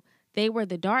 So they were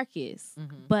the darkest,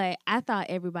 but I thought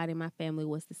everybody in my family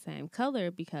was the same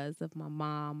color because of my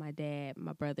mom, my dad,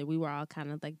 my brother. We were all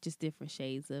kind of like just different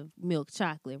shades of milk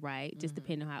chocolate, right? Just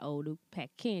depending on how old a pack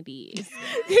of candy is.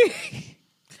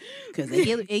 Because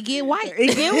it get white.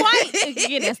 It get white.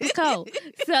 Yeah, that's the code.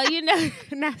 So,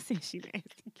 not saying she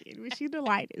nasty kid, but she the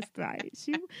lightest, right?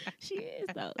 She is,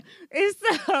 though. And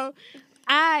so,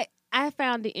 I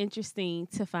found it interesting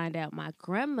to find out my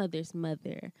grandmother's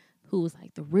mother, who was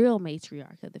like the real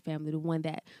matriarch of the family, the one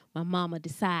that my mama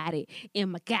decided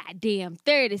in my goddamn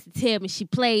 30s to tell me she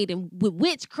played with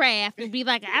witchcraft and be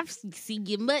like, I've seen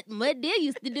your mud deal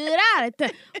used to do it all the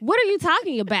time. What are you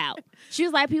talking about? She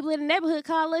was like, people in the neighborhood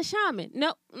call her a shaman.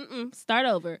 Nope, start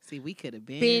over. See, we could have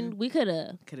been. We could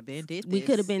have did this. We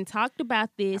could have been talked about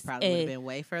this. I probably would have been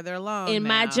way further along. In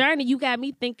my journey, you got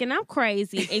me thinking I'm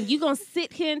crazy, and you gonna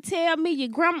sit here and tell me your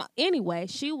grandma. Anyway,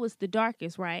 she was the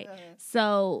darkest, right?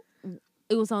 So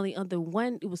it was only under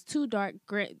one. It was two dark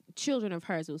children of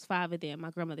hers. It was 5 of them.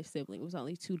 My grandmother's sibling. It was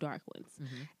only 2 dark ones,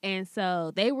 and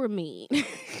so they were mean. Yeah,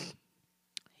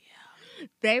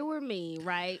 they were mean,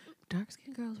 right?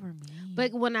 Dark-skinned girls were mean.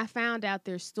 But when I found out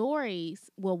their stories,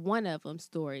 well, one of them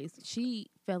stories, she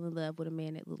fell in love with a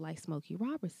man that looked like Smokey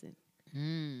Robertson.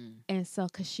 And so,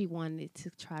 because she wanted to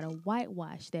try to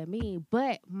whitewash that mean.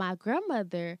 But my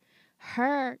grandmother,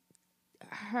 her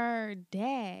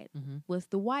dad was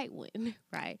the white one,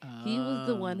 right? He was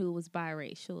the one who was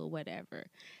biracial or whatever.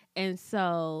 And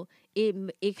so it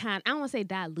kind of, I don't want to say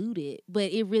diluted,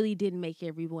 but it really didn't make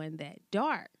everyone that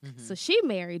dark. So she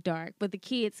married dark, but the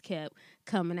kids kept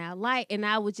coming out light. And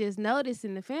I would just notice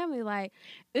in the family, like,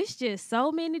 it's just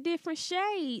so many different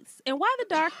shades. And why the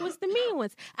dark was the mean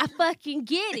ones? I fucking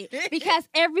get it. Because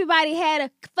everybody had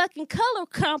a fucking color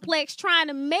complex trying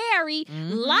to marry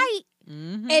light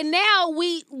And now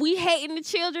we hating the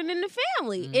children in the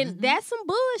family. And that's some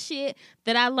bullshit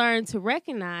that I learned to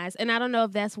recognize. And I don't know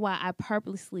if that's why I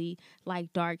purposely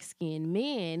like dark-skinned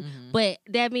men, but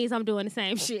that means I'm doing the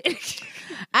same shit.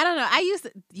 I don't know. I used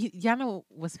to, y'all know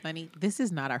what's funny? This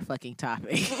is not our fucking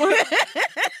topic.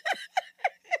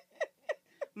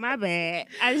 My bad.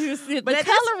 I just but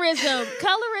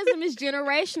colorism is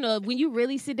generational. When you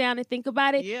really sit down and think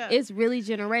about it, it's really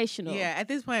generational. Yeah, at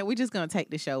this point, we're just gonna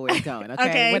take the show where it's going.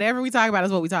 Okay? Whatever we talk about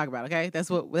is what we talk about. Okay, that's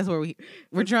where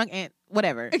we're drunk and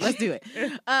whatever. Let's do it.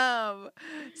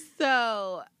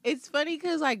 So it's funny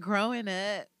because like growing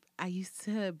up, I used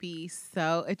to be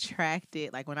so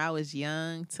attracted, like when I was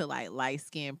young, to like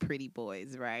light-skinned pretty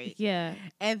boys, right? Yeah.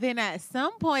 And then at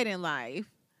some point in life,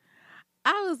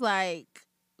 I was like,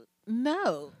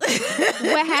 no.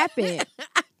 What happened?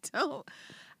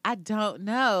 I don't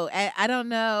know. I don't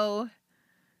know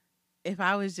if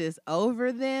I was just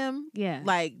over them. Yeah.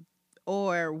 Like,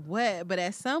 or what. But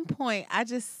at some point, I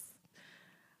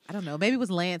don't know. Maybe it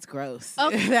was Lance Gross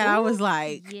that I was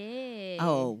like, yeah.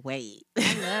 Oh, wait.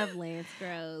 I love Lance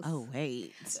Gross. Oh,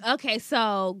 wait. Okay,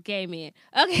 so gay men.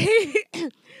 Okay.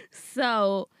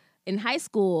 So in high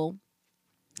school,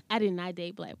 I did not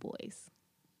date black boys.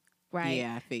 Right.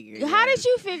 Yeah, I figured. How did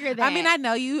you figure that? I mean, I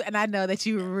know you, and I know that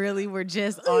you really were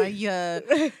just on your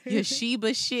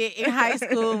Sheba shit in high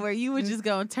school, where you were just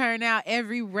gonna turn out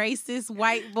every racist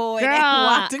white boy Girl,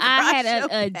 that walked across I had your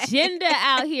an path. agenda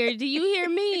out here. Do you hear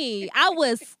me? I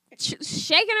was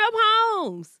shaking up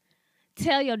homes.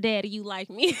 Tell your daddy you like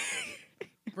me.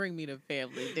 Bring me to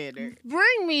family dinner.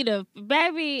 Bring me to,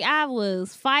 baby, I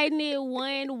was fighting it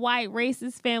one white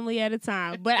racist family at a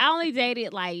time. But I only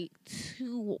dated like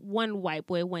one white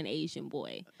boy, one Asian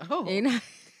boy. Oh. And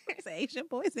It's Asian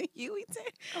boys in Hueyton.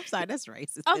 I'm sorry, that's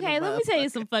racist. okay, let me tell you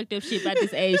some fucked up shit about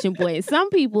this Asian boy. Some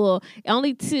people,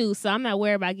 only two, so I'm not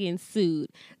worried about getting sued.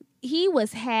 He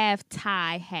was half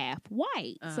Thai, half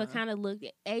white. So kind of looked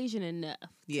Asian enough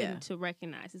to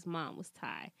recognize his mom was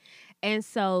Thai. And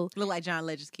so look like John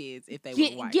Legend's kids if they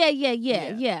were white.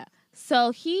 Yeah.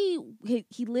 So he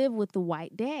lived with the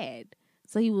white dad.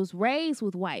 So he was raised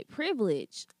with white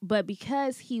privilege, but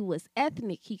because he was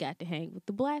ethnic, he got to hang with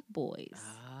the black boys.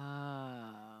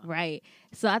 Right.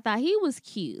 So I thought he was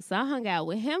cute. So I hung out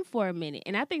with him for a minute.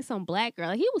 And I think some black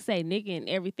girl, he would say nigga and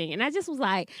everything. And I just was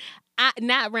like,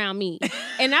 not around me.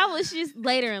 And I was just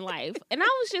later in life. And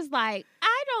I was just like,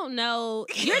 I don't know.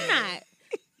 You're not.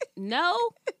 No.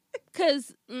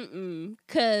 Because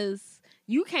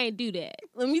you can't do that.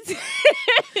 Let me tell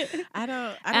you. I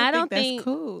don't think that's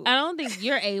cool. I don't think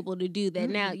you're able to do that.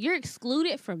 Now, you're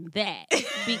excluded from that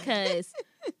because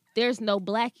there's no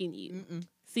black in you.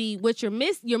 See, what you're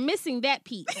missing that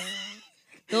piece.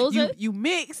 You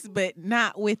mix, but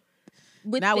not with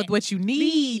what you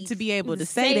need to be able to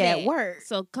say that word.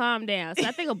 So calm down. So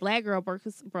I think a black girl broke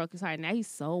his heart. Now he's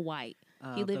so white.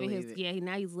 He living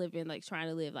now he's living like trying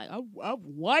to live like I'm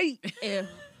white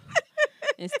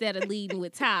instead of leading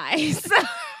with ties.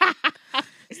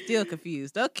 Still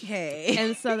confused. Okay.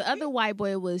 And so the other white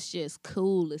boy was just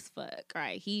cool as fuck,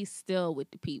 right? He's still with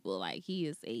the people. Like he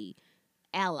is a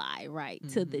ally, right,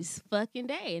 to this fucking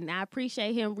day. And I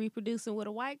appreciate him reproducing with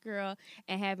a white girl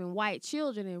and having white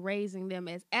children and raising them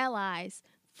as allies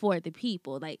for the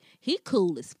people. Like, he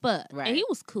cool as fuck. Right. And he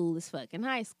was cool as fuck in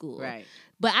high school. Right.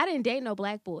 But I didn't date no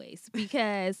black boys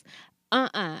because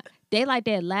they like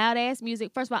that loud ass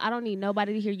music. First of all, I don't need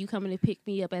nobody to hear you coming to pick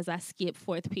me up as I skip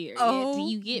fourth period. Oh, do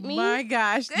you get me? My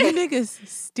gosh, you niggas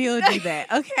still do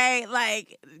that. Okay,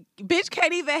 like bitch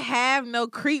can't even have no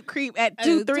creep at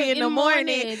 2-3 in the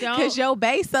morning because your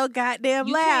bass so goddamn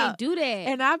you loud. Can't do that.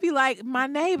 And I be like, my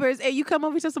neighbors, and you come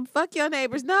over to some fuck your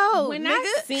neighbors. No, when nigga.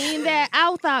 I seen that,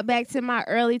 I thought back to my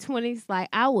early 20s. Like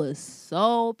I was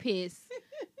so pissed.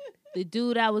 The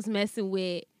dude I was messing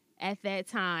with at that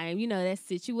time, you know, that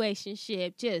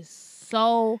situationship, just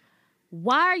so,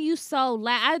 why are you so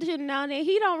loud? I didn't know that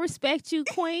he don't respect you,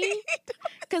 queen,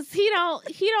 because he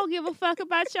don't give a fuck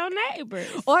about your neighbors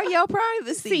or your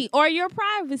privacy.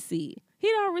 He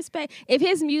don't respect, if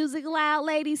his music loud,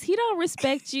 ladies, he don't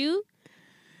respect you.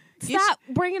 Stop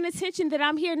bringing attention that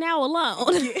I'm here now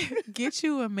alone. Get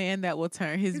you a man that will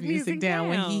turn his music down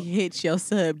when he hits your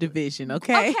subdivision,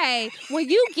 okay? Okay, when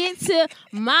you get to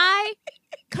my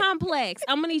complex,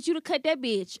 I'm gonna need you to cut that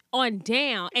bitch on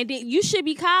down, and then you should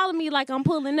be calling me like I'm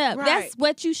pulling up. Right. That's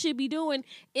what you should be doing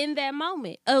in that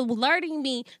moment, alerting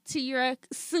me to your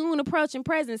soon approaching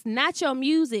presence, not your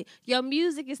music. Your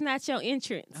music is not your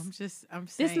entrance. I'm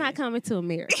saying this not coming to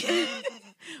America.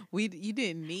 You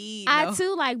didn't need. I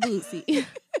too like Bootsy.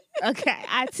 Okay,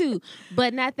 I too,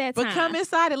 but not that time. But come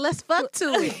inside and let's fuck to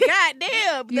it. God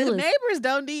damn, You the was- neighbors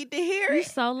don't need to hear You it.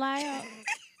 so loud,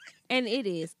 and it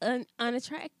is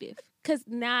unattractive. Cause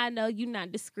now I know you're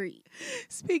not discreet.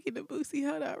 Speaking of Boosie,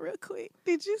 hold on real quick.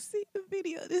 Did you see the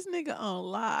video? This nigga on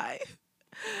live.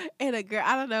 And a girl,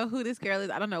 I don't know who this girl is.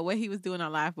 I don't know what he was doing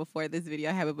on live before this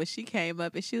video happened, but she came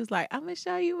up and she was like, I'm going to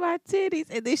show you my titties.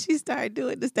 And then she started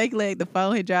doing the steak leg, the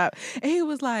phone had dropped. And he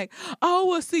was like, oh, I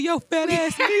want to see your fat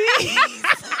ass knees.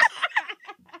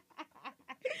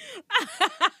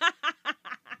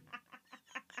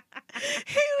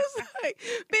 He was like,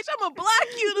 bitch, I'm going to block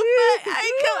you the fuck.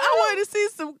 I want to see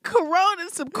some corona,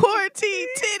 some quarantine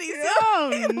titties.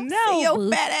 Oh, no, See your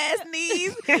Boosie. fat ass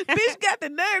knees. Bitch got the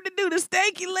nerve to do the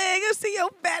stanky leg. I see your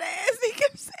fat ass. He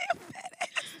kept saying fat ass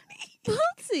knees.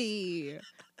 Boosie.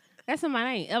 That's somebody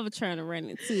I ain't ever trying to run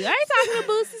into. I ain't talking to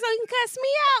Boosie so he can cuss me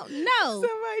out. No.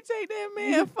 Somebody take that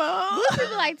man phone. Boosie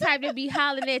be like type to be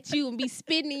hollering at you and be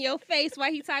spitting in your face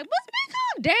while he type. Boosie, man,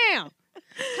 calm down.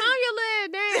 Calm your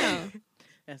leg down.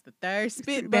 That's the third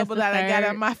spit That's bubble the that I got third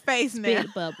on my face now.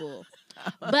 Spit bubble.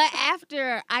 But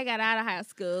after I got out of high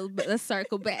school, but let's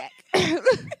circle back.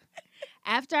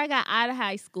 After I got out of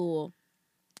high school,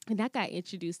 and I got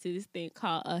introduced to this thing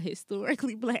called a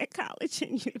historically black college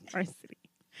and university.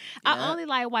 I Yeah. only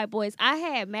like white boys. I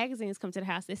had magazines come to the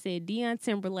house that said Deion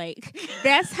Timberlake.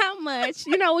 That's how much,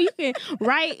 you know, you can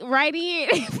write in.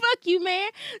 Fuck you, man.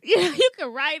 You know, you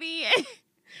can write in.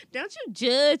 Don't you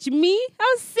judge me.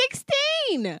 I was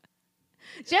 16.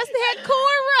 Just had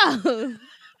cornrows.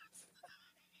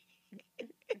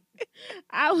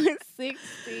 I was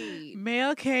 16.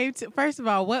 Mail came to, first of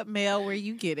all, what mail were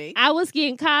you getting? I was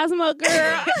getting Cosmo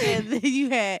Girl. And then you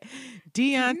had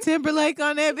Deion Timberlake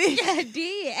on that bitch. I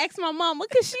did. Ask my mama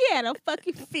because she had a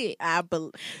fucking fit. I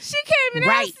believe. She came in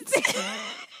Right.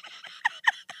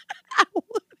 I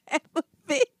would have a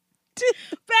fit.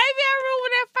 Baby, I remember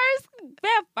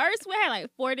that first we had like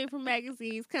 4 different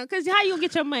magazines come. Cause how you gonna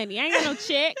get your money? I ain't got no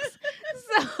checks.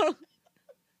 So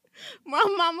my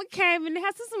mama came in the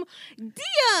house and some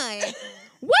Deion,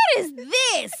 what is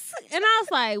this? And I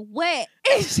was like, what?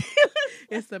 And she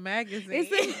It's a magazine.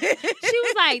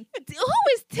 was like, who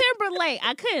is Timberlake?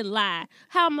 I couldn't lie.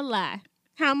 How am I lie?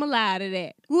 How am I lie to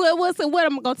that? What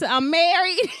am I gonna tell? I'm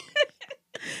married.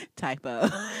 Typo.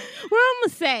 What I'm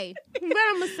gonna say?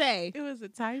 It was a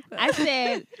typo. I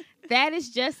said, that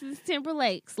is Justin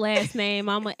Timberlake's last name,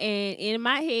 mama. And in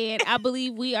my head, I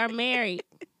believe we are married.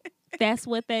 That's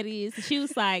what that is. She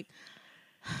was like,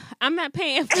 I'm not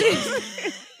paying for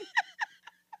this.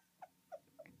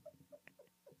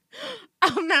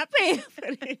 I'm not paying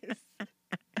for this.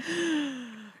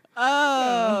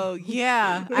 Oh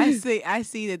yeah, I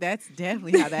see that. That's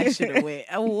definitely how that should have went.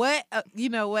 What? You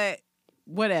know what?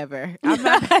 Whatever. I'm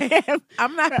not paying.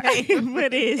 I'm not paying for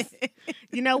this.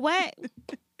 You know what?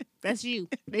 That's you.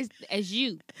 That's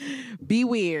you. Be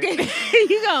weird. you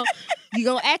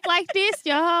gonna act like this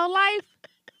your whole life?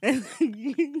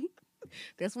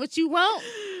 That's what you want?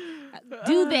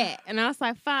 Do that. And I was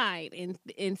like, fine.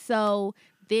 And so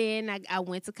then I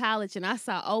went to college and I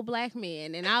saw old black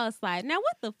men and I was like, now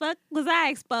what the fuck was I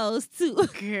exposed to?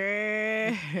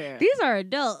 Girl. These are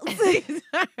adults.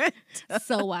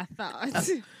 So I thought.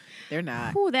 They're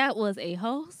not. Ooh, that was a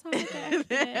whole song. After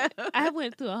that. I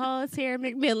went through a whole Terry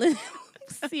McMillan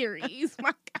series.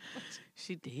 My gosh.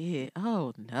 She did.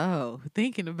 Oh no.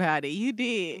 Thinking about it, you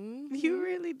did. Mm-hmm. You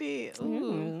really did.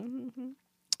 Ooh.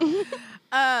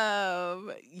 Mm-hmm.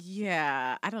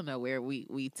 Yeah, I don't know where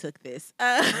we took this.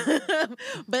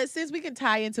 But since we can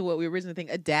tie into what we originally think,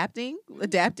 adapting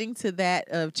to that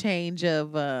of change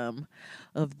of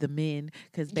the men,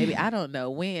 because baby, I don't know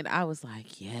when I was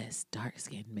like, yes, dark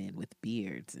skinned men with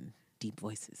beards and deep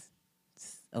voices,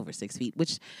 over 6 feet,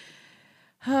 which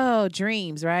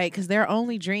dreams, right? Because they're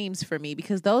only dreams for me,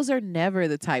 because those are never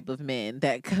the type of men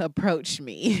that approach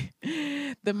me.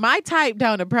 My type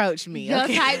don't approach me. Your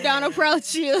okay? type don't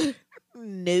approach you.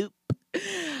 Nope.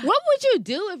 What would you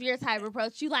do if your type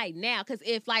approached you like now? Because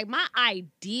if like my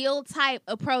ideal type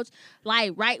approach,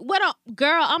 like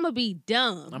girl, I'm gonna be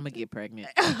dumb. I'm gonna get pregnant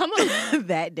I'm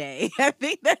that day. I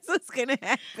think that's what's gonna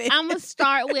happen. gonna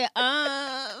start with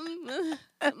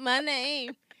my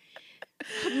name.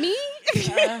 Me?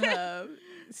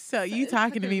 So you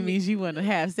talking to me means you want to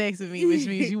have sex with me, which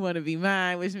means you want to be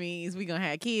mine, which means we gonna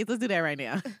have kids. Let's do that right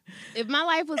now. If my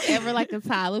life was ever like a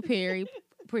Tyler Perry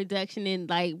production and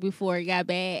like before it got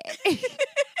bad,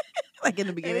 Like in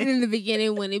the beginning. In the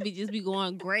beginning, when it be just be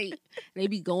going great, they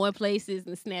be going places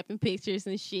and snapping pictures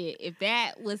and shit. If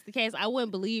that was the case, I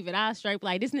wouldn't believe it. I'd straight be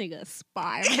like, this nigga a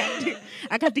spy.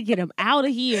 I got to get him out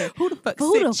of here. Who the fuck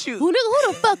sent you? Who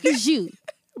the fuck is you?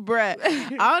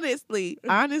 Bruh, honestly,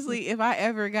 if I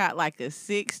ever got like a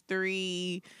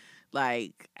 6'3",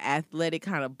 like athletic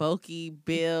kind of bulky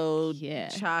build,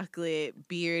 chocolate,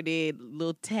 bearded,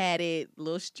 little tatted,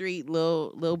 little street,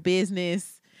 little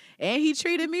business, and he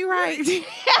treated me right.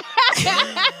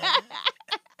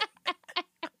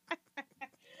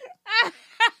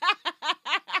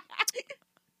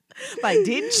 Like,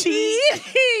 didn't cheat.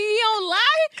 You don't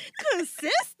lie.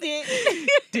 Consistent.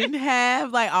 Didn't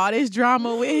have like all this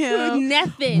drama with him.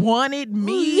 Nothing. Wanted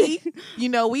me. You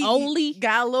know, we only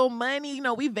got a little money. You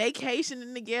know, we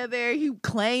vacationing together. He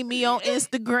claimed me on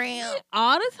Instagram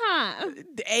all the time.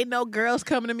 Ain't no girls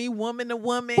coming to me woman to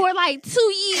woman for like 2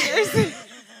 years.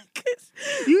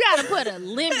 You gotta put a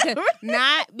limit.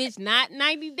 Not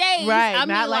 90 days. Right. I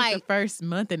not like the first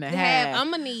month and a half. I'm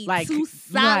gonna need like, 2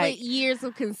 solid years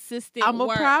of consistent I'm work.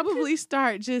 gonna probably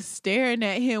start just staring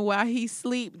at him while he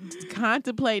sleep,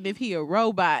 contemplating if he a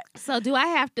robot. So do I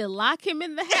have to lock him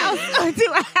in the house? Or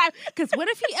do I have, because what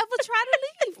if he ever try to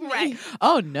leave me? Right.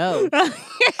 Oh no.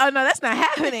 Oh no, that's not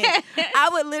happening. I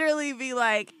would literally be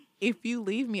like, if you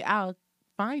leave me, I'll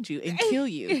find you and kill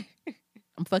you.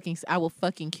 I will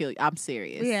fucking kill you. I'm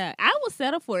serious. Yeah, I will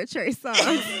settle for a Trey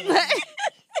Songz.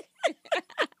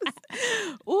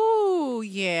 Ooh,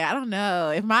 yeah. I don't know.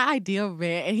 If my ideal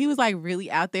man, and he was like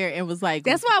really out there and was like,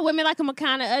 that's why women like him are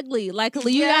kind of ugly. Like,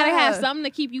 you gotta have something to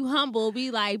keep you humble.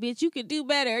 Be like, bitch, you could do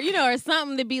better, or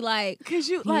something to be like, because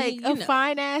you like a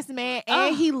fine ass man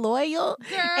and he loyal,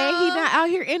 girl, and he not out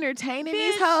here entertaining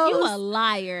these hoes. You a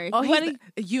liar. Oh, he's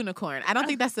a unicorn. I don't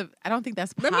think that's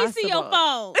possible. Let me see your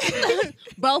phone.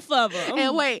 Both of them.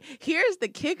 And wait, here's the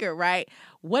kicker, right?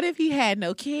 What if he had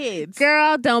no kids?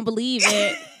 Girl, don't believe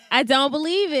it. I don't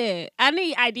believe it. I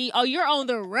need ID. Oh, you're on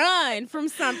the run from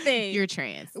something. You're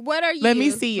trans. What are you? Let me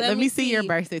see. Let me see your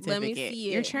birth certificate. Let me see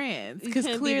it. You're trans. Because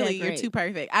clearly you're too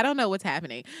perfect. I don't know what's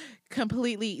happening.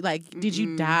 Completely, like, did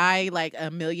you die like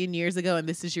a million years ago and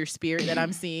this is your spirit that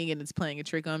I'm seeing and it's playing a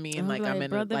trick on me and like I'm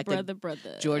in a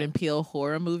Jordan Peele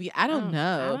horror movie? I don't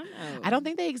know. I don't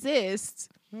think they exist.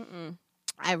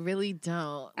 I really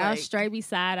don't. I'll straight be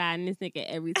side-eyeing this nigga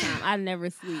every time. I never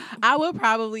sleep. I would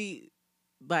probably...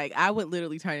 Like, I would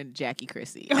literally turn into Jackie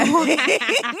Chrissy.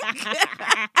 I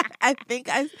think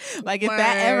if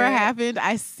that ever happened,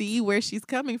 I see where she's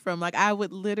coming from. Like, I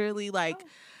would literally,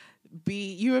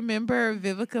 you remember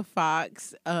Vivica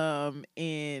Fox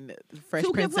in Fresh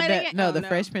Prince of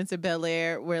Fresh Prince of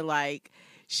Bel-Air, where, like,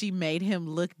 she made him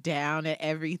look down at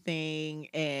everything,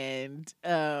 and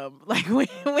when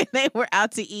they were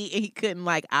out to eat and he couldn't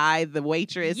eye the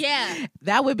waitress. Yeah,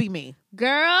 that would be me,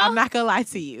 girl. I'm not gonna lie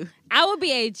to you. I would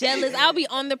be jealous. I'll be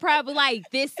on the prowl, like,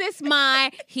 this is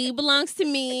mine. He belongs to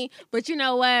me. But you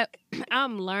know what?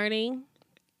 I'm learning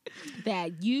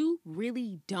that you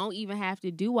really don't even have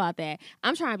to do all that.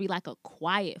 I'm trying to be like a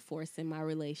quiet force in my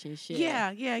relationship.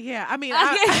 Yeah. I mean,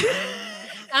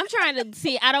 I'm trying to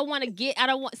see.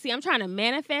 I'm trying to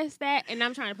manifest that, and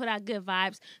I'm trying to put out good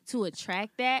vibes to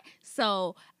attract that.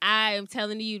 So I am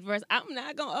telling the universe, I'm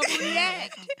not gonna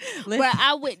overreact. But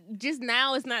I would just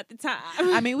now is not the time.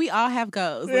 I mean, we all have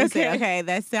goals. Listen, okay,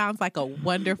 that sounds like a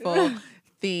wonderful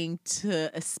thing to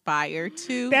aspire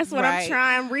to. That's what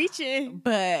I'm reaching.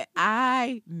 But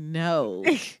I know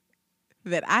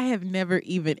that I have never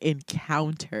even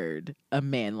encountered a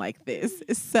man like this.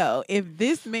 So if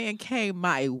this man came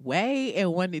my way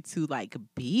and wanted to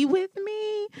be with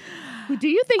me, do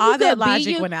you think all you that could logic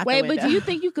be you? went out the window. But do you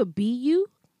think you could be you?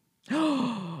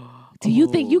 Do you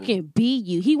think you can be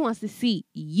you? He wants to see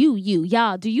you.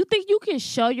 Y'all, do you think you can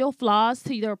show your flaws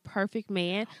to your perfect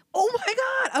man? Oh my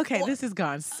God. Okay, this has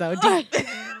gone so deep.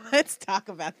 Let's talk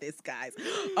about this, guys.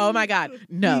 Oh my God.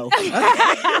 No. Okay.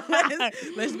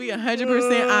 Let's be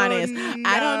 100% honest. No.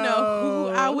 I don't know who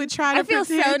I would try to feel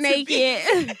so naked.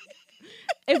 Be.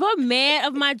 If a man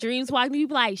of my dreams walked me, he'd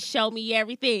be like, show me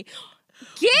everything.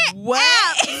 Get what?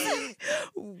 out.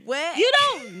 What? You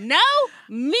don't know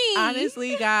me.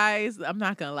 Honestly, guys, I'm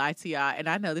not going to lie to y'all. And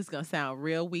I know this is going to sound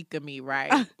real weak of me,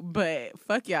 right? But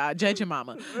fuck y'all. Judge your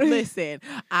mama. Listen,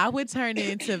 I would turn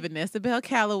into Vanessa Bell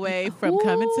Calloway from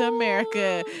Coming to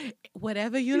America.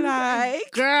 Whatever you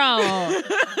like. Girl.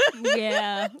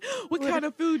 Yeah. What kind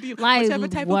of food do you like? Whichever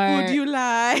type of food do you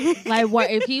like? Like, what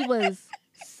if he was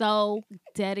so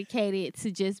dedicated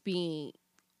to just being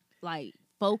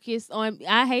focused on,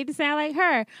 I hate to sound like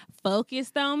her,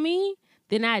 focused on me,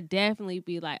 then I'd definitely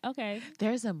be like, okay.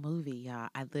 There's a movie, y'all.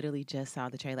 I literally just saw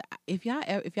the trailer. If y'all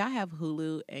have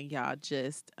Hulu and y'all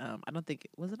just I don't think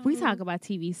was it on We Hulu? talk about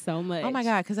TV so much. Oh my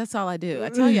God, because that's all I do. I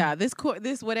tell y'all, this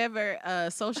whatever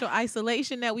social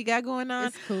isolation that we got going on,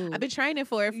 It's cool. I've been training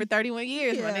for it for 31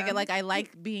 years, my Yeah. nigga. Like, I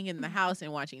like being in the house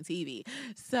and watching TV.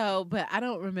 So, but I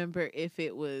don't remember if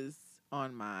it was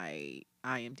on my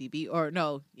IMDb or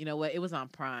no, you know what? It was on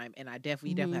Prime, and you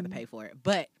definitely have to pay for it.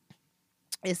 But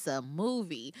it's a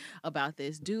movie about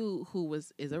this dude who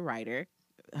is a writer.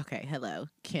 Okay, hello.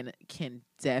 Can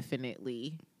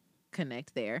definitely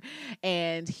connect there.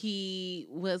 And he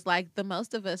was like the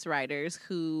most of us writers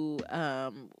who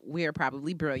we're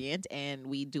probably brilliant and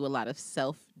we do a lot of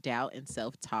self-doubt and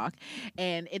self-talk.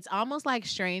 And it's almost like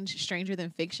Stranger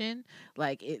Than Fiction.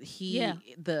 Like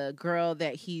the girl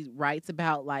that he writes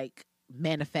about like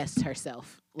manifests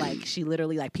herself. Like she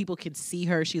literally, like, people can see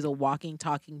her. She's a walking,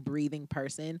 talking, breathing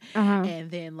person. And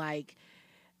then like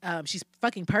she's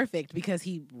fucking perfect because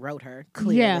he wrote her,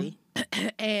 clearly.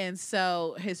 And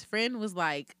so his friend was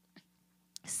like,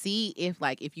 see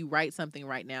if you write something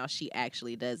right now, she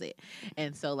actually does it.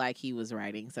 And so like he was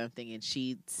writing something and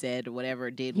she said whatever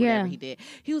he did.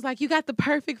 He was like, you got the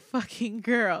perfect fucking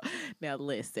girl. Now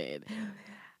listen,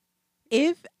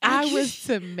 if I was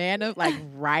to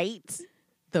write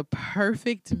the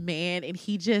perfect man and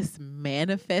he just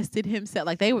manifested himself,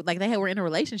 like they were in a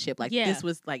relationship, this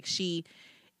was like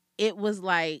it was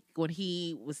like when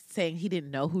he was saying he didn't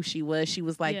know who she was, she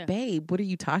was like, babe, what are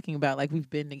you talking about? Like, we've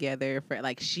been together for,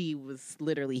 like, she was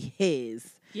literally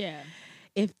his. Yeah.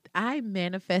 If I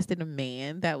manifested a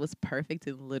man that was perfect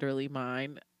and literally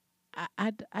mine,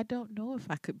 I don't know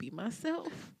if I could be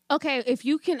myself. Okay, if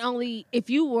you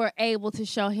were able to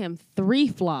show him 3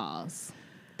 flaws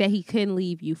that he couldn't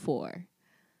leave you for,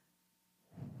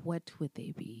 what would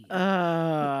they be?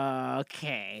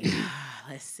 Okay.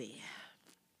 Let's see.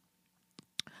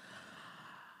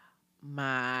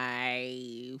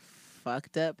 My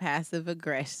fucked up passive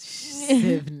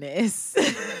aggressiveness.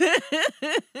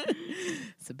 It's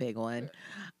a big one.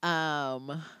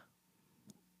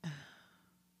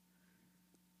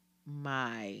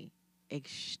 My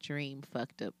extreme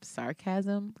fucked up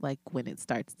sarcasm, like when it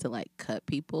starts to like cut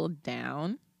people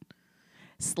down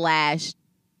 /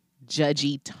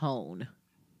 judgy tone.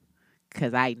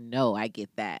 'Cause I know I get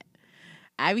that.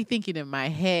 I be thinking in my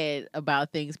head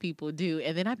about things people do,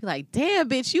 and then I'd be like, damn,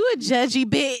 bitch, you a judgy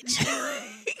bitch.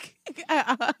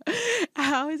 I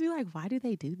always be like, why do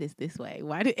they do this way?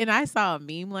 And I saw a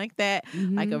meme like that,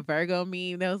 like a Virgo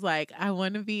meme that was like, I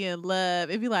want to be in love.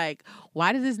 It'd be like,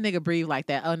 why does this nigga breathe like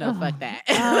that? Oh, no, fuck that.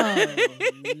 Oh,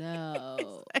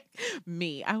 no. Like,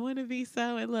 me, I want to be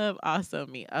so in love. Also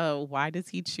me. Oh, why does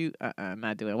he chew?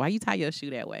 Not doing it. Why you tie your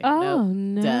shoe that way? Oh, nope,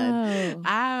 no. done.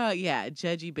 Oh, yeah,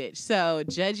 judgy bitch. So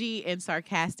judgy and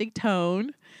sarcastic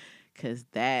tone, because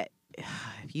that,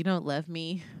 if you don't love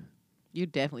me, you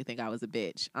definitely think I was a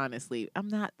bitch. Honestly, I'm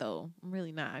not though. I'm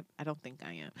really not. I don't think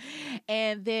I am.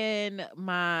 And then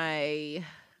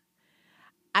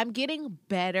I'm getting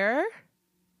better.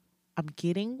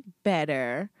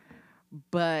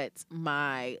 But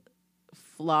my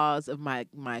flaws of my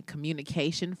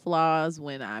communication flaws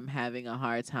when I'm having a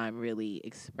hard time really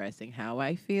expressing how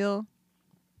I feel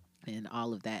and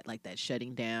all of that, like that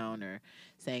shutting down or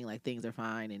saying like things are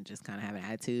fine and just kind of having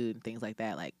attitude and things like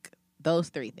that, like those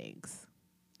 3 things.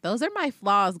 Those are my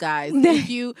flaws, guys. If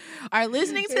you are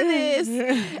listening to this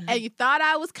and you thought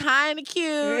I was kind of cute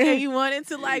and you wanted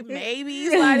to like maybe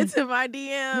slide into my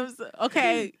DMs,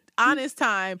 okay, honest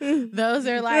time. Those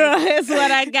are like, that's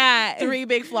what I got. 3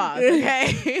 big flaws,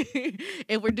 okay?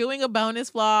 If we're doing a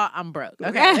bonus flaw, I'm broke,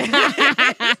 okay?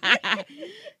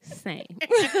 Same.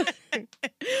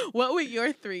 What would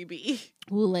your 3 be?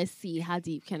 Well, let's see. How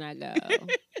deep can I go?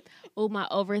 Oh, my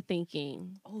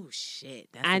overthinking. Oh, shit.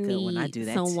 That's a good one. I do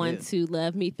that someone too. to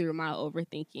love me through my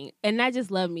overthinking. And not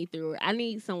just love me through it. I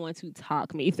need someone to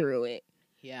talk me through it.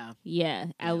 Yeah. Yeah,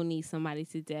 I would need somebody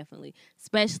to definitely,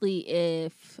 especially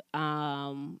if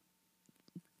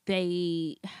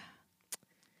they,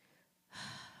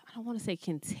 I don't want to say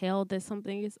can tell that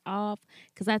something is off,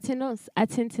 because I tend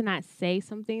to not say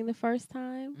something the first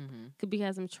time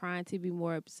because I'm trying to be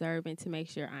more observant to make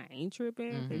sure I ain't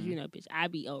tripping. Because bitch, I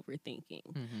be overthinking,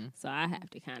 so I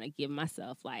have to kind of give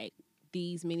myself like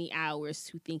these many hours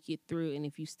to think it through. And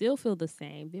if you still feel the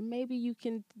same, then maybe you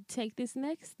can take this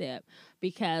next step.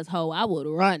 Because I would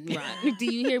run. Do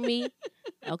you hear me?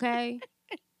 Okay.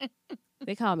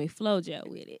 They call me Flojo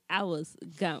with it. I was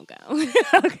gone.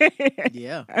 Okay.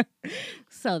 Yeah.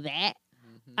 So that.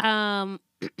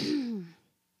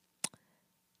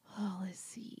 Let's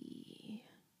see.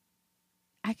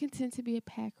 I can tend to be a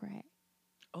pack rat.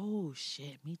 Oh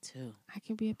shit, me too. I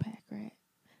can be a pack rat.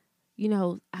 You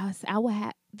know, I would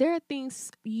have. There are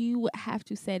things you would have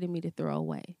to say to me to throw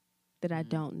away that I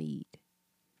don't need.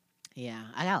 Yeah,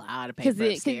 I got a lot of paper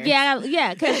upstairs.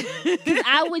 Because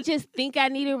I would just think I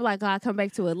need it. Like, I'll come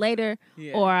back to it later,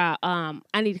 or I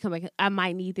need to come back. I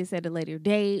might need this at a later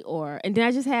date, and then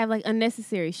I just have like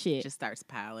unnecessary shit. Just starts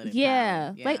piling.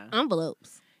 Like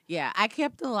envelopes. Yeah, I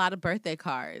kept a lot of birthday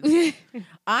cards.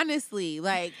 Honestly,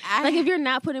 like if you're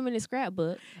not putting them in a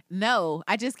scrapbook. No,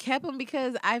 I just kept them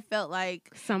because I felt like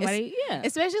somebody,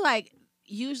 especially like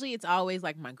usually it's always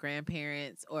like my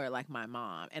grandparents or like my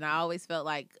mom, and I always felt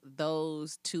like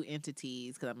those two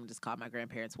entities, because I'm gonna just call my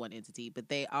grandparents one entity, but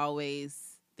they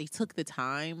took the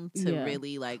time to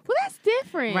really like. Well, that's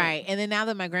different, right? And then now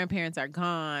that my grandparents are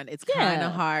gone, it's kind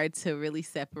of hard to really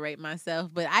separate myself.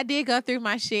 But I did go through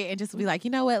my shit and just be like, you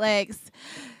know what, Lex,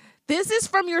 this is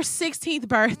from your 16th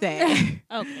birthday.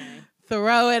 Okay.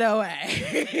 Throw it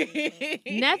away.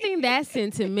 Nothing that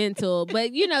sentimental,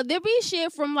 but there be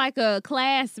shit from like a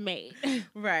classmate.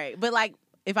 Right. But like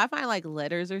if I find like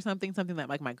letters or something that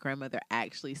like my grandmother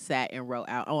actually sat and wrote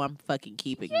out, I'm fucking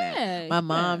keeping that. My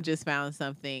mom just found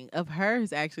something of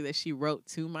hers actually that she wrote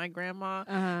to my grandma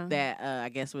that I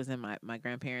guess was in my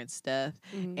grandparents' stuff.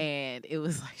 Mm-hmm. And it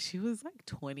was like she was like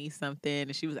 20 something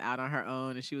and she was out on her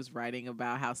own and she was writing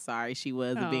about how sorry she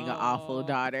was of being an awful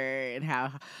daughter and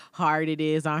how hard it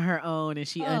is on her own and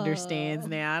she understands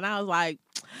now. And I was like,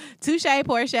 touche,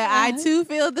 Portia. I too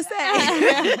feel the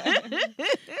same.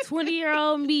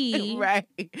 20-year-old me, right?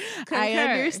 Concurs. I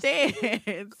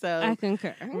understand. So I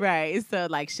concur. Right. So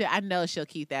like, I know she'll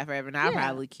keep that forever, and I'll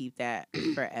probably keep that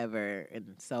forever,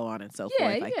 and so on and so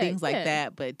forth, like things like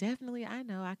that. But definitely, I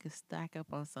know I could stack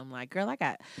up on some. Like, girl, I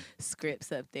got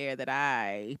scripts up there that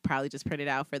I probably just printed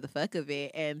out for the fuck of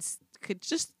it, and could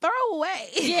just throw away.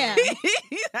 Yeah.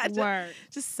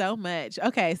 just so much.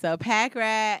 Okay, so pack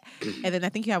rat, and then I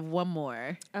think you have one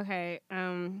more. Okay.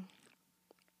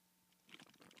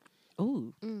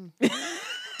 Ooh.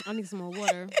 I need some more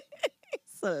water.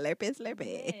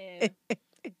 Slurpy.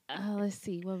 Yeah. Let's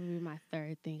see. What would be my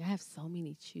third thing? I have so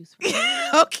many to choose from.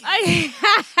 Okay.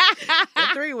 The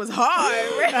 3 was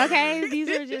hard. Okay. These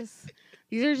are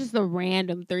just the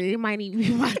random 3. They might even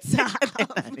be my top.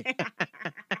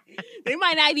 They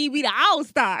might not even be the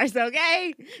all-stars,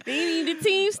 okay? They need the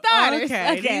team starters.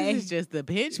 Okay. This is just the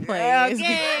bench players.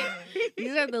 Okay.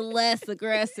 These are the less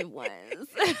aggressive ones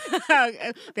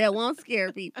that won't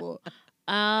scare people.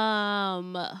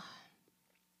 I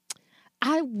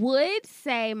would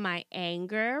say my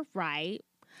anger, right?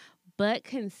 But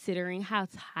considering how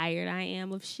tired I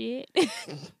am of shit.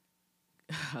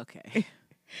 Okay.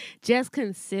 Just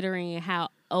considering how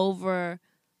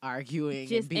arguing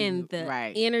just in the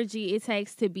energy it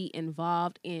takes to be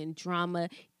involved in drama,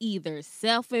 either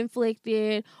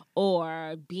self-inflicted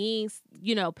or being,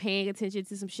 paying attention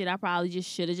to some shit I probably just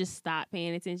should have just stopped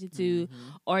paying attention to,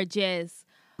 or just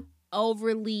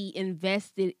overly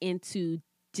invested into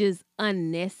just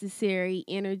unnecessary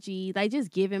energy, like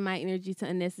just giving my energy to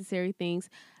unnecessary things.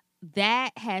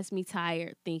 That has me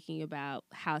tired thinking about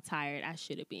how tired I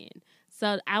should have been.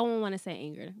 So I don't want to say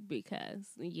anger because,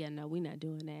 we're not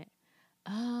doing that.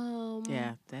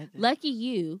 Lucky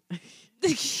you.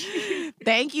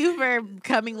 Thank you for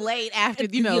coming late after,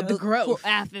 the growth.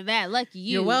 After that, lucky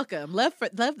you. You're welcome. Love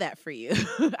that for you.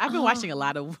 I've been watching a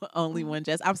lot of Only One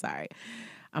Jess. I'm sorry.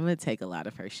 I'm going to take a lot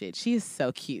of her shit. She is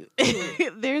so cute.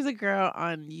 There's a girl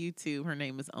on YouTube. Her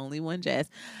name is Only One Jess.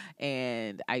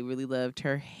 And I really loved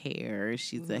her hair.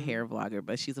 She's a hair vlogger,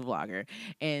 but she's a vlogger.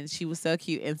 And she was so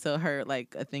cute. And so her,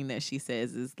 like, a thing that she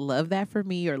says is love that for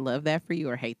me or love that for you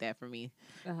or hate that for me.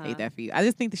 Hate that for you. I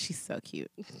just think that she's so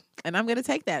cute. And I'm going to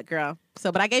take that, girl.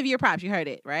 So, but I gave you your props. You heard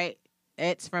it, right?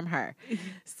 It's from her.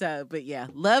 So, but yeah,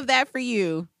 love that for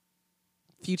you.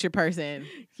 Future person.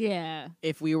 Yeah.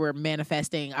 If we were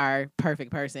manifesting our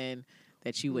perfect person,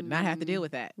 that you would not have to deal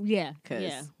with that. Yeah.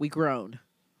 Because we grown.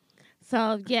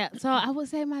 So, So I would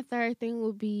say my third thing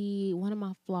would be one of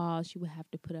my flaws you would have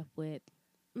to put up with.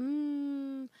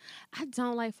 I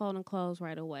don't like folding clothes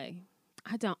right away.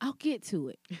 I don't. I'll get to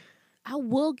it. I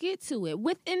will get to it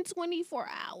within 24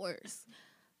 hours.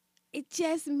 It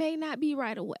just may not be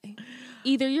right away.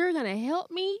 Either you're going to help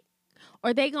me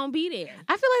or they gonna be there.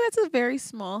 I feel like that's a very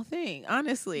small thing,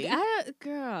 honestly. I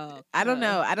don't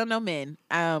know. I don't know men.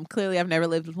 Clearly, I've never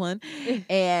lived with one,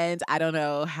 and I don't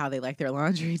know how they like their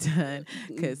laundry done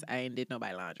because I ain't did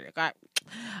nobody laundry. Okay,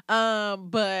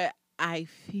 but I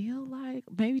feel like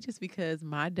maybe just because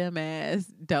my dumb ass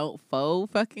don't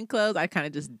fold fucking clothes, I kind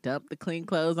of just dump the clean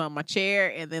clothes on my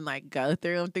chair and then like go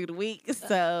through them through the week.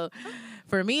 So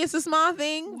for me, it's a small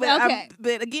thing, but Okay.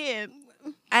 but again,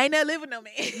 I ain't not living no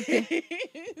man.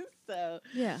 So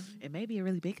Yeah. it may be a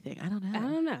really big thing. I don't know. I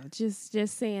don't know.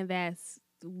 Just saying that's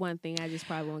one thing I just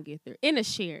probably won't get through in a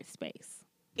shared space.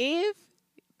 If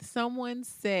someone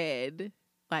said,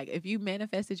 like, if you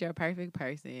manifested your perfect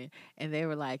person and they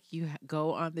were like, you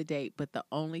go on the date, but the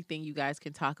only thing you guys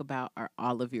can talk about are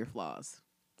all of your flaws.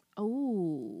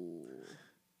 Oh.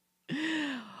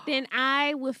 Then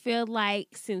I would feel like,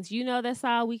 since you know that's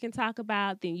all we can talk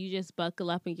about, then you just buckle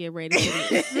up and get ready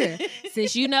for this.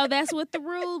 Since you know that's what the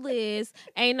rule is,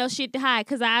 ain't no shit to hide.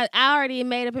 Because I already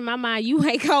made up in my mind, you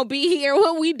ain't going to be here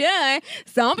when we done.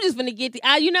 So I'm just going to get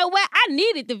you know what? I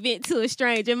needed to vent to a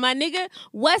stranger. My nigga,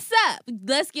 what's up?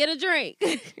 Let's get a drink.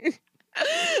 We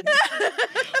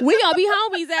going to be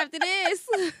homies after this.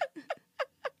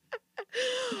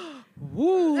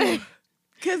 Woo.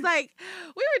 Because, like,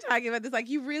 we were talking about this, like,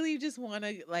 you really just want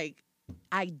to, like,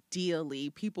 ideally,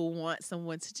 people want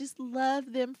someone to just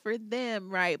love them for them,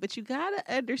 right? But you got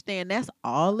to understand that's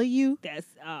all of you. That's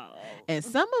all. And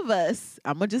some of us,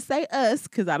 I'm going to just say us,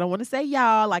 because I don't want to say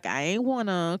y'all, like, I ain't want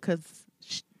to, because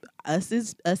us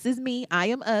is me. I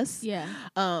am us. Yeah.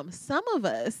 Some of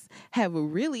us have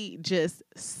really just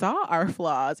saw our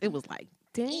flaws. It was like,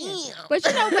 damn. But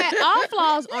you know what? All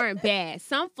flaws aren't bad.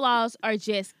 Some flaws are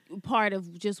just part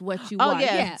of just what you are.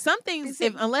 Yeah. Some things,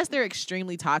 unless they're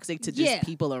extremely toxic to just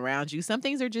people around you, some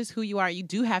things are just who you are. You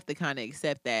do have to kind of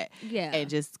accept that and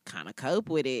just kind of cope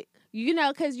with it. You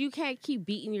know, because you can't keep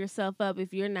beating yourself up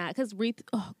if you're not. Because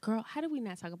girl, how did we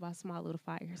not talk about Small Little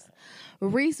Fires?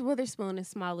 Reese Witherspoon and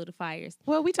Small Little Fires.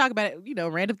 Well, we talk about it,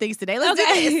 random things today. Let's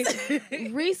do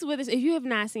this. Reese Witherspoon, if you have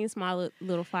not seen Small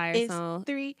Little Fires, it's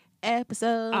 3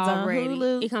 episodes already. On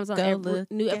Hulu. It comes on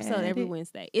new episode every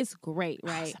Wednesday. It's great,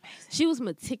 right? She was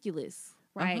meticulous,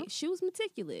 right? Uh-huh. She was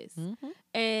meticulous. Mm-hmm.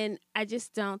 And I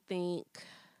just don't think...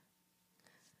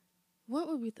 What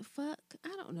would be the fuck? I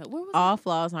don't know. Where was all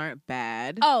flaws aren't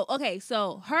bad. Oh, okay.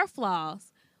 So her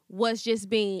flaws was just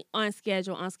being on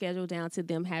schedule down to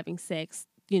them having sex,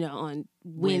 on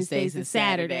Wednesdays and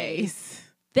Saturdays.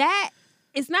 That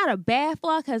is not a bad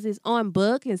flaw because it's on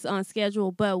book, it's on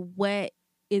schedule, but what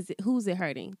is it? Who's it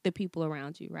hurting? The people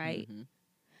around you, right? Mm-hmm.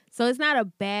 So it's not a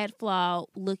bad flaw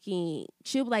looking.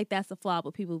 She'll be like, that's a flaw,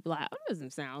 but people will be like, oh, that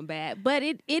doesn't sound bad. But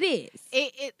it is.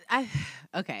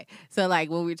 Okay. So like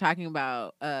when we're talking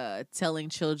about telling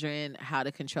children how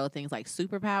to control things like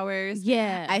superpowers.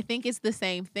 Yeah. I think it's the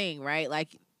same thing, right?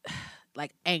 Like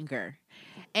anger.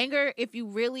 Anger, if you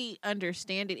really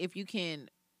understand it, if you can,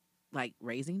 like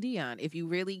raising Dion, if you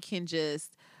really can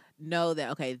just know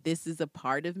that, okay, this is a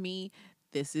part of me.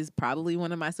 This is probably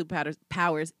one of my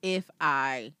superpowers if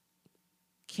I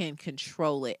can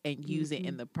control it and use it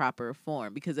in the proper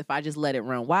form. Because if I just let it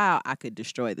run wild, I could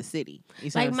destroy the city. You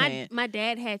see what I'm saying? My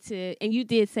dad had to, and you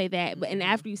did say that, but and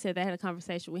after you said that, I had a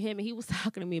conversation with him, and he was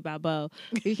talking to me about Bo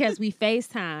because we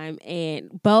FaceTime,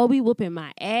 and Bo be whooping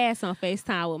my ass on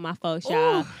FaceTime with my folks,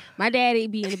 y'all. My daddy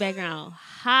be in the background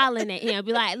hollering at him,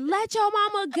 be like, let your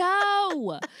mama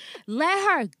go. Let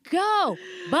her go.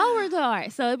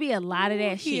 Beauregard. So it'd be a lot of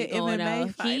that shit going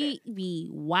on. He be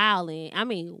wilding. I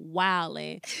mean,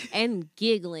 wilding. And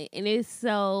giggling, and it's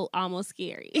so almost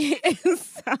scary.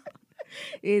 So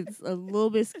it's a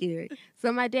little bit scary.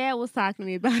 So my dad was talking to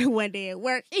me about it one day at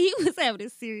work. He was having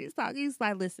a serious talk. He was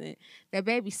like, listen, that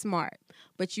baby's smart,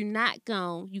 but you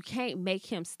can't make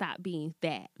him stop being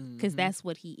that, because that's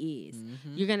what he is.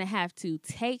 Mm-hmm. You're gonna have to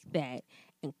take that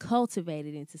and cultivate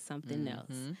it into something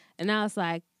else. And I was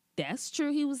like, that's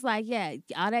true. He was like, yeah,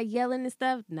 all that yelling and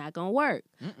stuff, not going to work.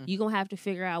 You're going to have to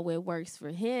figure out what works for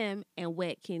him and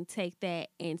what can take that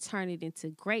and turn it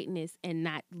into greatness and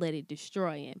not let it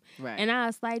destroy him. Right. And I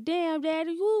was like, damn,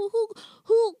 Daddy, who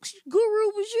guru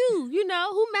was you?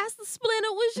 Who Master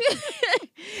Splinter was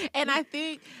you? And I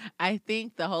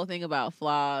think the whole thing about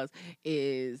flaws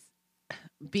is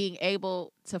being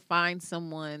able to find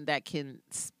someone that can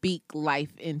speak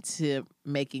life into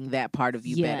making that part of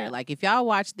you better. Like if y'all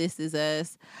watch This Is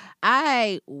Us,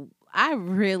 I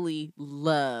really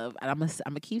love, and I'm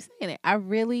gonna keep saying it, I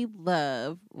really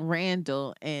love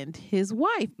Randall and his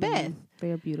wife, Beth.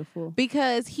 They're beautiful.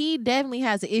 Because he definitely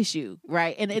has an issue,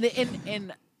 right?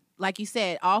 And like you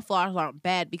said, all flaws aren't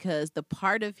bad, because the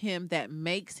part of him that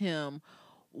makes him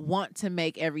want to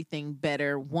make everything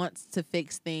better, wants to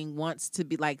fix things, wants to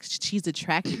be like, she's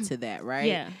attracted to that, right?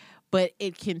 Yeah. But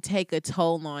it can take a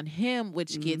toll on him,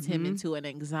 which gets him into an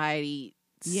anxiety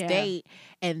state,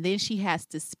 and then she has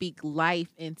to speak life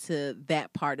into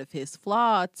that part of his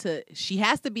flaw. She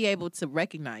has to be able to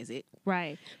recognize it,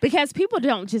 right? Because people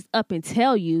don't just up and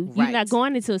tell you. Right. You're not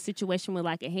going into a situation with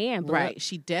like a handbook, right?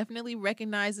 She definitely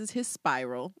recognizes his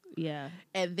spiral, yeah,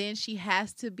 and then she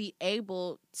has to be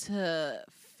able to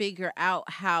figure out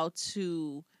how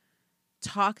to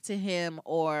talk to him,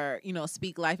 or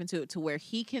speak life into it to where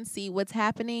he can see what's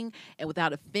happening and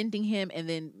without offending him, and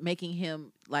then making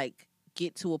him like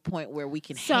get to a point where we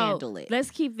can handle it. Let's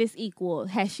keep this equal.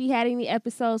 Has she had any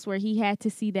episodes where he had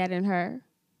to see that in her?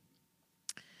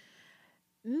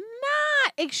 Not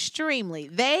extremely.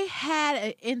 They had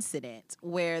an incident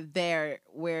where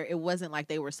it wasn't like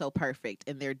they were so perfect,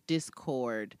 and their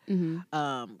discord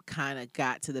kind of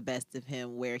got to the best of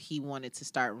him, where he wanted to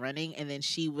start running, and then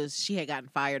she had gotten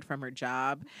fired from her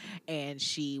job, and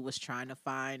she was trying to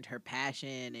find her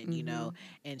passion, and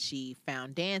and she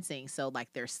found dancing. So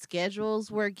like their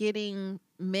schedules were getting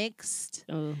mixed,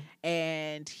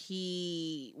 and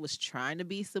he was trying to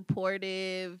be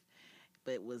supportive,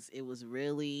 but it was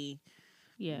really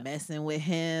messing with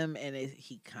him, and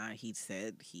he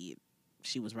said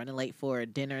she was running late for a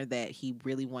dinner that he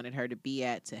really wanted her to be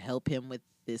at to help him with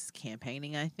this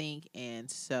campaigning, I think, and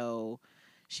so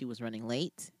she was running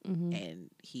late, and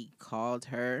he called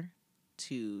her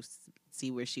to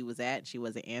see where she was at, and she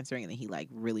wasn't answering, and then he like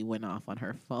really went off on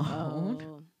her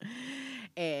phone.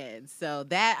 And so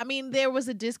there was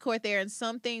a discord there, and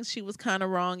some things she was kind of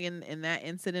wrong in that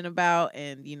incident about,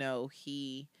 and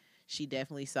she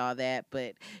definitely saw that,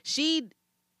 but she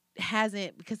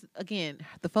hasn't, because again,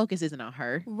 the focus isn't on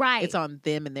her, right? It's on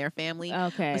them and their family.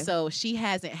 Okay, so she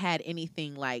hasn't had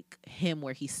anything like him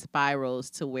where he spirals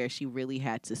to where she really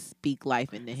had to speak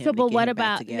life into him. So, but what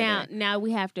about now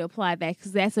we have to apply that,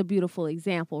 because that's a beautiful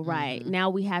example, right? Now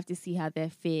we have to see how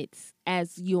that fits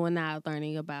as you and I are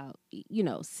learning about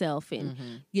self,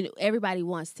 and everybody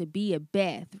wants to be a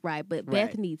Beth, right? But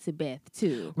Beth needs a Beth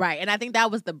too, right? And I think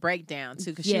that was the breakdown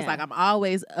too, because she was like, I'm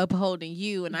always upholding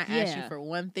you, and I asked you for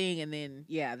one thing, and then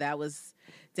that was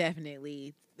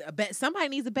definitely a Beth. Somebody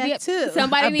needs a Beth too.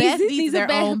 Somebody needs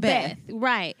their own Beth,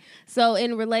 right? So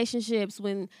in relationships,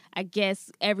 when I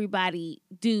guess everybody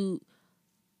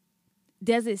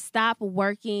does it stop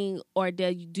working, or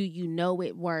do you know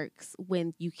it works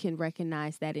when you can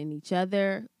recognize that in each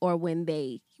other, or when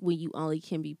you only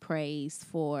can be praised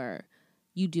for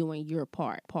you doing your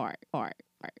part?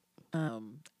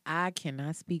 I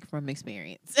cannot speak from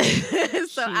experience,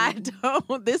 so I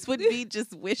don't. This would be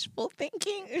just wishful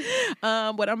thinking.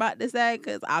 What I'm about to say,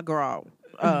 because I grow.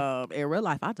 In real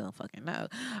life, I don't fucking know,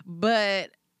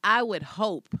 but I would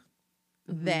hope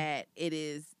that it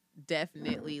is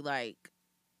definitely like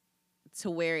to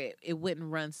where it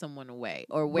wouldn't run someone away,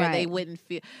 or where they wouldn't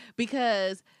feel,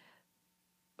 because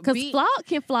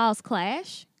flaws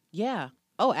clash. Yeah.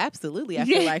 Oh, absolutely. I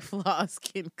feel like flaws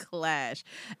can clash.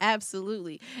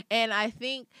 Absolutely. And I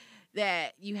think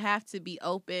that you have to be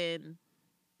open.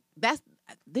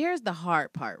 There's the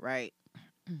hard part, right?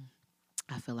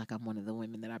 I feel like I'm one of the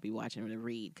women that I be watching to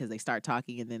read, because they start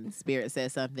talking and then Spirit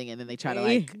says something and then they try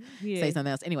to say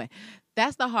something else. Anyway,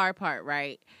 that's the hard part,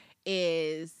 right?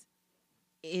 Is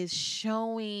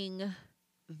showing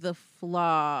the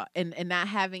flaw and not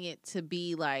having it to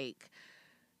be like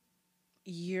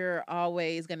you're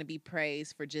always going to be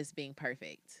praised for just being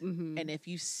perfect. And if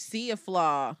you see a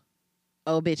flaw,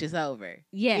 oh, bitch, it's over.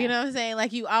 Yeah. You know what I'm saying?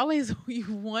 Like you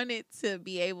wanted to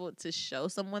be able to show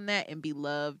someone that and be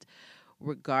loved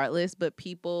regardless, but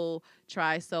people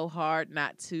try so hard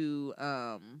not to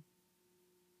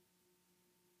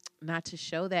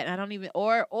show that. I don't even,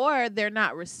 or they're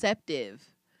not receptive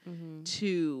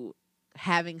to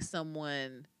having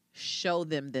someone show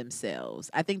them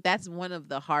themselves. I think that's one of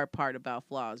the hard part about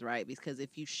flaws, right? Because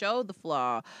if you show the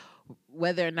flaw,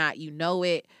 whether or not you know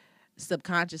it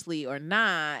subconsciously or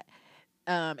not,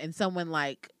 and someone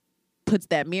like puts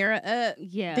that mirror up,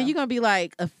 then you're gonna be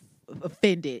like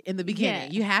offended in the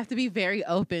beginning. You have to be very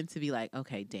open to be like,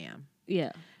 okay, damn,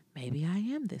 maybe I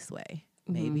am this way.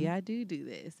 Maybe I do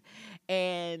this,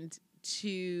 and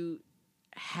to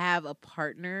have a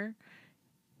partner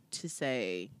to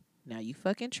say, now you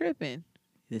fucking tripping.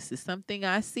 This is something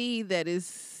I see that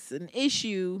is an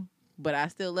issue, but I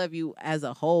still love you as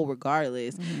a whole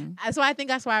regardless. So I think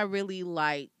that's why I really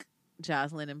like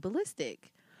Jocelyn and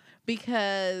Ballistic,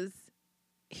 because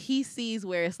he sees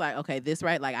where it's like, okay, this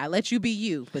right, like I let you be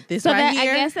you, but this So right that,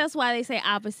 here. I guess that's why they say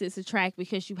opposites attract,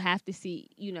 because you have to see,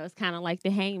 it's kind of like the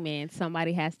hangman.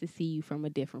 Somebody has to see you from a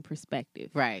different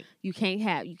perspective. Right. You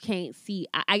can't see.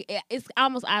 It's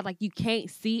almost odd, like you can't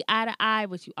see eye to eye,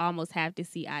 but you almost have to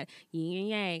see eye, yin and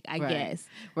yang, I guess.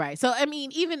 Right. So, I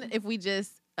mean, even if we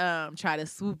just try to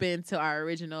swoop into our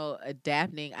original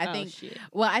adapting, I think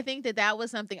that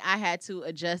was something I had to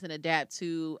adjust and adapt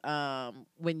to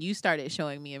when you started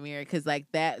showing me Amira, because like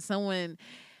that I'm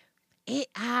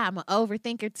an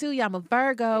overthinker too. Yeah, I'm a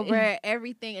Virgo where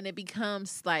everything, and it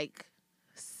becomes like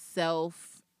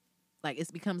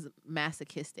it becomes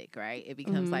masochistic, right? It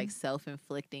becomes like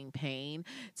self-inflicting pain,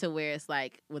 to where it's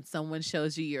like when someone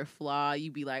shows you your flaw,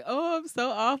 you be like, oh, I'm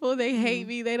so awful. They hate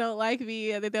me. They don't like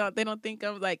me. They don't think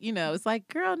I'm like, it's like,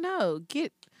 girl, no,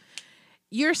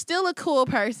 you're still a cool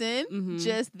person.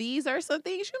 Just these are some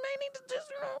things you may need to just,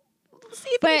 see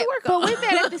if you need to work on. But with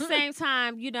that, at the same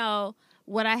time,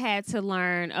 what I had to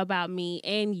learn about me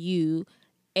and you,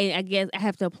 and I guess I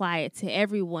have to apply it to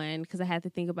everyone, because I have to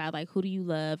think about, like, who do you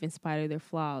love in spite of their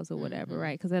flaws or whatever,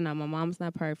 right? Because I know my mom's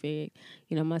not perfect.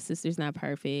 My sister's not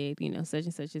perfect. Such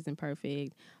and such isn't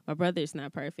perfect. My brother's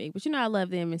not perfect. But, I love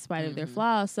them in spite of their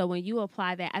flaws. So when you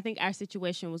apply that, I think our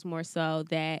situation was more so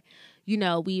that,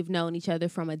 we've known each other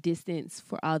from a distance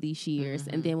for all these years.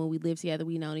 And then when we lived together,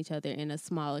 we known each other in a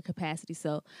smaller capacity.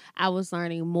 So I was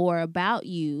learning more about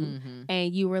you,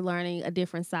 and you were learning a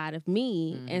different side of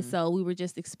me. And so we were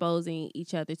just exposing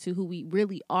each other to who we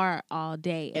really are all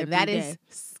day, every and that day. is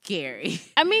scary.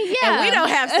 I mean, yeah. And we don't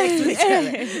have sex with each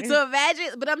other. So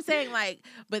imagine, but I'm saying, like,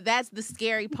 but that's the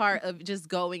scary part of just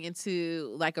going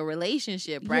into like a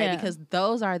relationship, right? Yeah. Because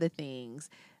those are the things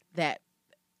that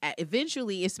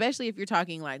eventually, especially if you're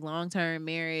talking like long-term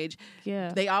marriage,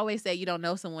 they always say you don't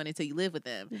know someone until you live with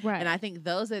them. Right. And I think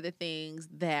those are the things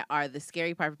that are the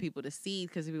scary part for people to see,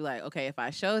 because you're like, okay, if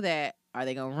I show that, are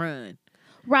they going to run?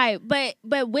 Right, but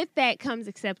with that comes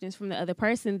acceptance from the other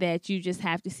person, that you just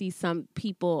have to see some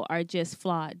people are just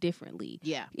flawed differently.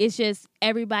 Yeah. It's just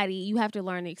everybody, you have to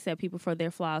learn to accept people for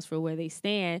their flaws, for where they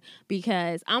stand,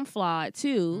 because I'm flawed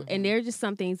too, and there are just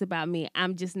some things about me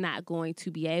I'm just not going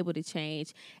to be able to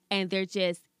change, and they're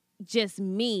just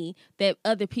me that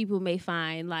other people may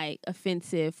find like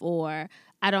offensive, or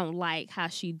I don't like how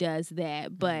she does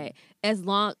that. But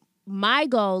my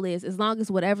goal is, as long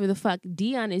as whatever the fuck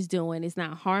Dion is doing is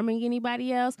not harming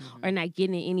anybody else or not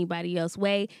getting in anybody else's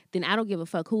way, then I don't give a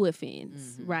fuck who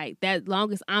offends, right? That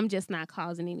long as I'm just not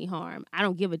causing any harm, I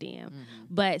don't give a damn.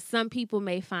 But some people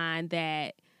may find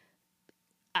that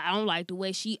I don't like the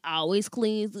way she always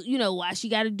cleans, why she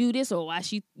got to do this, or why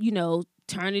she,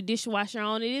 turn the dishwasher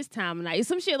on at this time of night.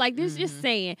 Some shit like this, just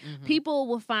saying. People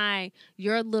will find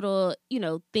your little,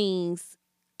 things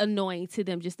annoying to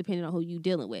them, just depending on who you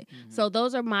dealing with. So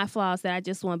those are my flaws that I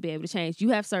just want to be able to change. You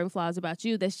have certain flaws about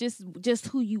you that's just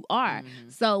who you are.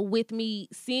 So with me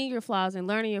seeing your flaws and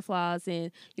learning your flaws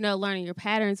and learning your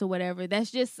patterns or whatever,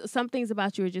 that's just some things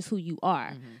about you are just who you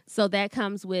are. So that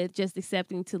comes with just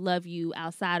accepting to love you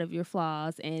outside of your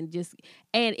flaws, and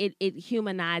it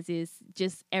humanizes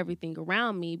just everything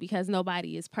around me, because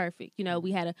nobody is perfect.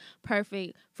 We had a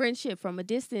perfect friendship from a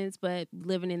distance, but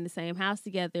living in the same house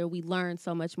together, we learned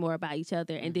so much more about each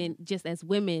other. And then just as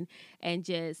women, and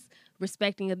just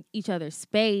respecting each other's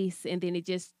space, and then it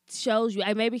just shows you,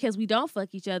 maybe because we don't fuck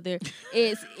each other,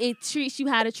 it treats you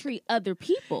how to treat other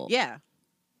people. Yeah.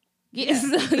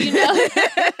 So,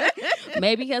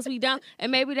 maybe because we don't,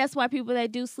 and maybe that's why people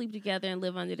that do sleep together and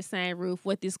live under the same roof,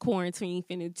 what this quarantine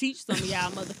finna teach some of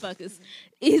y'all motherfuckers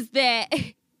is that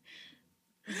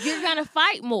you're gonna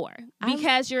fight more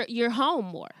because you're home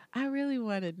more. I really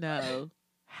want to know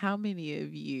how many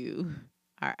of you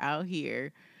are out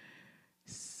here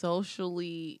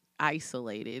socially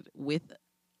isolated with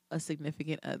a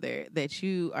significant other, that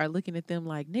you are looking at them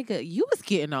like, nigga, you was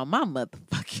getting on my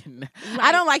motherfucking.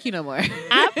 I don't like you no more.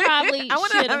 I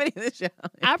wonder how many of this show.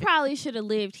 I probably should have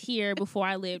lived here before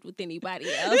I lived with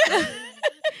anybody else.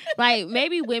 Like,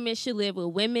 maybe women should live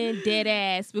with women dead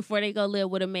ass before they go live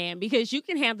with a man, because you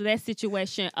can handle that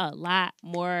situation a lot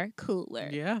more cooler.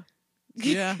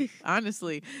 Yeah,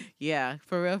 honestly, yeah,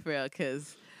 for real,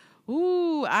 because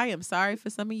I am sorry for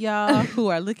some of y'all who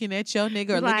are looking at your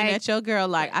nigga or looking at your girl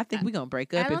like, I think we're going to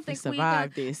break up if we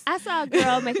survive this. I saw a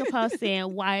girl make a post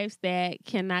saying, wives that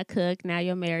cannot cook, now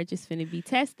your marriage is finna be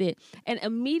tested. And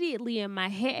immediately in my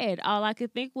head, all I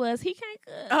could think was, he can't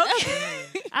cook. Okay.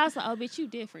 I was like, oh, bitch, you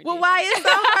different. Well, why is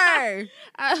it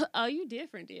her? Oh, you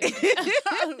different, dear.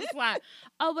 I was like,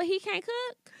 oh, but he can't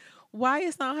cook? Why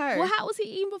it's not her? Well, how was he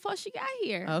eating before she got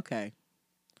here? Okay.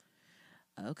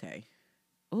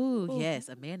 Ooh, yes,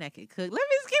 a man that can cook. Can we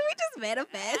just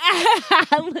manifest?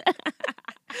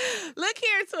 Look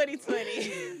here,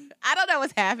 2020. I don't know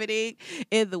what's happening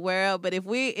in the world, but if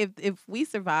we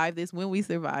survive this, when we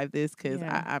survive this, because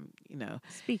I'm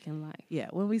speaking life. Yeah,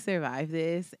 when we survive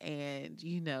this, and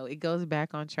it goes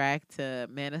back on track to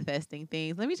manifesting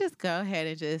things. Let me just go ahead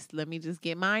and let me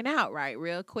get mine out right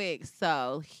real quick.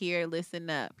 So here, listen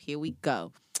up. Here we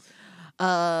go.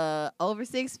 Over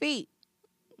 6 feet,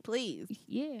 please.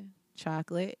 Yeah.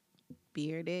 Chocolate,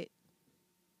 bearded.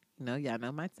 Y'all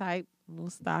know my type. A little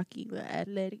stocky, a little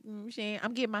athletic. You know what I'm saying?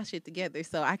 I'm getting my shit together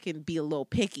so I can be a little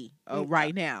picky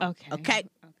right now. Okay.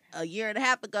 A year and a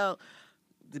half ago,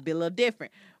 it'd be a little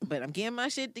different. But I'm getting my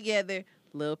shit together,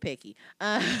 a little picky.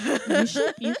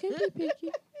 You can be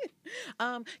picky.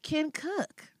 Can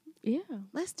cook. Yeah.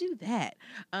 Let's do that.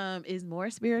 Is more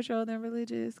spiritual than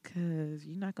religious, because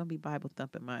you're not going to be Bible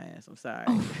thumping my ass. I'm sorry.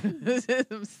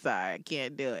 I'm sorry. I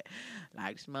can't do it.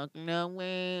 Like smoking no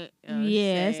weed.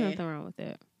 There's nothing wrong with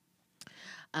that.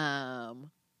 My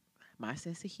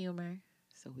sense of humor,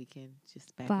 so we can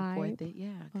just back and forth it. Yeah,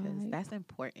 because that's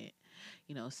important.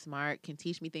 Smart can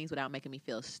teach me things without making me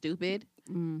feel stupid.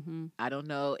 Mm-hmm. I don't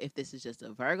know if this is just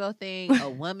a Virgo thing, a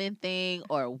woman thing,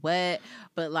 or what.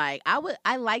 But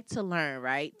I like to learn,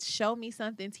 right? Show me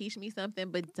something, teach me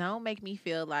something, but don't make me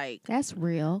feel like that's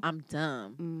real. I'm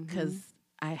dumb, because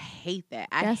I hate that.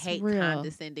 That's I hate real.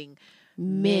 condescending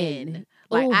men.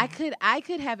 Like, ooh. I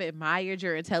could have admired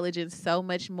your intelligence so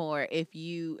much more if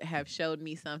you have showed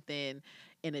me something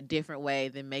in a different way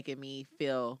than making me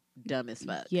feel dumb as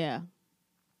fuck. Yeah.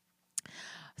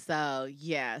 So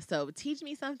teach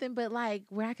me something, but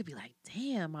where I could be like,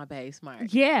 damn, my babe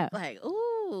smart. Yeah. Like,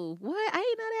 ooh, what? I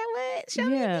didn't know that. What? Show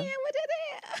me again. What did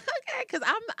that? Okay, because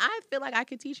I feel like I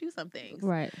could teach you some things.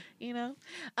 Right.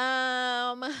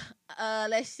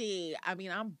 Let's see. I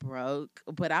mean, I'm broke,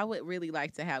 but I would really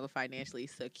like to have a financially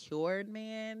secured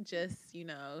man. Just,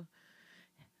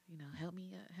 help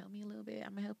me a little bit.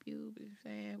 I'm gonna help you,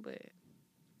 but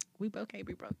we both can't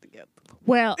be broke together.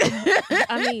 Well,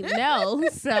 I mean, no.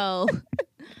 So,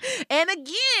 and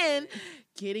again,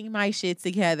 getting my shit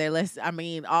together.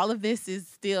 All of this is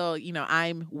still,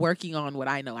 I'm working on what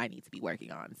I know I need to be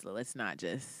working on. So let's not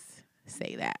just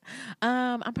say that.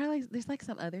 I'm probably, there's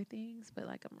some other things, but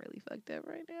I'm really fucked up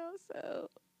right now.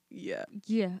 So yeah.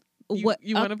 Yeah. You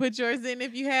want to put yours in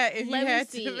if you had to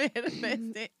manifest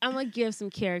it? I'm gonna give some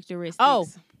characteristics. Oh,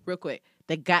 real quick.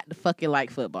 They got to fucking like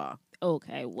football.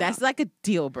 Okay, well, that's a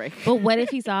deal breaker. But what if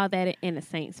he's all that in a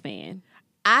Saints fan?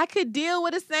 I could deal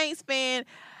with a Saints fan.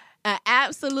 An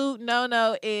absolute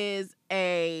no is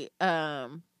a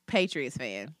Patriots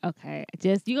fan. Okay,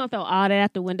 you gonna throw all that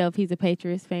out the window if he's a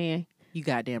Patriots fan? You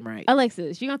goddamn right.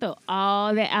 Alexis, you gonna throw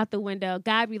all that out the window.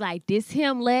 God be like, this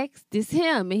him, Lex, this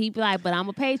him. And he be like, but I'm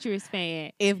a Patriots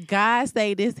fan. If God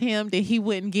say this him, then he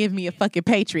wouldn't give me a fucking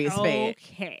Patriots fan.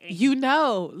 Okay.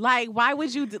 Why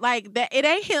would you, that? It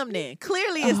ain't him then.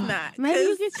 Clearly it's not. Maybe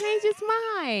you can change his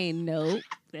mind. Nope.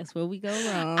 That's where we go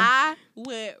wrong. I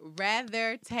would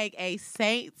rather take a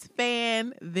Saints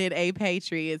fan than a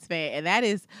Patriots fan. And that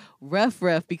is rough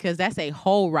because that's a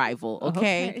whole rival,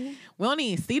 okay? We don't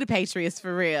even see the Patriots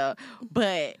for real,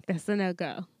 but that's a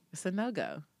no-go. It's a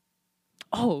no-go.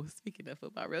 Oh, speaking of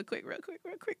football, real quick,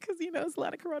 because, it's a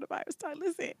lot of coronavirus talk.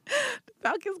 Listen, the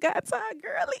Falcons got Todd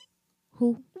Gurley.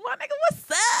 Who? My nigga, what's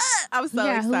up? I'm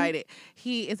so excited. Who?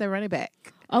 He is a running back.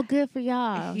 Oh, good for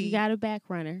y'all. He got a back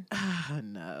runner.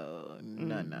 No.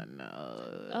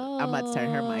 Oh, I'm about to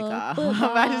turn her mic off.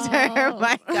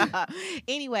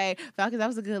 Anyway, Falcons, that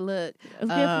was a good look. It's good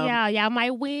for y'all. Y'all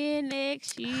might win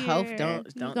next year. Hope don't.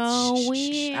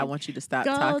 Win. I want you to stop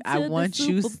talking. I want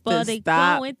you to stop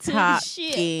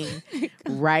talking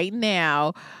right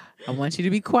now. I want you to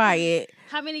be quiet.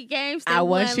 How many games? I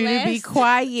want you to be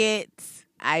quiet.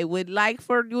 I would like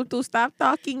for you to stop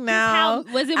talking now.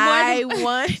 Was it more I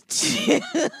want you.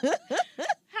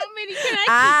 How many can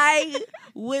I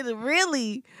would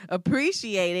really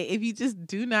appreciate it if you just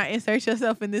do not insert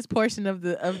yourself in this portion of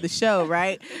the show,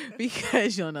 right?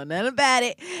 Because you don't know nothing about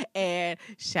it. And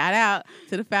shout out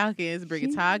to the Falcons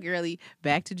bringing Todd Gurley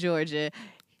back to Georgia.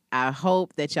 I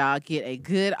hope that y'all get a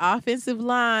good offensive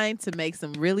line to make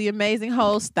some really amazing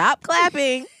holes. Stop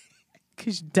clapping.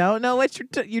 Because you don't know what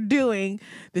you're doing.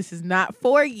 This is not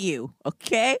for you,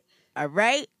 okay? All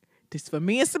right? This is for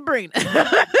me and Sabrina.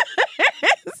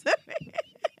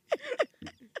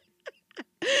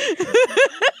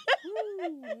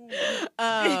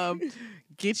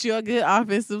 Get you a good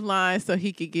offensive line so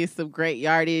he could get some great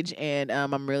yardage. And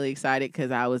I'm really excited because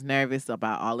I was nervous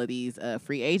about all of these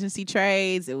free agency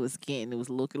trades. It was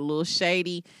looking a little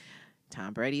shady.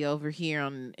 Tom Brady over here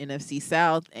on NFC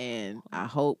South, and I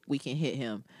hope we can hit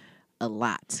him a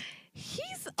lot.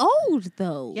 He's old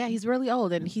though. Yeah, he's really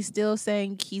old, and he's still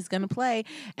saying he's gonna play.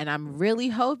 And I'm really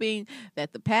hoping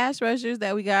that the pass rushers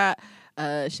that we got,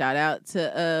 shout out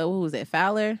to what was it,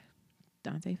 Fowler,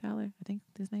 Dante Fowler, I think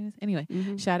his name is. Anyway,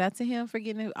 shout out to him for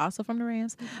getting it, also from the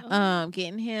Rams.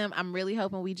 Getting him. I'm really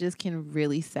hoping we just can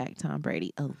really sack Tom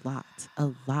Brady a lot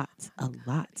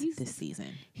this season.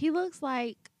 He looks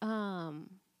like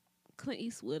Clint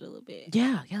Eastwood a little bit.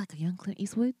 Yeah, like a young Clint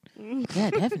Eastwood. Yeah,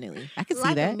 definitely. I can see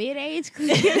like that. A mid-age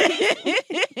Clint Eastwood.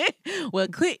 Well,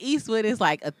 Clint Eastwood is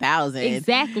like 1,000.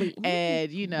 Exactly.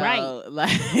 And, right. like,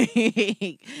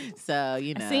 so,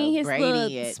 I seen his Brady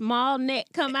little small neck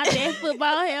come out that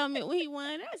football helmet when he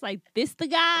won. I was like, this the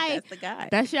guy. That's the guy.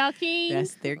 That's y'all king.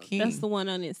 That's their king. That's the one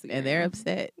on Instagram. And they're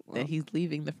upset that he's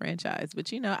leaving the franchise.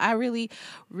 But, I really,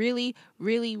 really,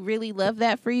 really, really love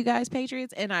that for you guys,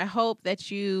 Patriots. And I hope that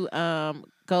you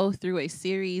go through a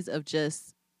series of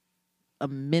just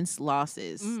immense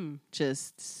losses,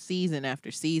 just season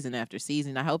after season after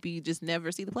season. I hope you just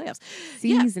never see the playoffs.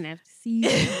 Season after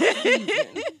season.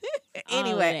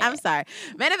 Anyway, I'm sorry.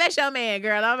 Manifest your man,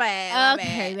 girl. I'm bad.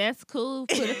 Okay, that's cool.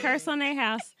 Put a curse on their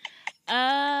house.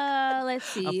 Let's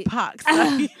see. A pox.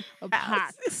 A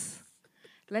pox.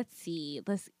 Let's see.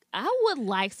 I would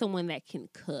like someone that can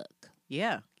cook.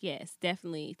 Yeah. Yes,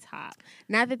 definitely top.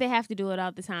 Not that they have to do it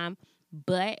all the time,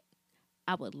 but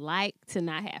I would like to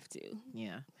not have to.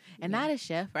 Yeah. And not a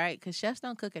chef, right? Because chefs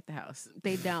don't cook at the house.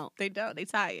 They don't. They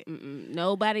tired.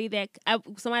 Nobody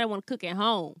somebody want to cook at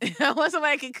home. I want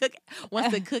somebody can cook,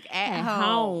 wants to cook at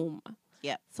home.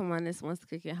 Yep. Someone that wants to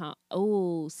cook at home.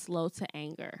 Oh, slow to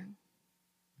anger.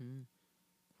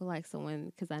 Like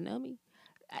someone, because I know me.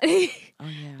 Oh, yeah.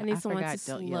 I need someone forgot, to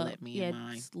don't yell at me and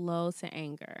mine. Slow to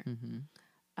anger.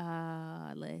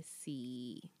 Let's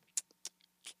see.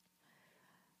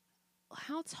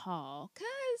 How tall?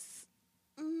 Because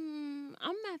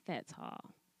I'm not that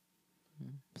tall.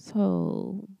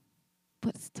 So,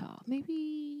 what's tall?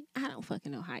 Maybe, I don't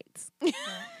fucking know heights.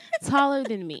 Taller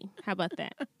than me. How about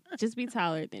that? Just be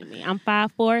taller than me. I'm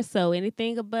 5'4", so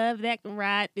anything above that can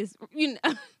ride this,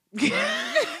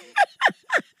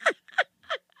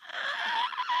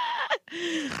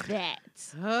 that.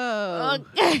 Oh.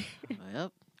 Okay.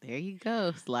 Well, there you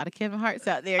go. There's a lot of Kevin Harts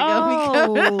out there.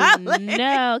 Oh, no. Kevin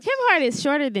Hart is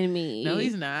shorter than me. No,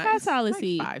 he's not. How tall is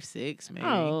he? 5'6", maybe.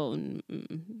 Oh,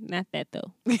 not that,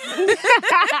 though.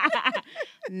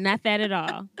 Not that at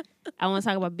all. I want to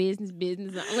talk about business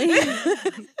only. We're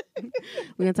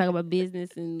going to talk about business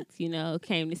and,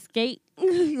 came to skate.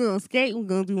 We're going to skate. We're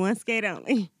going to do one skate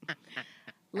only.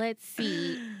 Let's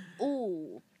see.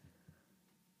 Ooh.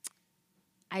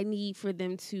 I need for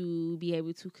them to be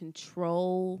able to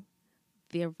control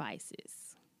their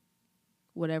vices.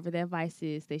 Whatever their vice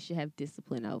is, they should have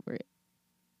discipline over it.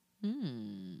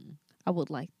 I would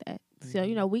like that.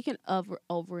 So, we can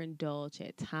overindulge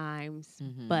at times,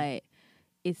 but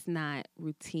it's not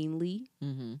routinely.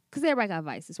 Because everybody got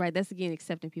vices, right? That's, again,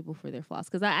 accepting people for their flaws.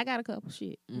 Because I got a couple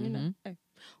shit, Hey,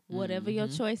 whatever your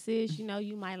choice is,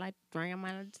 you might like to drink, I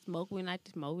might like to smoke, we like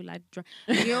to smoke, we like to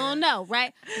drink. You don't know,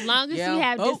 right? As long as you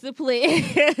have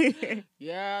discipline.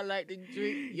 Yeah, I like to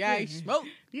drink. Yeah, I smoke.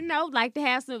 Like to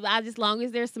have some, as long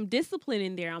as there's some discipline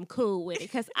in there, I'm cool with it.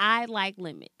 Because I like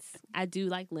limits. I do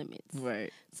like limits.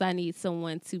 Right. So I need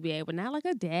someone to be able, not like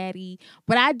a daddy,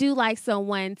 but I do like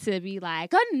someone to be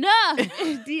like, enough.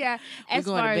 Yeah. We're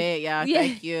going to bed, y'all. Yeah.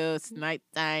 Thank you. It's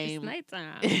nighttime. It's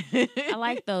nighttime. I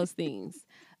like those things.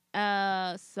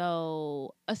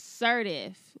 So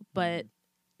assertive, but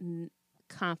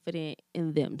confident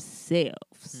in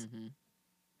themselves.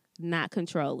 Not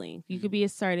controlling. You could be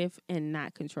assertive and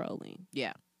not controlling.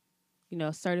 Yeah.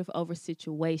 Assertive over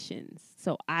situations.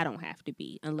 So I don't have to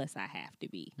be unless I have to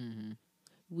be.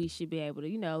 We should be able to,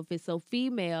 if it's so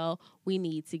female, we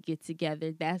need to get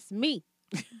together. That's me.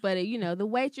 But, the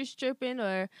waitress stripping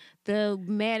or the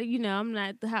man, I'm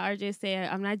not, how RJ said,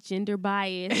 I'm not gender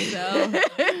biased. So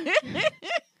he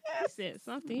said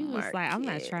something. He was like, I'm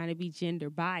not trying to be gender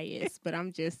biased, but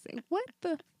I'm just saying, what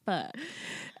the fuck?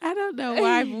 I don't know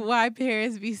why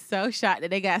parents be so shocked that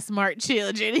they got smart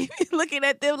children. He be looking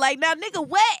at them like, now, nigga,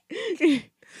 what?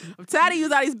 I'm tired of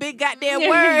using all these big goddamn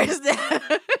words.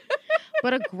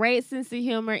 But a great sense of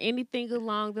humor, anything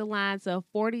along the lines of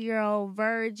 40-year-old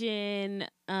virgin,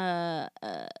 Harlem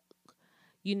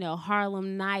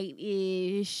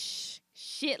Night-ish,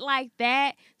 shit like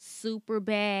that, super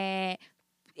bad.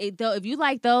 If you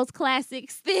like those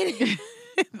classics, then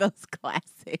those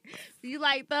classics. You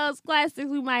like those classics?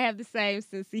 We might have the same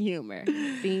sense of humor.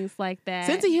 Things like that.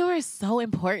 Sense of humor is so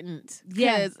important.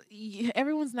 Yeah. Because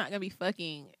everyone's not going to be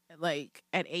fucking like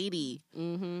at 80.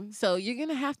 Mm-hmm. So you're going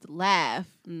to have to laugh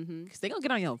Mm-hmm. because they're going to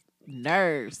get on your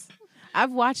nerves.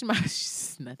 I've watched my,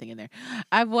 nothing in there.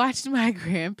 I've watched my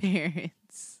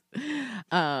grandparents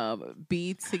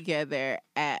be together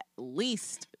at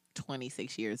least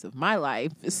 26 years of my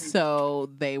life. So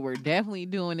they were definitely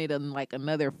doing it in like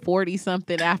another 40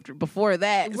 something before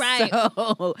that. Right.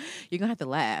 So you're going to have to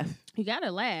laugh You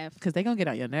gotta laugh. because they're going to get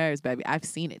on your nerves, baby. I've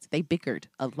seen it. They bickered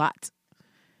a lot.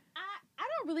 I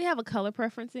don't really have a color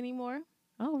preference anymore.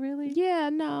 Oh, really? Yeah,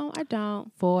 no, I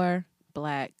don't. For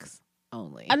blacks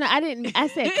only. Oh, no, I didn't. I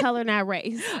said color, not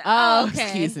race. Oh, okay.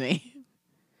 excuse me.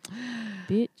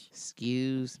 Bitch.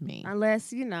 Excuse me.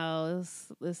 Unless,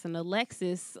 it's an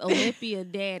Alexis Olympia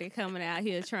daddy coming out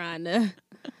here trying to,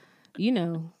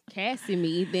 casting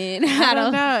me, then I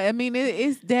don't know. I mean,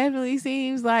 it definitely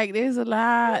seems like there's a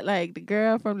lot. Like the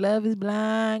girl from Love is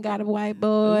Blind got a white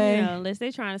boy. Unless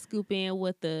they trying to scoop in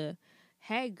with the,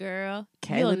 hey girl,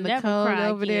 you'll Kaylin never Nicole cry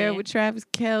over there again. with Travis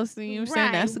Kelce. You know what I'm saying?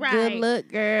 Right, That's a right. good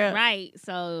look, girl. Right.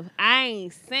 So I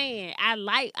ain't saying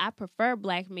I prefer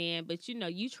black men, but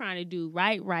you trying to do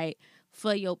right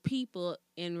for your people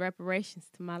in reparations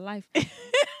to my life.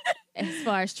 As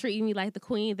far as treating me like the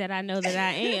queen that I know that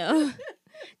I am.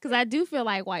 Because I do feel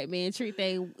like white men treat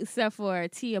they, except for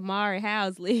Tia Mari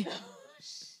Housley.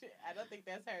 Shit, I don't think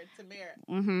that's her. Tamara.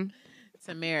 Mm-hmm.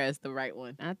 Tamara is the right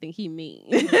one. I think he mean.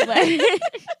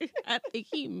 I think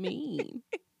he mean.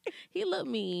 He look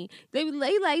mean. They be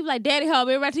like, Daddy home,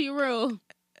 everybody to your room.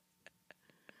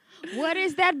 What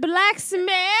is that black smell?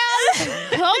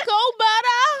 Cocoa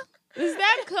butter? Is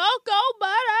that cocoa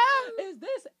butter? Is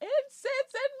this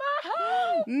incense in my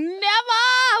home?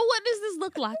 Never. What does this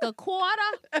look like? A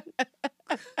quarter?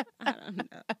 I don't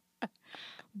know.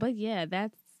 But yeah,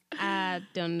 I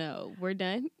don't know. We're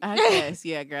done? I guess.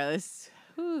 Yeah, girl.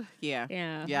 Yeah.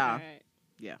 Yeah. Yeah. All right.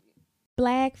 Yeah.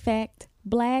 Black fact,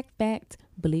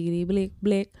 blickety blick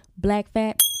blick, black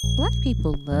fact. Black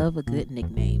people love a good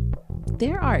nickname.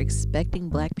 There are expecting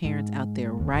black parents out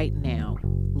there right now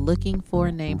looking for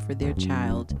a name for their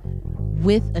child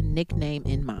with a nickname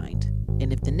in mind.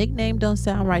 And if the nickname don't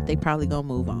sound right, they probably gonna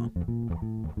move on.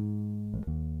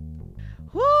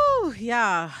 Whoo,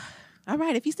 yeah. All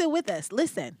right, if you still with us,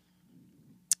 listen.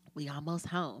 We almost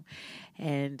home.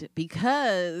 And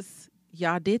because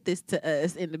y'all did this to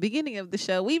us in the beginning of the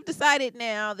show, we've decided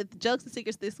now that the jokes and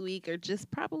secrets this week are just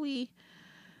probably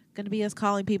going to be us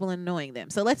calling people and annoying them.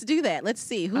 So let's do that. Let's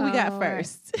see who we got All right.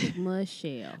 first.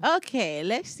 Michelle. Okay,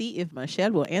 let's see if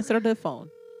Michelle will answer the phone.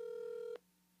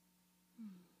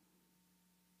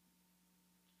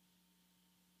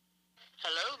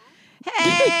 Hello?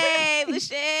 Hey,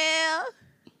 Michelle.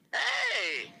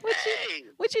 Hey!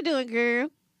 What you doing, girl?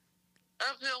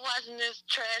 I'm still watching this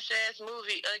trash-ass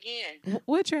movie again.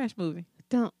 What trash movie?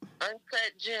 Don't.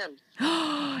 Uncut Gems.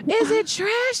 Is it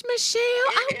trash, Michelle?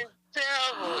 It is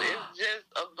terrible. It's just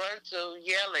a bunch of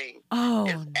yelling. Oh,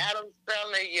 It's Adam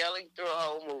Sandler yelling through a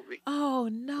whole movie. oh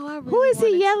no! I really Who is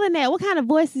wanted he yelling at? What kind of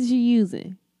voice is you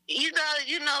using? You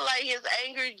know, like his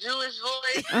angry Jewish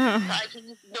voice. Uh-huh. Like he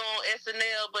used to do on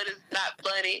SNL, but it's not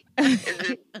funny. It's just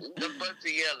a bunch of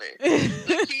yelling.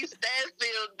 Lakeith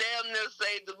Stanfield damn near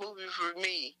saved the movie for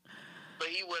me, but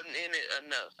he wasn't in it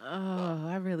enough. Oh,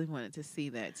 I really wanted to see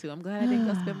that too. I'm glad I didn't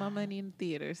go spend my money in the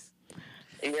theaters.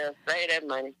 Yeah, save that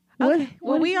money. Okay,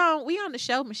 well we on the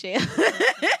show, Michelle. Hello,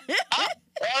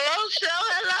 show.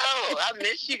 Hello. I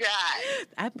miss you guys.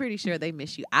 I'm pretty sure they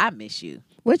miss you. I miss you.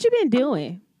 What you been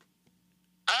doing?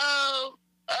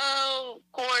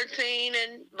 Quarantine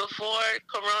and before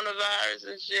coronavirus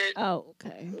and shit. Oh,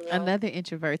 okay. You know? Another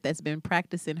introvert that's been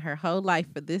practicing her whole life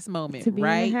for this moment, To be in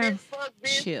the right? house. And for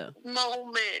this Chill.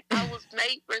 moment, I was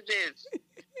made for this.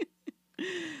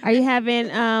 Are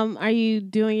you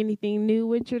doing anything new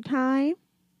with your time?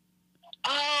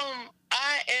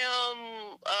 I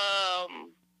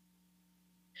am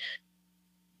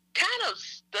kind of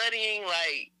studying,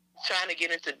 like trying to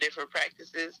get into different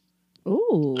practices.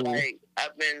 Ooh. Like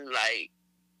I've been like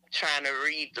trying to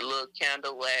read the little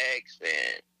candle wax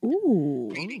and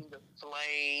Ooh. reading the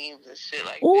flames and shit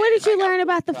like Well, that. what did you Like, learn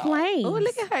about the I- flames? Oh,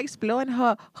 look at her exploring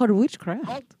her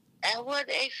witchcraft. I want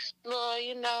to explore,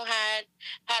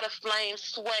 how the flames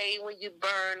sway when you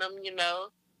burn them,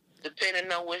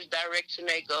 depending on which direction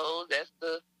they go. That's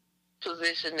the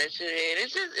position that you're in.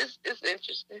 It's just, it's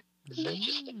interesting. It's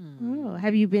interesting. Mm. Oh,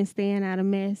 have you been staying out of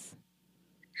mess?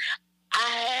 I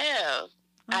have.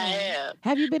 I have.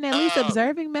 Have you been at least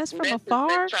observing mess from Mess has afar?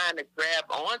 been trying to grab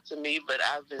onto me, but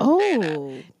I've been staying out.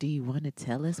 Oh, Do you want to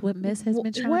tell us what mess has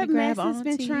been trying what to grab mess has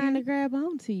onto been trying to you? grab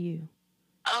onto you?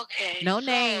 Okay. No so,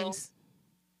 names.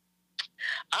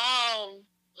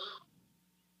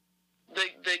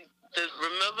 The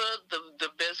remember the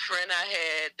best friend I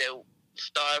had that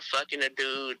started fucking a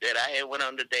dude that I had went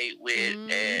on the date with,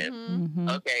 and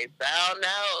Mhm. okay, found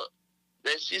out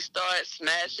that she started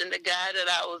smashing the guy that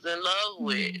I was in love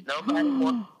with. Nobody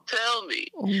wanted to tell me,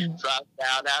 Oh. so I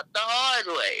found out the hard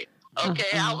way.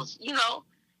 Okay, I was,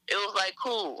 it was like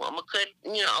cool. I'm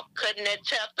cutting that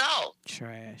chapter off.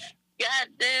 Trash.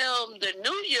 Goddamn, the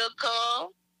new year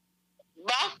come.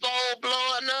 My phone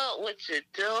blowing up. What you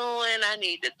doing? I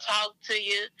need to talk to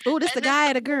you. Oh, this the And guy or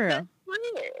it's the girl?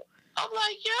 weird. I'm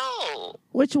like, yo,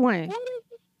 Which one? what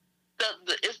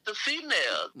is it's the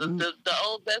female, the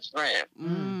old best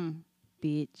friend.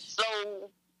 Bitch. So,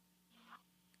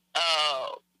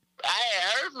 I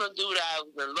had heard from a dude I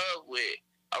was in love with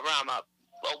around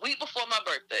a week before my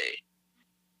birthday.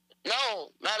 No,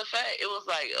 matter of fact, it was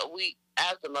like a week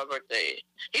after my birthday.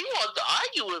 He wanted to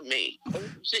argue with me.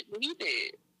 Shit that he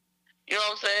did. You know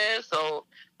what I'm saying? So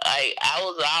I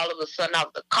was all of a sudden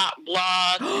off the cop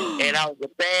block, and I was a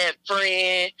bad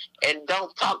friend, and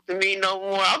don't talk to me no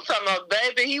more. I'm talking about,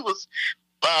 baby, he was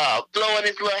blowing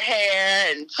his little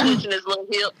hair and switching his little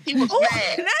hips. He was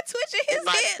mad. Not twitching in his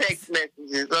my hips. text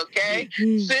messages, okay?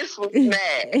 Sis was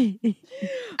mad.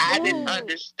 I didn't Ooh.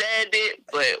 understand it,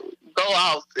 but go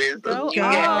off, sis. Go You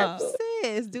off, got it.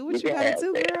 sis. Do what You you gotta got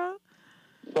do, it. girl.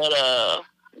 But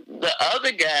the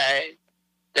other guy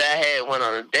that I had went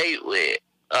on a date with,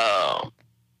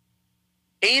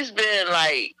 he's been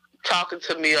like talking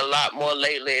to me a lot more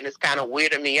lately, and it's kind of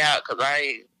weirding me out because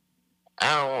I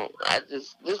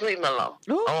just leave me alone.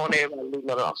 Ooh. I want everybody to leave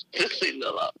me alone. Just leave me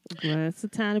alone. Well, it's a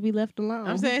time to be left alone.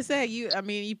 I'm saying, you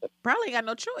probably ain't got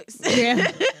no choice.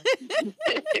 Yeah.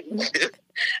 Just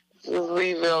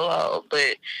leave me alone.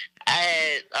 But I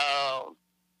had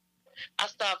I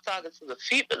stopped talking to the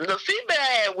female. The female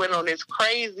I had went on this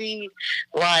crazy,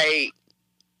 like,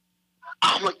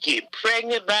 I'm gonna get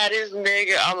pregnant by this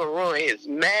nigga. I'm gonna ruin his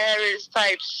marriage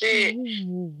type shit.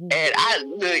 And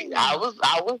I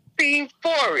was team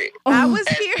for it. I was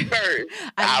at here. first.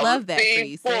 I love was that for team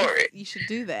you, for sis. it. You should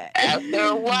do that. After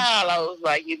a while, I was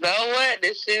like, you know what?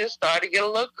 This shit is starting to get a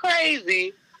little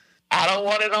crazy. I don't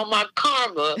want it on my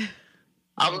karma.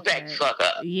 I'm back the fuck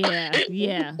up. Yeah.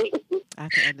 I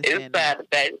can It's understand time that. to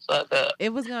back the fuck up.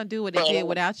 It was gonna do what it did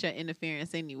without your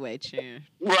interference anyway, Chin.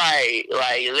 Right.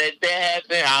 Like, let that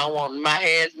happen. I don't want my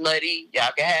hands muddy.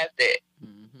 Y'all can have that.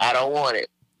 Mm-hmm. I don't want it.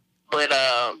 But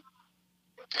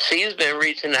she's been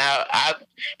reaching out.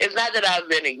 It's not that I've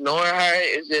been ignoring her.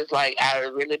 It's just like I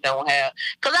really don't have.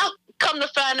 Because I come to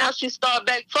find out she started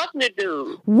back fucking the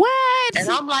dude. What? And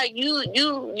I'm like, you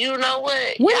know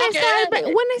what? When Y'all they can start have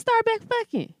it. when they start back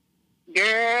fucking?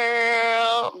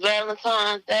 Girl,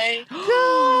 Valentine's Day.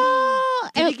 Girl.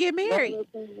 Did he get married?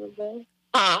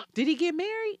 Huh? Did he get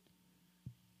married?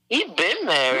 He been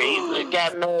married. He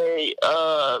got married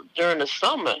during the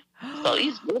summer. So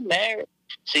he's been married.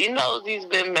 She knows he's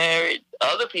been married.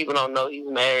 Other people don't know he's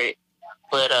married.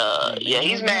 But yeah,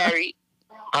 he's married.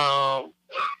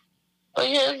 But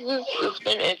yeah, it's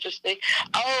been interesting.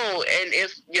 Oh, and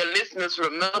if your listeners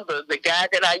remember, the guy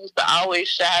that I used to always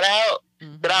shout out,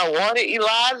 that I wanted,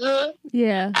 Elijah,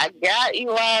 Yeah. I got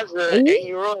Elijah, and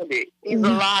he ruined it. He's a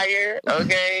liar,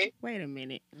 okay? Wait a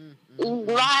minute. He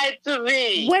lied to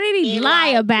me. What did he lie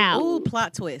about? Ooh,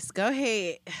 plot twist. Go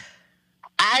ahead.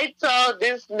 I told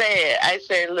this man, I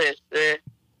said, listen,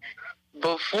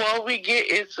 before we get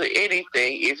into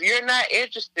anything, if you're not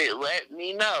interested, let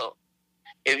me know.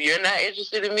 If you're not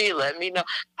interested in me, let me know.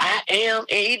 I am.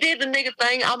 And he did the nigga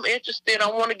thing. I'm interested. I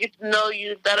want to get to know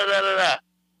you. Da-da-da-da-da.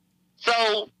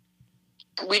 So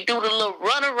we do the little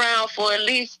run around for at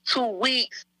least 2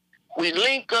 weeks. We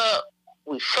link up.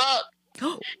 We fuck.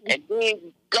 And then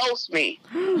he ghost me.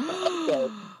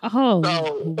 Okay. Oh,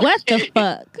 So- what the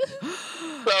fuck?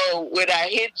 So when I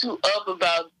hit you up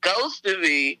about ghosting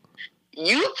me,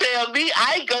 you tell me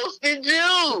I ghosted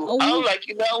you. I'm like,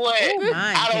 you know what? Ooh, mind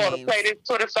I don't want to games. play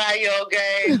this 25-year-old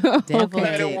game. Devil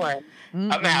Okay. did. 31. I'm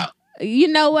Mm-mm. out. You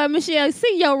know what, Michelle?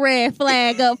 See your red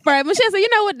flag up first. Michelle said, "You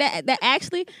know what? That's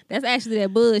actually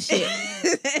that bullshit.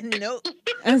 Nope.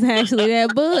 That's actually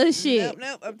that bullshit."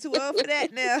 Nope. I'm too old for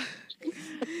that now.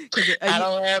 'Cause I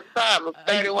don't have time. I'm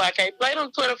 31. I can't play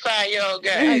them 25-year-old a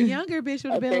games. younger bitch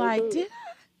would have been Okay. like, did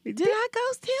I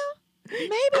ghost him? Maybe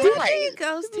I Right. did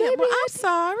ghost him. Maybe Well, I I'm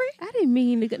sorry. I didn't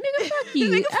mean nigga. Nigga, fuck you.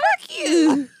 Nigga, fuck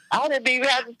you. I didn't even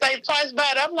have to think twice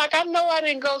about it. I'm like, I know I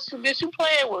didn't ghost you, bitch. You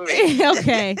playing with me.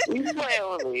 Okay. You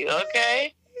playing with me,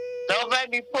 okay? Don't make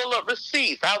me pull up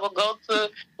receipts. I will go to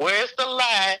Where's the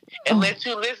Lie and let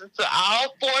you listen to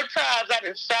all 4 times I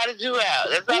done shouted you out.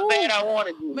 That's how bad I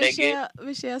wanted you, nigga.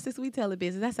 Michelle, since we tell a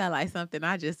business, that sound like something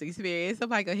I just experienced.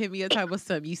 Somebody gonna hit me up talking about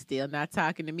something. You still not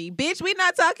talking to me, bitch. We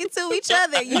not talking to each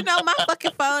other. You know my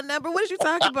fucking phone number. What is you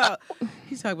talking about?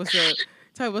 He's talking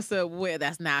about some. Well,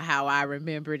 that's not how I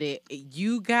remembered it.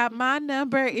 You got my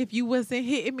number. If you wasn't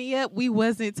hitting me up, we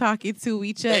wasn't talking to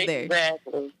each other.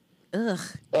 Exactly. Ugh.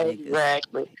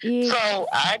 Exactly. Yeah. So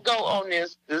I go on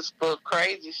this book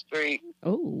crazy streak.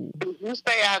 Oh. If you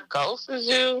say I ghosted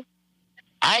you,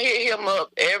 I hit him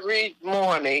up every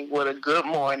morning with a good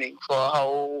morning for a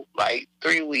whole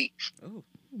 3 weeks. Ooh.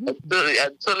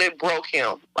 Until it broke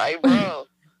him. Like, bro,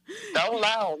 don't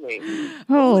lie on me.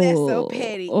 Oh, that's so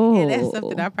petty. And that's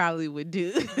something I probably would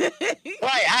do.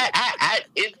 Right.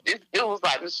 It was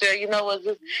like, Michelle, you know what?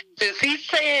 Since he's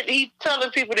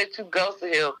telling people that you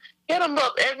ghosted him, hit him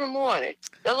up every morning.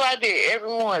 That's what I did every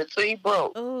morning till he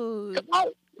broke. Oh,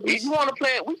 if you want to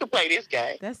play it, we can play this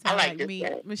game. that I sound like like this me.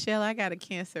 game. Michelle, I got a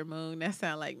Cancer moon. That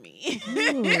sound like me.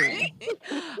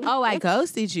 Oh, I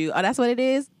ghosted you. Oh, that's what it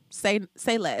is? Say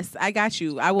less. I got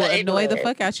you. I will Say annoy the less.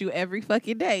 fuck out you every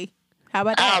fucking day. How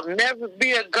about that? I'll never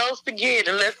be a ghost again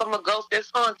unless I'm a ghost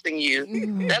that's haunting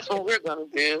you. That's what we're going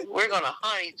to do. We're going to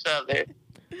hunt each other.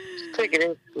 Just take it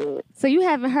into it. So you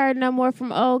haven't heard no more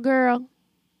from old girl?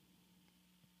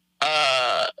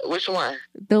 Which one?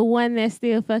 The one that's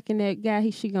still fucking that guy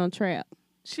she gonna trap.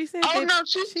 She said Oh, that no,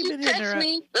 she been hitting her texted up.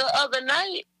 me the other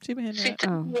night. She been hitting She her up.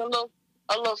 took me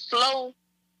a little slow,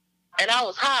 and I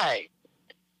was high.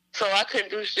 So I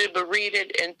couldn't do shit but read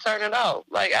it and turn it off.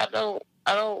 Like, I don't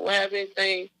have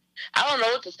anything. I don't know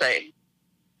what to say.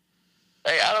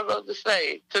 Like, I don't know what to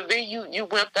say. To me, you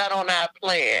whipped out on our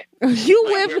plan. You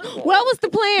whipped. What was the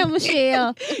plan,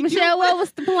 Michelle? Michelle, what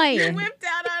was the You plan? whipped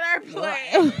out on our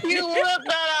plan. You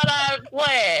whipped out on our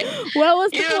plan. What was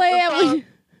the You plan?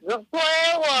 The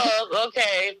plan was,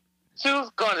 okay, she was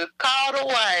going to call the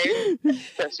wife.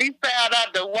 So she found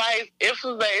out the wife's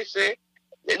information,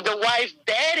 the wife's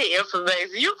daddy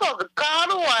information. You supposed to call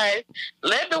the wife,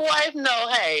 let the wife know,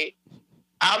 hey,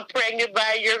 I'm pregnant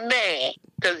by your man.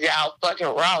 Because y'all fucking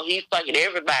wrong. He's fucking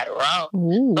everybody wrong.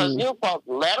 Ooh. So you're supposed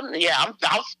to let him,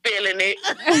 I'm spilling it.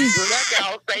 Let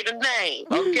y'all say the name,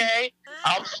 okay?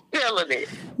 I'm spilling it.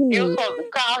 You're supposed to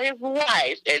call his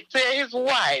wife and tell his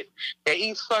wife that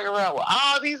he's fucking around with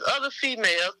all these other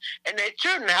females and that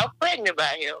you're now pregnant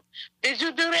by him. Did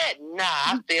you do that? Nah,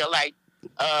 I feel like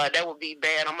that would be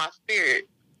bad on my spirit.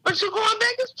 But you're going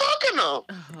back and fucking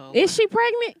them. Oh, Is she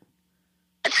pregnant?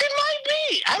 She might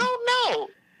be. I don't know.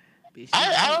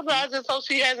 I don't know. I just hope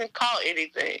she hasn't caught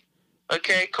anything.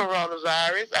 Okay,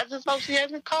 coronavirus. I just hope she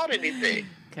hasn't caught anything.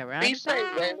 Be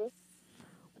safe, baby.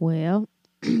 Well,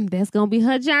 that's gonna be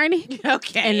her journey,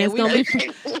 Okay. and it's gonna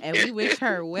be and we wish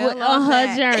her well on her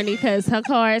that. journey because her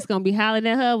car is gonna be hollering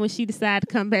at her when she decide to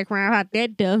come back around out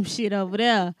that dumb shit over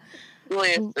there.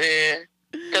 Listen,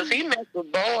 because he messed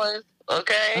with boys,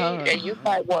 okay? Oh. And you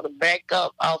might want to back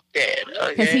up off that,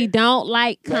 Because he okay? don't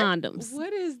like condoms.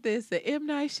 What is this? An M.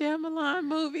 Night Shyamalan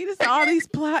movie? This all these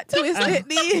plot twists at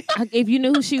the end. If you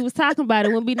knew who she was talking about, it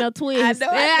wouldn't be no twist.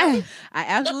 I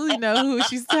absolutely know who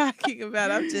she's talking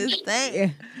about. I'm just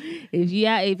saying. If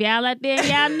y'all out there,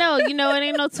 y'all know, it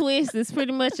ain't no twist. It's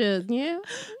pretty much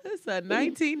It's a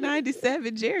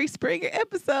 1997 Jerry Springer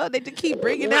episode. They just keep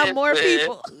bringing out more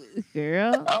people.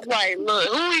 girl. I'm like, look,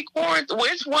 who he quarantined?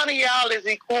 Which one of y'all is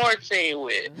he quarantined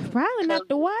with? Probably not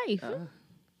the wife.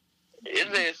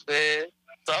 Listen,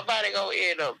 somebody gonna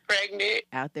end up pregnant,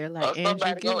 Out there or like Andrew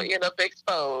somebody gonna Gillum. end up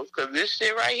exposed. Because this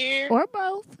shit right here, Or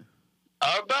both.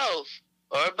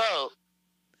 or both.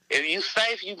 If you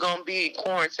safe, you gonna be in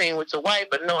quarantine with your wife,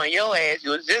 but knowing your ass,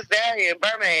 you was just down here in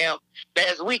Birmingham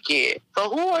last weekend. So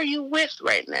who are you with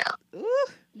right now?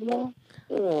 Ooh.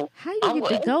 Mm. How you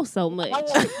get to go so much? I want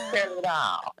to set it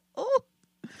out. Ooh.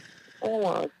 I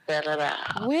want to set it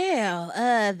out. Well,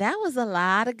 that was a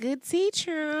lot of good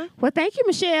teacher. Well, thank you,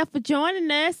 Michelle, for joining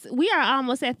us. We are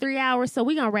almost at 3 hours, so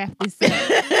we're going to wrap this up.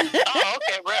 Oh,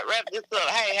 okay. Wrap this up.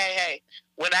 Hey.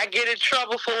 When I get in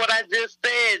trouble for what I just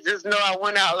said, just know I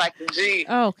went out like a G.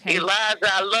 Okay. Eliza,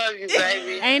 I love you,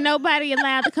 baby. Ain't nobody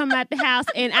allowed to come out the house,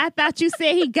 and I thought you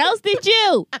said he ghosted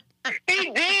you. He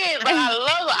did, but I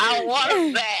love him. I want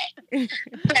him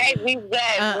back. Take me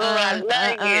back, boo. I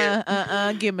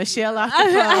love you. Get Michelle off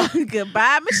the phone.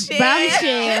 Goodbye, Michelle. Bye,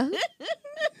 Michelle.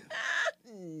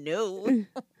 No.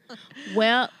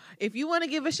 Well, If you want to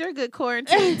give us your good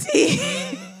quarantine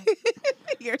tea,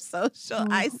 your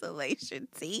social isolation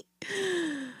tea.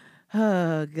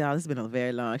 Oh, God, it's been a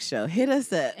very long show. Hit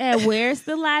us up. At Where's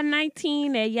the Lie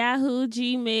 19 at Yahoo,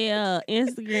 Gmail,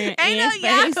 Instagram, Ain't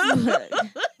and Facebook.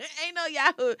 Ain't no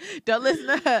Yahoo. Don't listen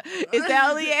to her.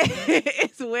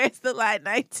 It's Where's the Lie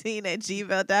 19 at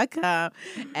gmail.com.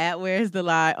 At Where's the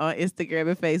Lie on Instagram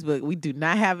and Facebook. We do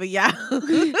not have a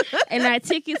Yahoo. And our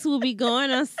tickets will be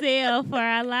going on sale for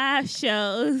our live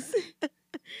shows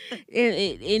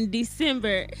in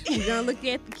December. We're going to look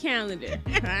at the calendar,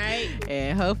 all right?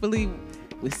 And hopefully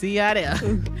we'll see y'all there.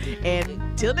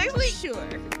 And till next week.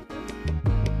 Sure.